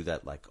offices to do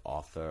that, like,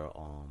 author,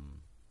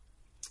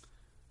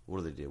 what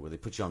do they do? Where they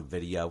put you on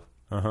video,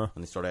 and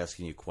they start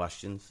asking you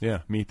questions. Yeah,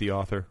 meet the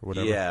author, or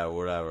whatever. Yeah, or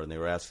whatever. And they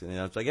were asking,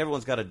 it's like,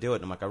 everyone's got to do it.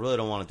 And I'm like, I really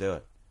don't want to do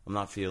it. I'm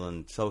not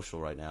feeling social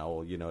right now.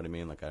 Well, you know what I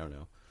mean? Like, I don't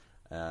know.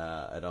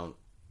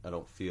 I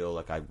don't feel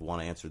like I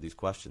want to answer these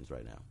questions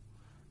right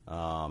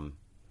now.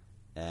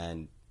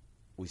 And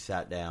we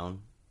sat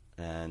down,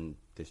 and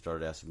they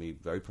started asking me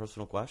very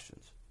personal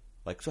questions.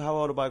 Like, so how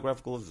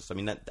autobiographical is this? I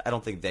mean, I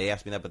don't think they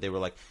asked me that, but they were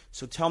like,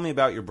 so tell me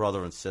about your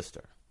brother and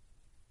sister.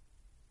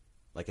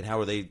 Like, and how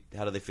do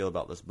they feel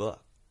about this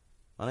book?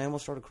 And I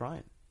almost started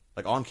crying,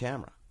 like, on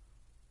camera.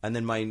 And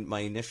then my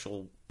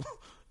initial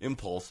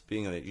impulse,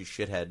 being a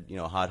shithead,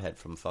 hothead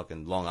from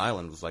fucking Long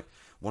Island, was like,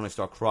 when I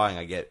start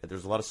crying,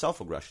 there's a lot of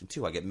self-aggression,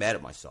 too. I get mad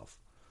at myself.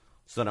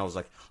 So then I was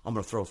like, I'm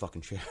going to throw a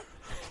fucking chair.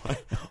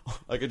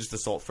 I could just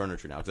assault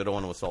furniture now because I don't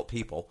want to assault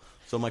people.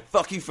 So I'm like,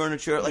 fuck you,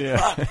 furniture. Like,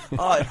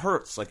 oh, it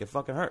hurts. Like, it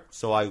fucking hurts.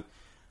 So I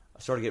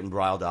started getting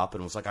riled up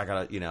and was like, I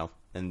got to,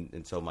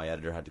 and so my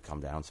editor had to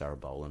come down, Sarah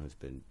Boland, who's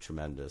been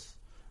tremendous,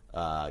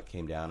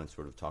 came down and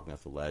sort of talked me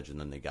off the ledge. And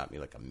then they got me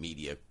like a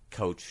media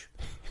coach.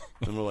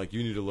 And we're like,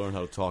 you need to learn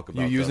how to talk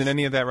about this. You using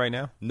any of that right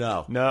now?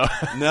 No. No.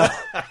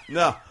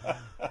 No.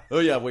 Oh,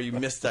 yeah, where you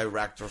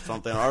misdirect or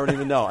something. I don't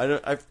even know.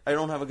 I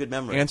don't have a good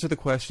memory. Answer the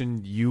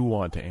question you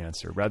want to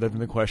answer rather than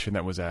the question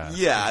that was asked.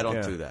 Yeah, I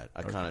don't do that.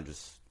 I kind of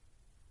just...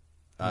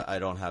 I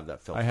don't have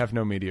that filter. I have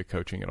no media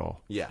coaching at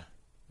all. Yeah.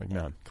 Like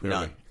none,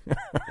 clearly. None.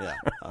 Yeah,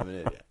 I'm an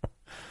idiot.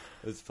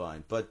 It's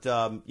fine. But,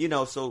 so...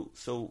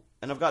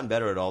 And I've gotten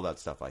better at all that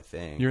stuff, I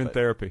think. You're in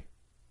therapy.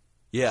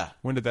 Yeah.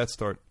 When did that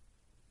start?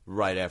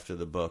 Right after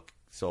the book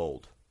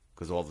sold.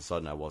 Because all of a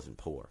sudden I wasn't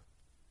poor.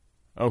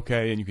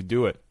 Okay, and you could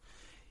do it.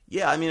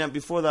 Yeah, I mean,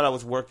 before that I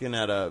was working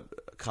at a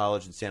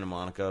college in Santa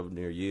Monica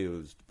near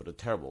you, but a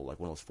terrible,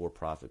 like one of those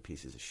for-profit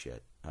pieces of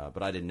shit.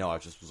 But I didn't know. I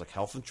just was like,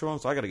 health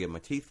insurance? I got to get my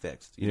teeth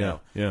fixed, you know?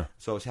 Yeah.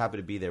 So I was happy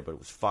to be there, but it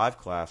was 5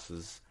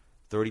 classes,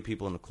 30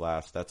 people in the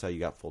class. That's how you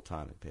got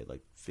full-time. I paid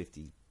like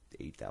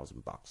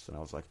 $58,000. And I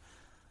was like,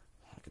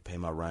 I could pay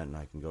my rent and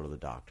I can go to the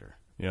doctor.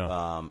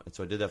 Yeah. And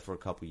so I did that for a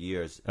couple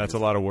years. That's a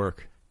lot of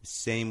work. The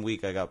same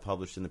week I got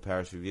published in the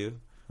Paris Review,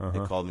 they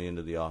called me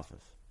into the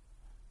office.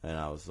 And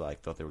I was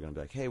like, thought they were going to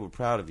be like, hey, we're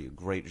proud of you.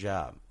 Great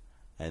job.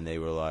 And they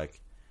were like,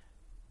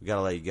 we got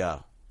to let you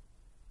go.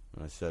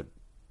 And I said,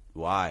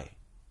 why?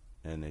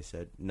 And they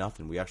said,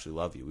 nothing. We actually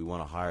love you. We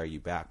want to hire you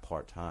back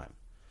part-time.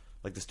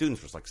 Like, the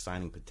students were like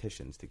signing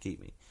petitions to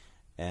keep me.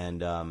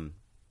 And I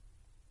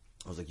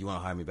was like, you want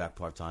to hire me back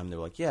part-time? They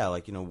were like, yeah,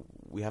 like,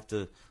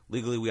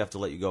 legally we have to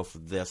let you go for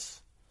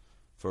this,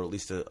 for at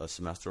least a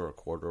semester or a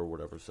quarter or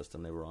whatever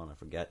system they were on, I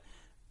forget.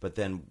 But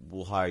then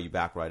we'll hire you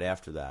back right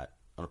after that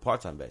on a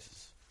part-time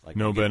basis. Like,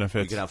 no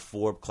benefits. You can have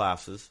 4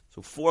 classes.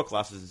 So 4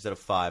 classes instead of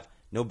 5.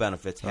 No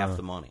benefits, half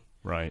the money.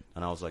 Right.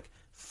 And I was like,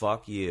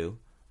 fuck you.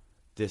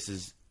 This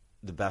is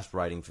the best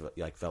writing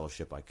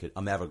fellowship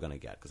I'm ever going to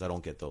get, because I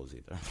don't get those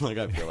either. Like,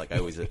 I feel like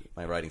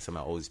my writing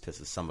somehow always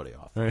pisses somebody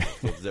off. Right.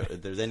 So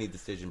if there's any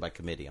decision by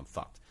committee, I'm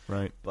fucked.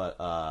 Right. But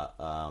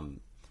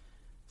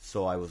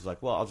so I was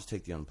like, well, I'll just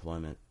take the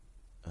unemployment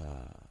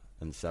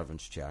and the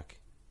severance check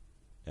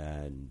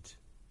and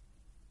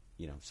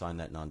sign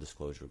that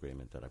non-disclosure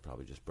agreement that I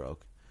probably just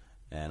broke.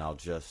 And I'll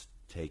just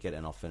take it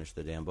and I'll finish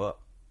the damn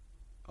book.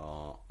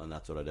 And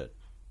that's what I did.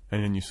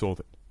 And then you sold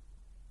it.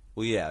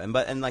 Well, yeah.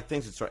 And like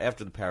things that start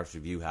after the Paris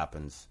Review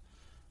happens,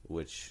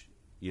 which,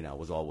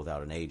 was all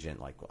without an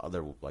agent. I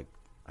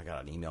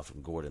got an email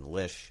from Gordon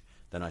Lish.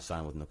 Then I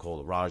signed with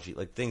Nicola Raji.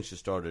 Like, things just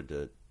started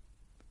to...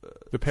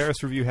 the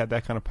Paris Review had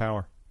that kind of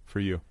power for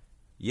you.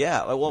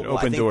 Yeah. Well,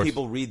 I think doors.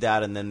 people read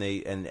that and then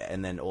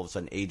and then all of a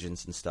sudden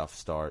agents and stuff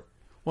start...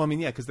 Well, I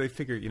mean, yeah, because they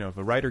figure, if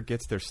a writer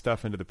gets their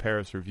stuff into the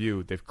Paris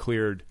Review, they've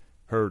cleared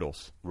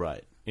hurdles.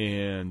 Right.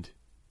 And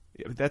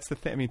that's the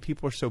thing. I mean,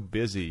 people are so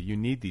busy. You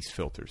need these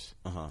filters.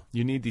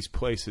 You need these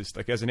places.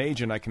 Like, as an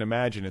agent, I can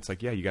imagine it's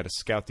like, yeah, you got to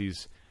scout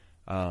these,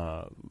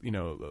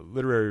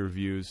 literary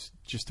reviews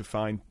just to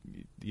find,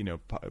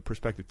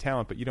 prospective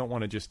talent. But you don't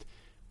want to just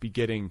be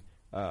getting,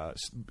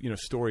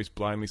 stories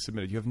blindly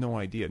submitted. You have no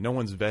idea. No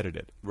one's vetted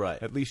it.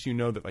 Right. At least you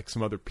know that, like,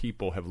 some other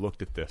people have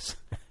looked at this.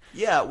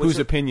 Yeah, whose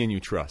opinion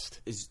you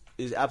trust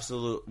is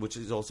absolute, which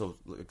is also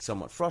like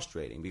somewhat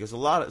frustrating, because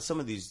some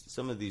of these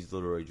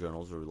literary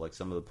journals, or like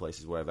some of the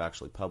places where I've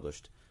actually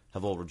published,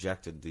 have all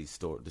rejected the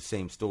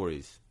same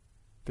stories.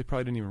 They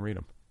probably didn't even read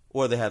them,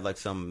 or they had like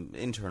some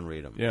intern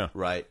read them. Yeah,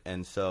 right,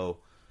 and so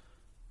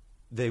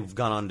they've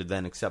gone on to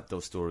then accept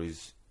those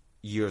stories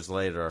years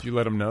later. Do you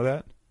let them know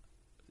that?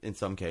 In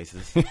some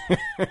cases,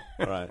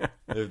 right?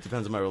 It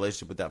depends on my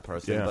relationship with that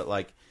person, but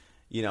like.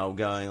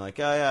 Going like,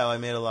 oh, yeah, I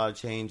made a lot of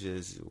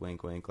changes.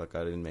 Wink, wink. Like,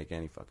 I didn't make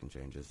any fucking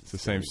changes. It's the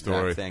same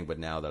story. Thing, but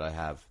now that I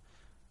have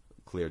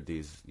cleared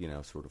these,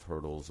 sort of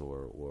hurdles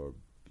or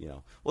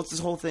Well, it's this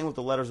whole thing with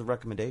the letters of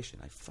recommendation.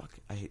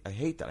 I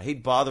hate that. I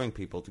hate bothering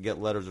people to get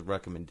letters of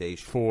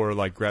recommendation for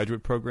like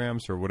graduate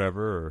programs or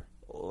whatever.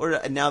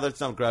 Or now that's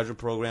not graduate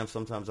program.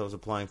 Sometimes I was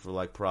applying for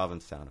like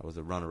Provincetown. I was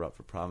a runner-up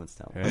for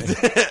Provincetown. Hey.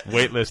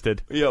 Waitlisted.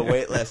 Yeah,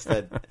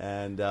 waitlisted.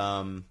 And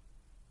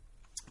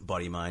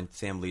buddy of mine,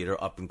 Sam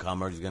Leader, up and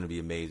comer. He's going to be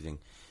amazing.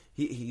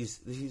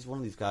 He's one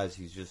of these guys.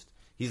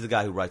 He's the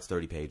guy who writes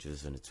 30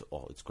 pages, and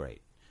it's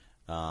great.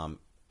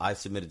 I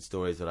submitted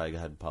stories that I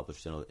had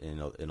published in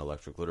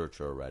electric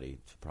literature already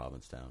to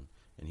Provincetown,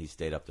 and he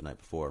stayed up the night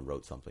before and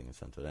wrote something and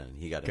sent it in. And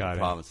he got into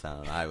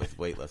Provincetown, and I was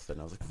waitlisted,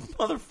 and I was like,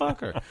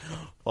 motherfucker.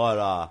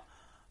 But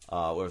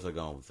where's I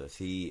going with this?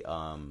 He,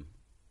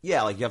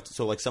 like you have to.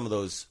 So like some of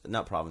those,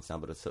 not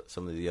Provincetown, but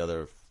some of the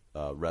other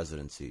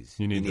residencies,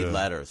 you need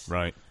letters,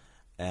 right?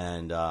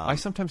 And I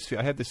sometimes feel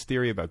I had this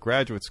theory about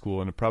graduate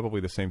school, and probably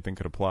the same thing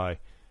could apply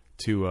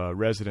to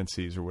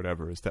residencies or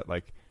whatever. Is that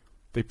like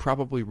they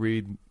probably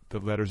read the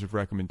letters of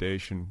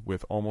recommendation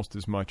with almost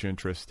as much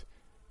interest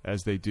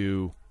as they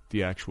do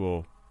the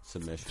actual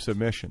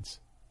submissions,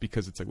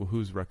 because it's like, well,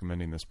 who's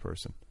recommending this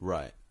person,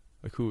 right?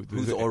 Like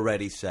who's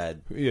already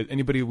said? Yeah,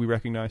 anybody we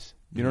recognize?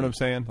 You know what I'm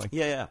saying? Like,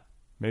 yeah.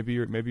 Maybe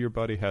your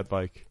buddy had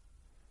like,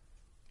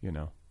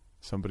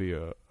 somebody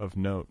of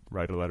note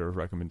write a letter of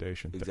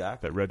recommendation.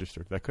 Exactly. That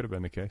registered. That could have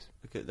been the case.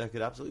 That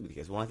could absolutely be the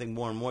case. Well, I think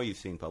more and more you've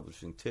seen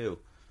publishing too,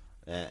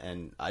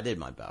 and I did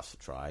my best to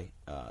try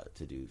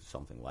to do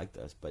something like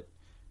this, but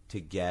to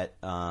get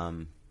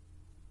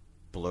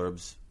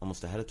blurbs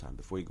almost ahead of time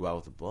before you go out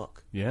with a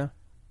book. Yeah.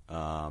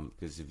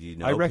 Because if you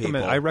know, I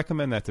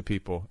recommend that to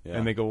people,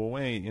 and they go, well,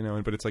 wait,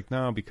 but it's like,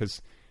 no,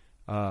 because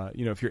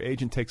if your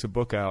agent takes a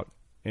book out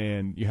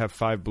and you have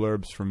 5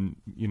 blurbs from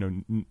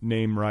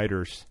name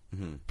writers,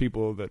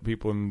 people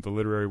in the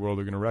literary world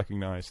are going to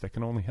recognize, that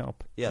can only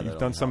help. Yeah, you've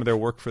done some of their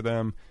work for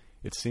them.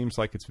 It seems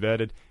like it's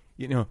vetted.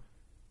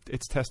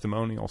 It's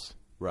testimonials.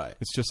 Right.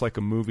 It's just like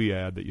a movie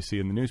ad that you see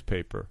in the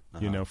newspaper.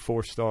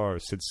 4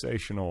 stars,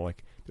 sensational.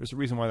 Like, there's a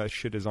reason why that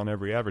shit is on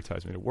every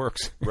advertisement. It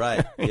works.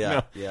 Right.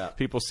 Yeah. Yeah.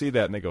 People see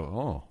that and they go,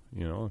 oh,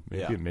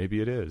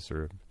 maybe it is,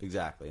 or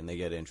exactly, and they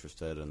get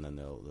interested, and then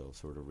they'll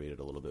sort of read it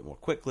a little bit more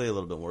quickly, a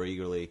little bit more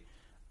eagerly.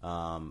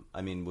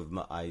 I mean,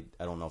 I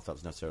don't know if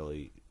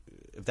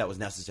that was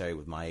necessary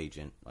with my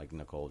agent, like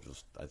Nicole.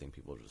 I think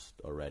people just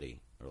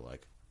already are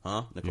like,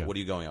 huh, Nicole, what are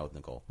you going out with,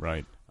 Nicole?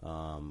 Right.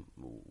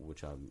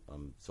 Which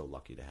I'm so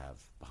lucky to have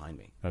behind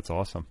me. That's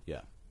awesome.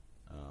 Yeah.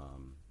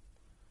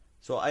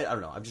 So I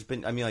don't know. I've just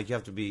been. I mean, like you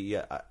have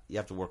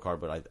to work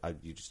hard, but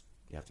you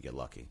have to get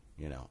lucky.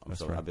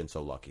 I've been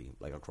so lucky,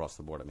 like across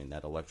the board. I mean,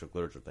 that electric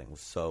literature thing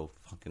was so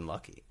fucking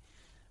lucky.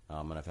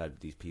 And I've had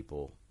these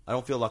people. I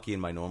don't feel lucky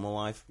in my normal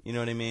life. You know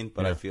what I mean?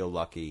 But I feel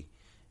lucky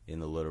in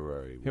the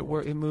literary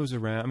world. It moves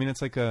around. I mean,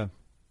 it's like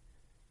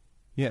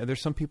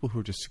there's some people who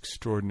are just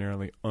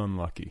extraordinarily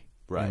unlucky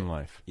in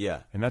life.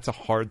 Yeah. And that's a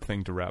hard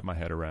thing to wrap my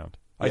head around.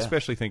 I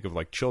especially think of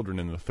like children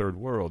in the third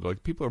world.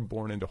 Like, people are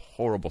born into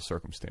horrible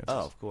circumstances.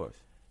 Oh, of course.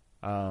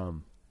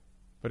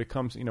 But it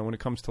comes, when it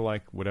comes to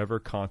like whatever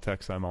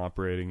context I'm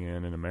operating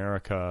in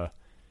America,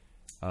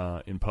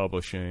 in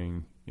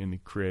publishing, in the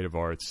creative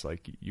arts,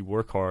 like you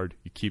work hard,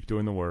 you keep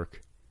doing the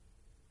work,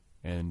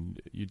 and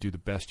you do the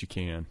best you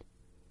can.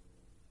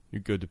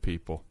 You're good to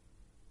people.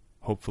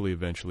 Hopefully,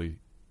 eventually,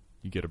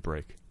 you get a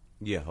break.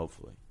 Yeah,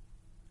 hopefully.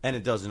 And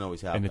it doesn't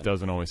always happen.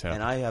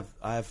 And I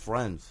have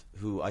friends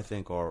who I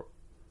think are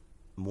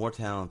more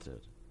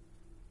talented,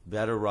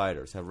 better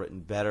writers, have written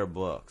better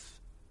books,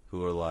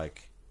 who are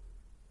like,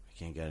 I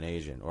can't get an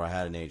agent, or I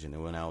had an agent, they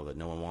went out with it,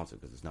 no one wants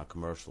it because it's not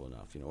commercial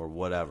enough, or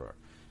whatever.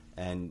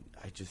 And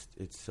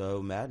it's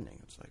so maddening.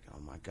 It's like, oh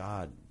my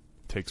God.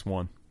 Takes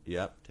one.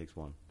 Yep, takes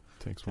one.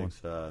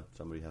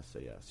 Somebody has to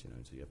say yes, so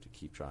you have to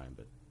keep trying.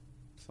 But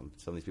some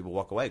of these people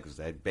walk away because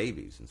they had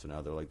babies, and so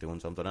now they're like doing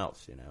something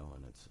else, and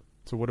it's.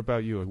 So what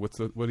about you? What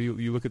do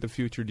you look at the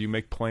future? Do you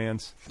make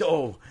plans?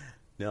 No,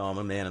 I'm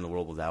a man in the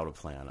world without a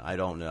plan. I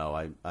don't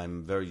know.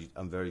 I'm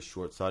very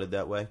short-sighted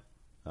that way.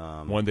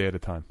 One day at a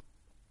time.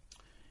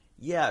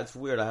 Yeah, it's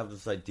weird. I have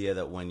this idea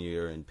that when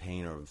you're in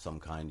pain or of some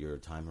kind, your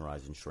time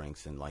horizon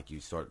shrinks, and like you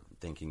start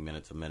thinking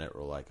minutes a minute,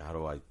 or like, how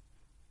do I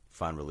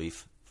find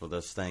relief for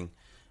this thing?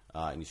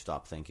 And you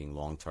stop thinking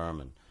long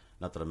term. And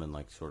not that I'm in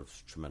like sort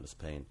of tremendous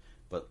pain,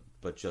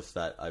 but just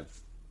that I've.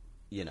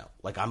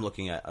 Like I was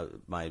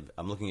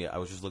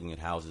just looking at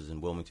houses in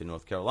Wilmington,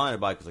 North Carolina, to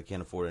buy because I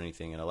can't afford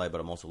anything in LA.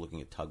 But I'm also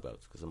looking at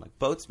tugboats because I'm like,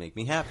 boats make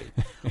me happy.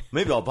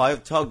 Maybe I'll buy a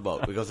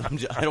tugboat because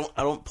I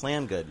don't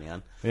plan good,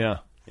 man. Yeah.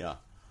 Yeah.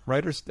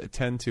 Writers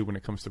tend to, when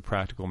it comes to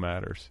practical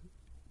matters,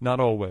 not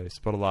always,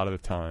 but a lot of the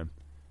time,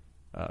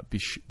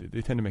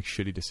 they tend to make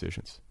shitty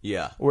decisions.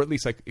 Yeah. Or at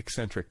least like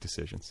eccentric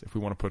decisions, if we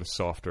want to put a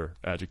softer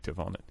adjective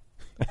on it.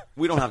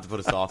 We don't have to put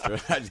a softer.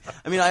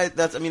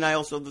 I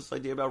also have this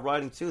idea about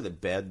writing too,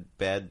 that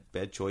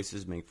bad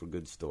choices make for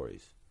good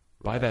stories.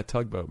 Right? Buy that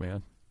tugboat,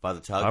 man. Buy the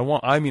tug.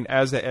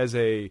 As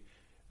a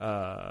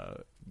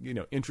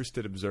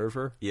interested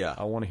observer. Yeah.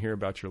 I want to hear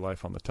about your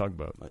life on the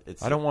tugboat.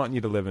 I don't want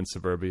you to live in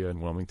suburbia in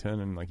Wilmington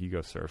and like you go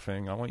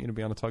surfing. I want you to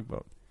be on a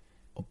tugboat.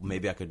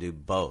 Maybe I could do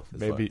both.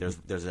 Maybe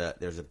there's a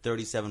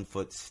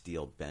 37-foot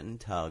steel bend and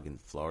tug in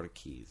Florida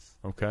Keys.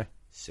 Okay.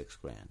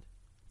 $6,000.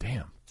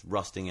 Damn. It's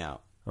rusting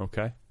out.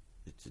 Okay.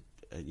 It's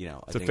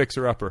it's a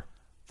fixer-upper.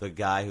 The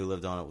guy who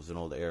lived on it was an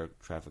old air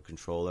traffic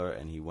controller,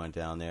 and he went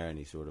down there and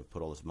he sort of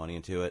put all this money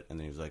into it, and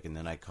then he was like, and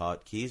then I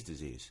caught Keys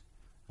disease.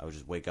 I would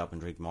just wake up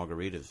and drink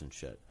margaritas and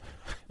shit.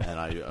 And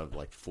I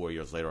like 4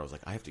 years later, I was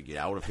like, I have to get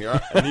out of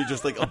here. And he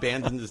just like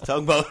abandoned his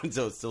tugboat, and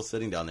so it's still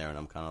sitting down there, and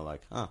I'm kind of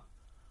like, huh.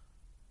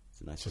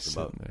 It's a nice just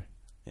boat. Sitting there.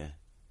 Yeah.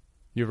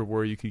 You ever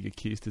worry you could get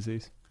Keys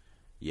disease?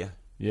 Yeah.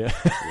 Yeah.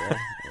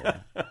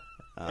 Yeah.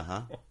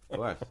 Of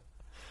course.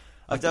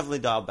 I've definitely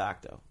dialed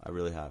back, though. I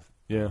really have.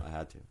 Yeah. I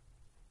had to.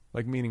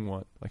 Like, meaning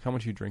what? Like, how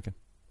much are you drinking?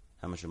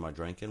 How much am I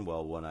drinking?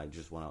 Well, when I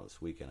just went out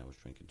this weekend, I was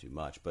drinking too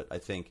much. But I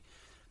think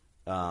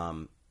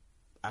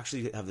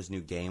actually have this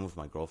new game with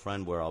my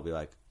girlfriend where I'll be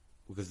like,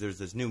 because there's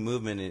this new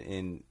movement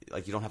in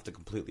like, you don't have to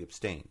completely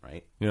abstain,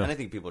 right? Yeah. And I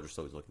think people are just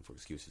always looking for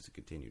excuses to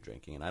continue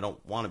drinking. And I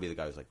don't want to be the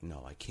guy who's like,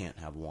 no, I can't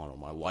have one or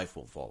my life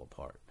will fall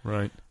apart.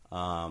 Right.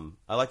 I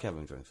like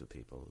having drinks with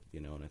people,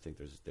 and I think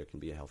there can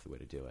be a healthy way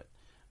to do it.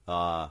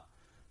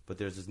 But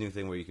there's this new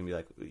thing where you can be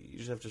like, you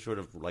just have to sort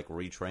of like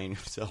retrain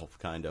yourself,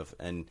 kind of,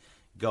 and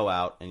go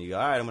out and you go,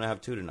 all right, I'm going to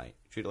have 2 tonight.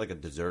 Treat it like a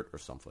dessert or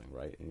something,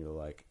 right? And you're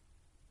like,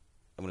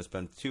 I'm going to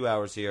spend 2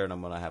 hours here and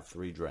I'm going to have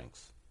 3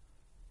 drinks.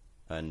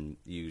 And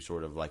you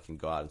sort of like can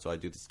go out. And so I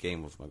do this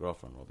game with my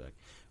girlfriend. We'll be like,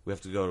 we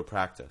have to go to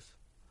practice,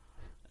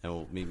 and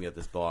we'll meet me at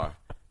this bar.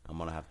 I'm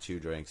going to have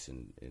 2 drinks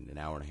in an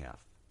hour and a half.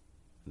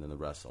 And then the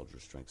rest I'll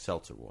just drink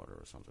seltzer water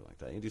or something like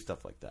that. You do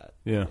stuff like that.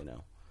 Yeah.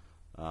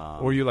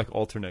 Or you like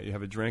alternate. You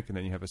have a drink and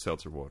then you have a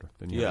seltzer water.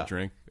 Then you have a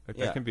drink.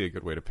 That can be a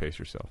good way to pace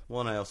yourself.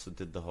 Well, and I also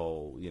did the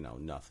whole,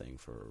 nothing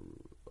for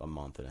a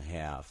month and a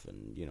half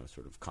and,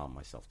 sort of calm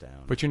myself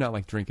down. But you're not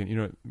like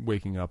drinking,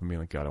 waking up and being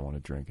like, God, I want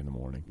to drink in the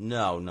morning.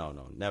 No.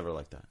 Never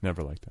like that.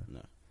 Never like that.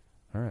 No.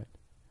 All right.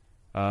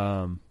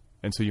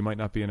 And so you might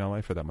not be in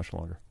L.A. for that much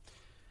longer.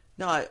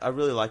 No, I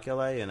really like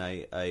L.A. and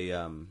I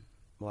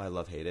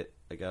love hate it,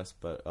 I guess.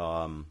 But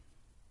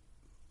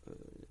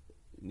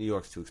New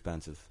York's too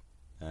expensive.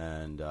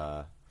 And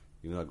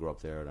even though I grew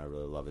up there and I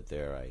really love it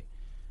there,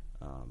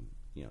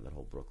 that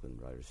whole Brooklyn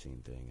writer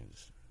scene thing it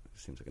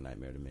seems like a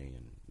nightmare to me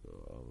and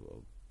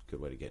a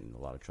good way to get in a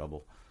lot of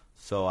trouble.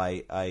 So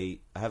I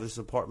have this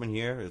apartment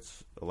here.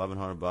 It's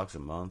 $1,100 a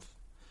month.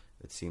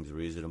 It seems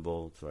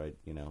reasonable. It's right,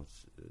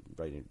 it's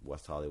right in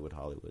West Hollywood.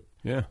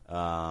 Yeah.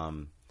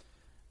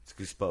 It's an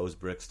exposed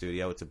brick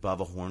studio. It's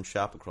above a horn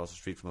shop across the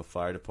street from a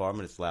fire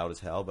department. It's loud as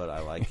hell, but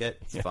I like it.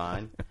 It's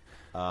fine.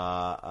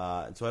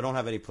 And so I don't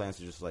have any plans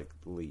to just like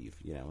leave.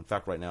 In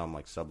fact, right now I'm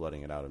like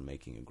subletting it out and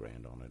making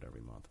 $1,000 on it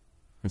every month.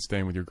 And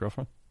staying with your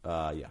girlfriend?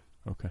 Yeah.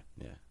 Okay.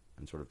 Yeah,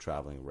 and sort of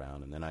traveling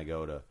around, and then I'm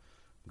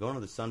going to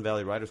the Sun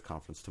Valley Writers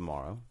Conference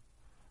tomorrow,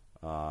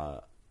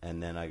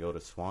 and then I go to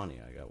Swanee.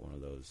 I got one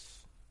of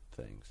those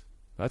things.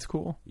 That's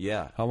cool.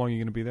 Yeah. How long are you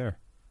going to be there?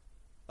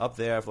 Up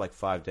there for like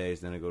 5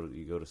 days. Then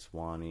you go to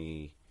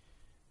Swanee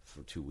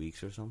for 2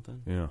 weeks or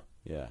something. Yeah.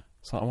 Yeah.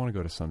 So I want to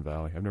go to Sun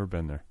Valley. I've never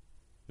been there.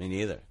 Me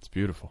neither. It's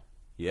beautiful.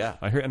 Yeah.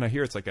 I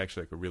hear it's like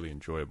actually like a really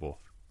enjoyable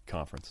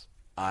conference.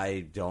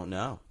 I don't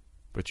know.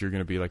 But you're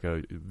going to be like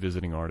a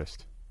visiting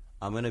artist.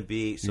 I'm going to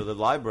be... So the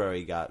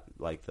library the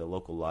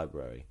local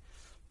library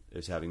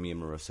is having me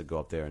and Marissa go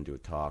up there and do a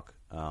talk,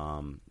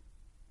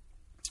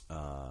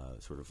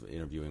 sort of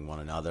interviewing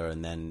one another.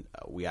 And then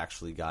we're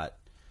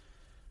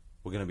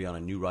going to be on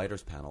a new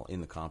writers panel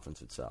in the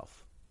conference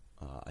itself,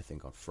 I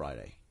think on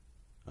Friday,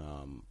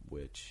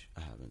 which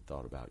I haven't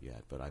thought about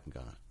yet, but I'm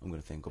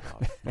going to think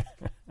about it.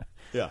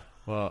 Yeah.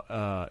 Well,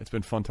 it's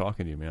been fun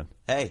talking to you, man.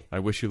 Hey. I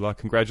wish you luck.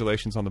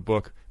 Congratulations on the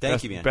book.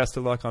 Thank you, man. Best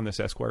of luck on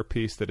this Esquire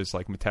piece that is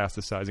like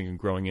metastasizing and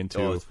growing into...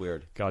 Oh, it's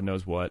weird. God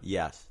knows what.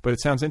 Yes. But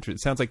it sounds interesting.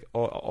 It sounds like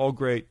all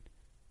great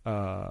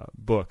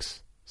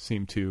books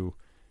seem to,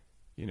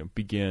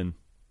 begin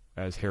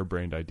as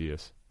harebrained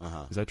ideas.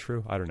 Uh-huh. Is that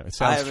true? I don't know. It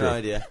sounds true. I have no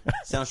idea.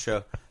 Sounds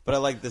true. But I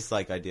like this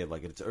idea of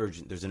it's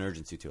urgent. There's an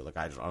urgency to it.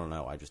 I don't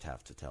know. I just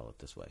have to tell it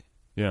this way.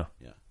 Yeah.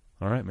 Yeah.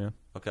 All right, man.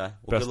 Okay.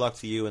 Well, good luck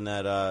to you and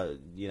that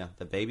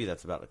the baby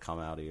that's about to come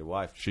out of your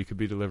wife. She could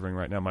be delivering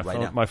right now.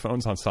 My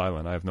phone's on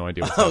silent. I have no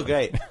idea what's Oh,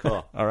 happening. great.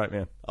 Cool. All right,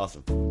 man.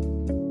 Awesome.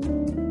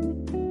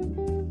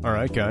 All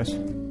right, guys.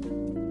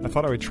 I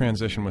thought I would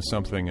transition with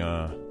something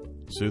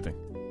soothing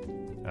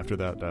after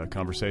that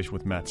conversation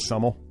with Matt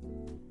Sumell.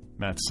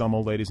 Matt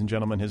Sumell, ladies and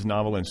gentlemen, his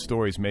novel and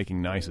stories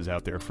Making Nice is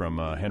out there from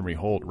Henry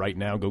Holt right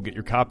now. Go get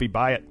your copy.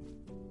 Buy it.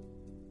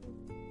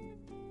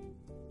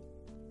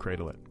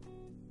 Cradle it.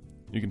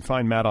 You can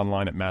find Matt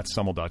online at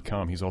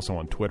mattsummel.com. He's also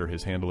on Twitter.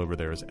 His handle over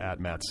there is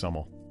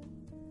 @MattSummel.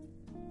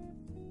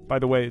 By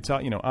the way, it's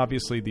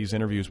obviously these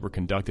interviews were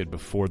conducted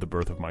before the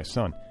birth of my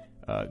son.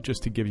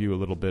 Just to give you a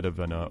little bit of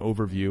an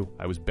overview,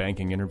 I was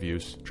banking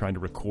interviews, trying to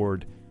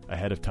record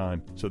ahead of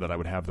time so that I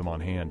would have them on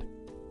hand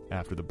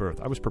after the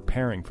birth. I was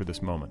preparing for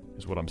this moment,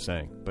 is what I'm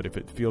saying. But if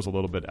it feels a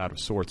little bit out of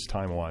sorts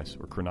time-wise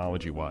or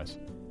chronology-wise,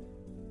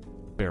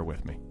 bear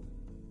with me.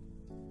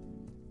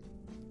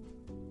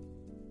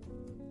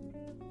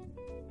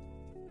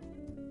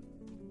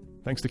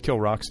 Thanks to Kill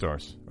Rock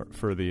Stars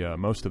for the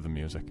most of the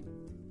music.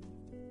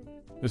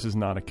 This is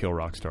not a Kill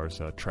Rock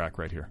Stars track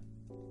right here.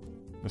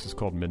 This is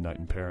called Midnight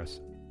in Paris.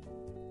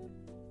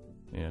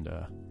 And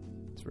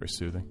it's very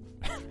soothing.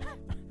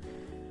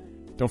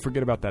 Don't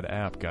forget about that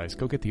app, guys.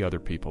 Go get the Other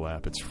People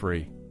app. It's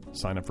free.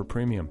 Sign up for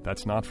premium.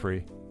 That's not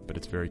free, but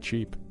it's very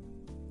cheap.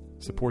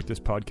 Support this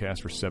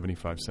podcast for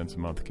 75 cents a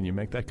month. Can you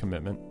make that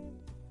commitment?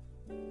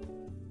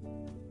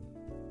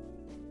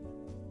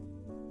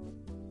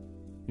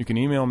 You can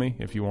email me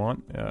if you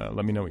want.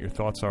 Let me know what your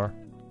thoughts are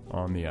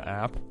on the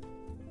app,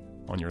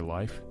 on your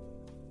life.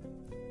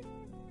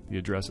 The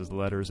address is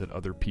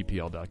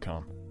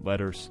letters@otherppl.com.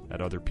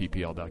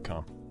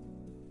 Letters@otherppl.com.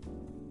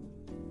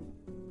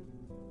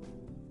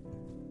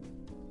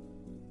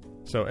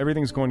 So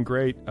everything's going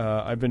great.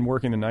 I've been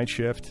working the night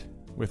shift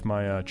with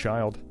my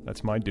child.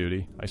 That's my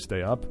duty. I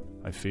stay up.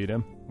 I feed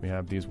him. We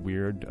have these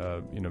weird,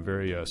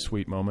 very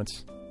sweet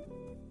moments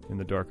in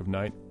the dark of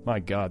night. My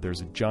God,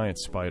 there's a giant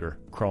spider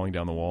crawling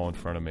down the wall in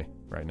front of me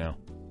right now.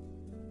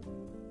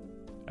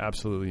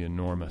 Absolutely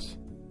enormous.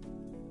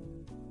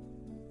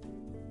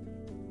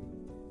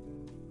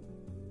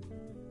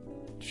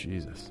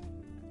 Jesus.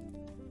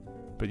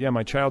 But yeah,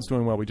 my child's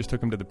doing well. We just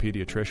took him to the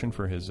pediatrician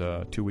for his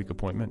 2-week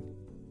appointment.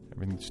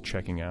 Everything's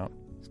checking out.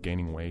 He's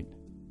gaining weight.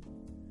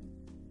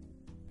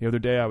 The other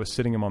day I was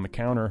sitting him on the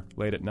counter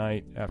late at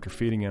night after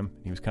feeding him.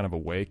 He was kind of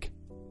awake.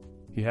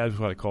 He has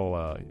what I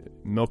call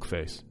milk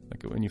face.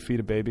 Like when you feed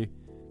a baby,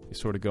 you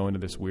sort of go into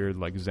this weird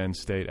like Zen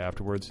state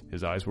afterwards.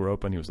 His eyes were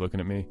open. He was looking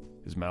at me.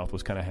 His mouth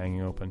was kind of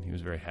hanging open. He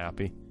was very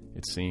happy,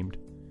 it seemed.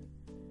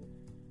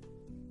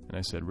 And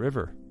I said,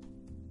 River,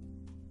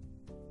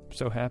 I'm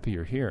so happy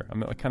you're here. I'm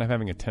like kind of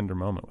having a tender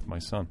moment with my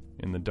son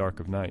in the dark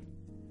of night.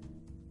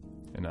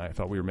 And I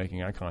thought we were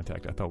making eye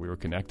contact. I thought we were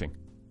connecting.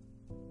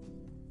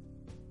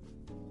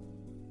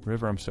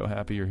 River, I'm so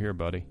happy you're here,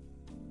 buddy.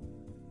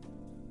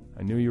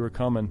 I knew you were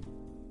coming.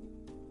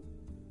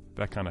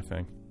 That kind of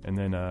thing. And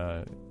then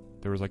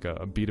there was like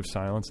a beat of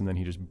silence, and then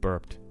he just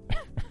burped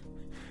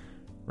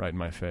right in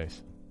my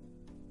face.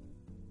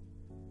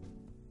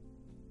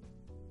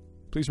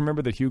 Please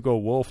remember that Hugo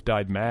Wolf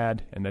died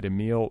mad, and that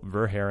Emil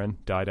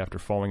Verhaeren died after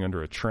falling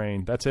under a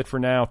train. That's it for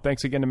now.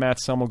 Thanks again to Matt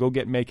Sumell. Go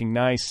get Making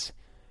Nice.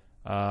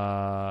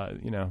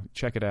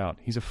 Check it out.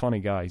 He's a funny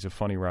guy. He's a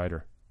funny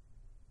writer.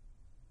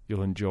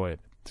 You'll enjoy it.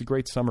 It's a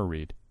great summer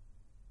read.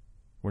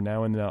 We're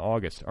now in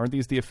August. Aren't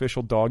these the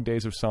official dog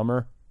days of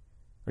summer?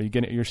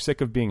 You're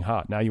sick of being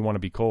hot. Now you want to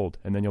be cold,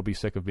 and then you'll be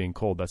sick of being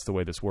cold. That's the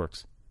way this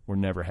works. We're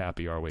never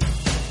happy, are we?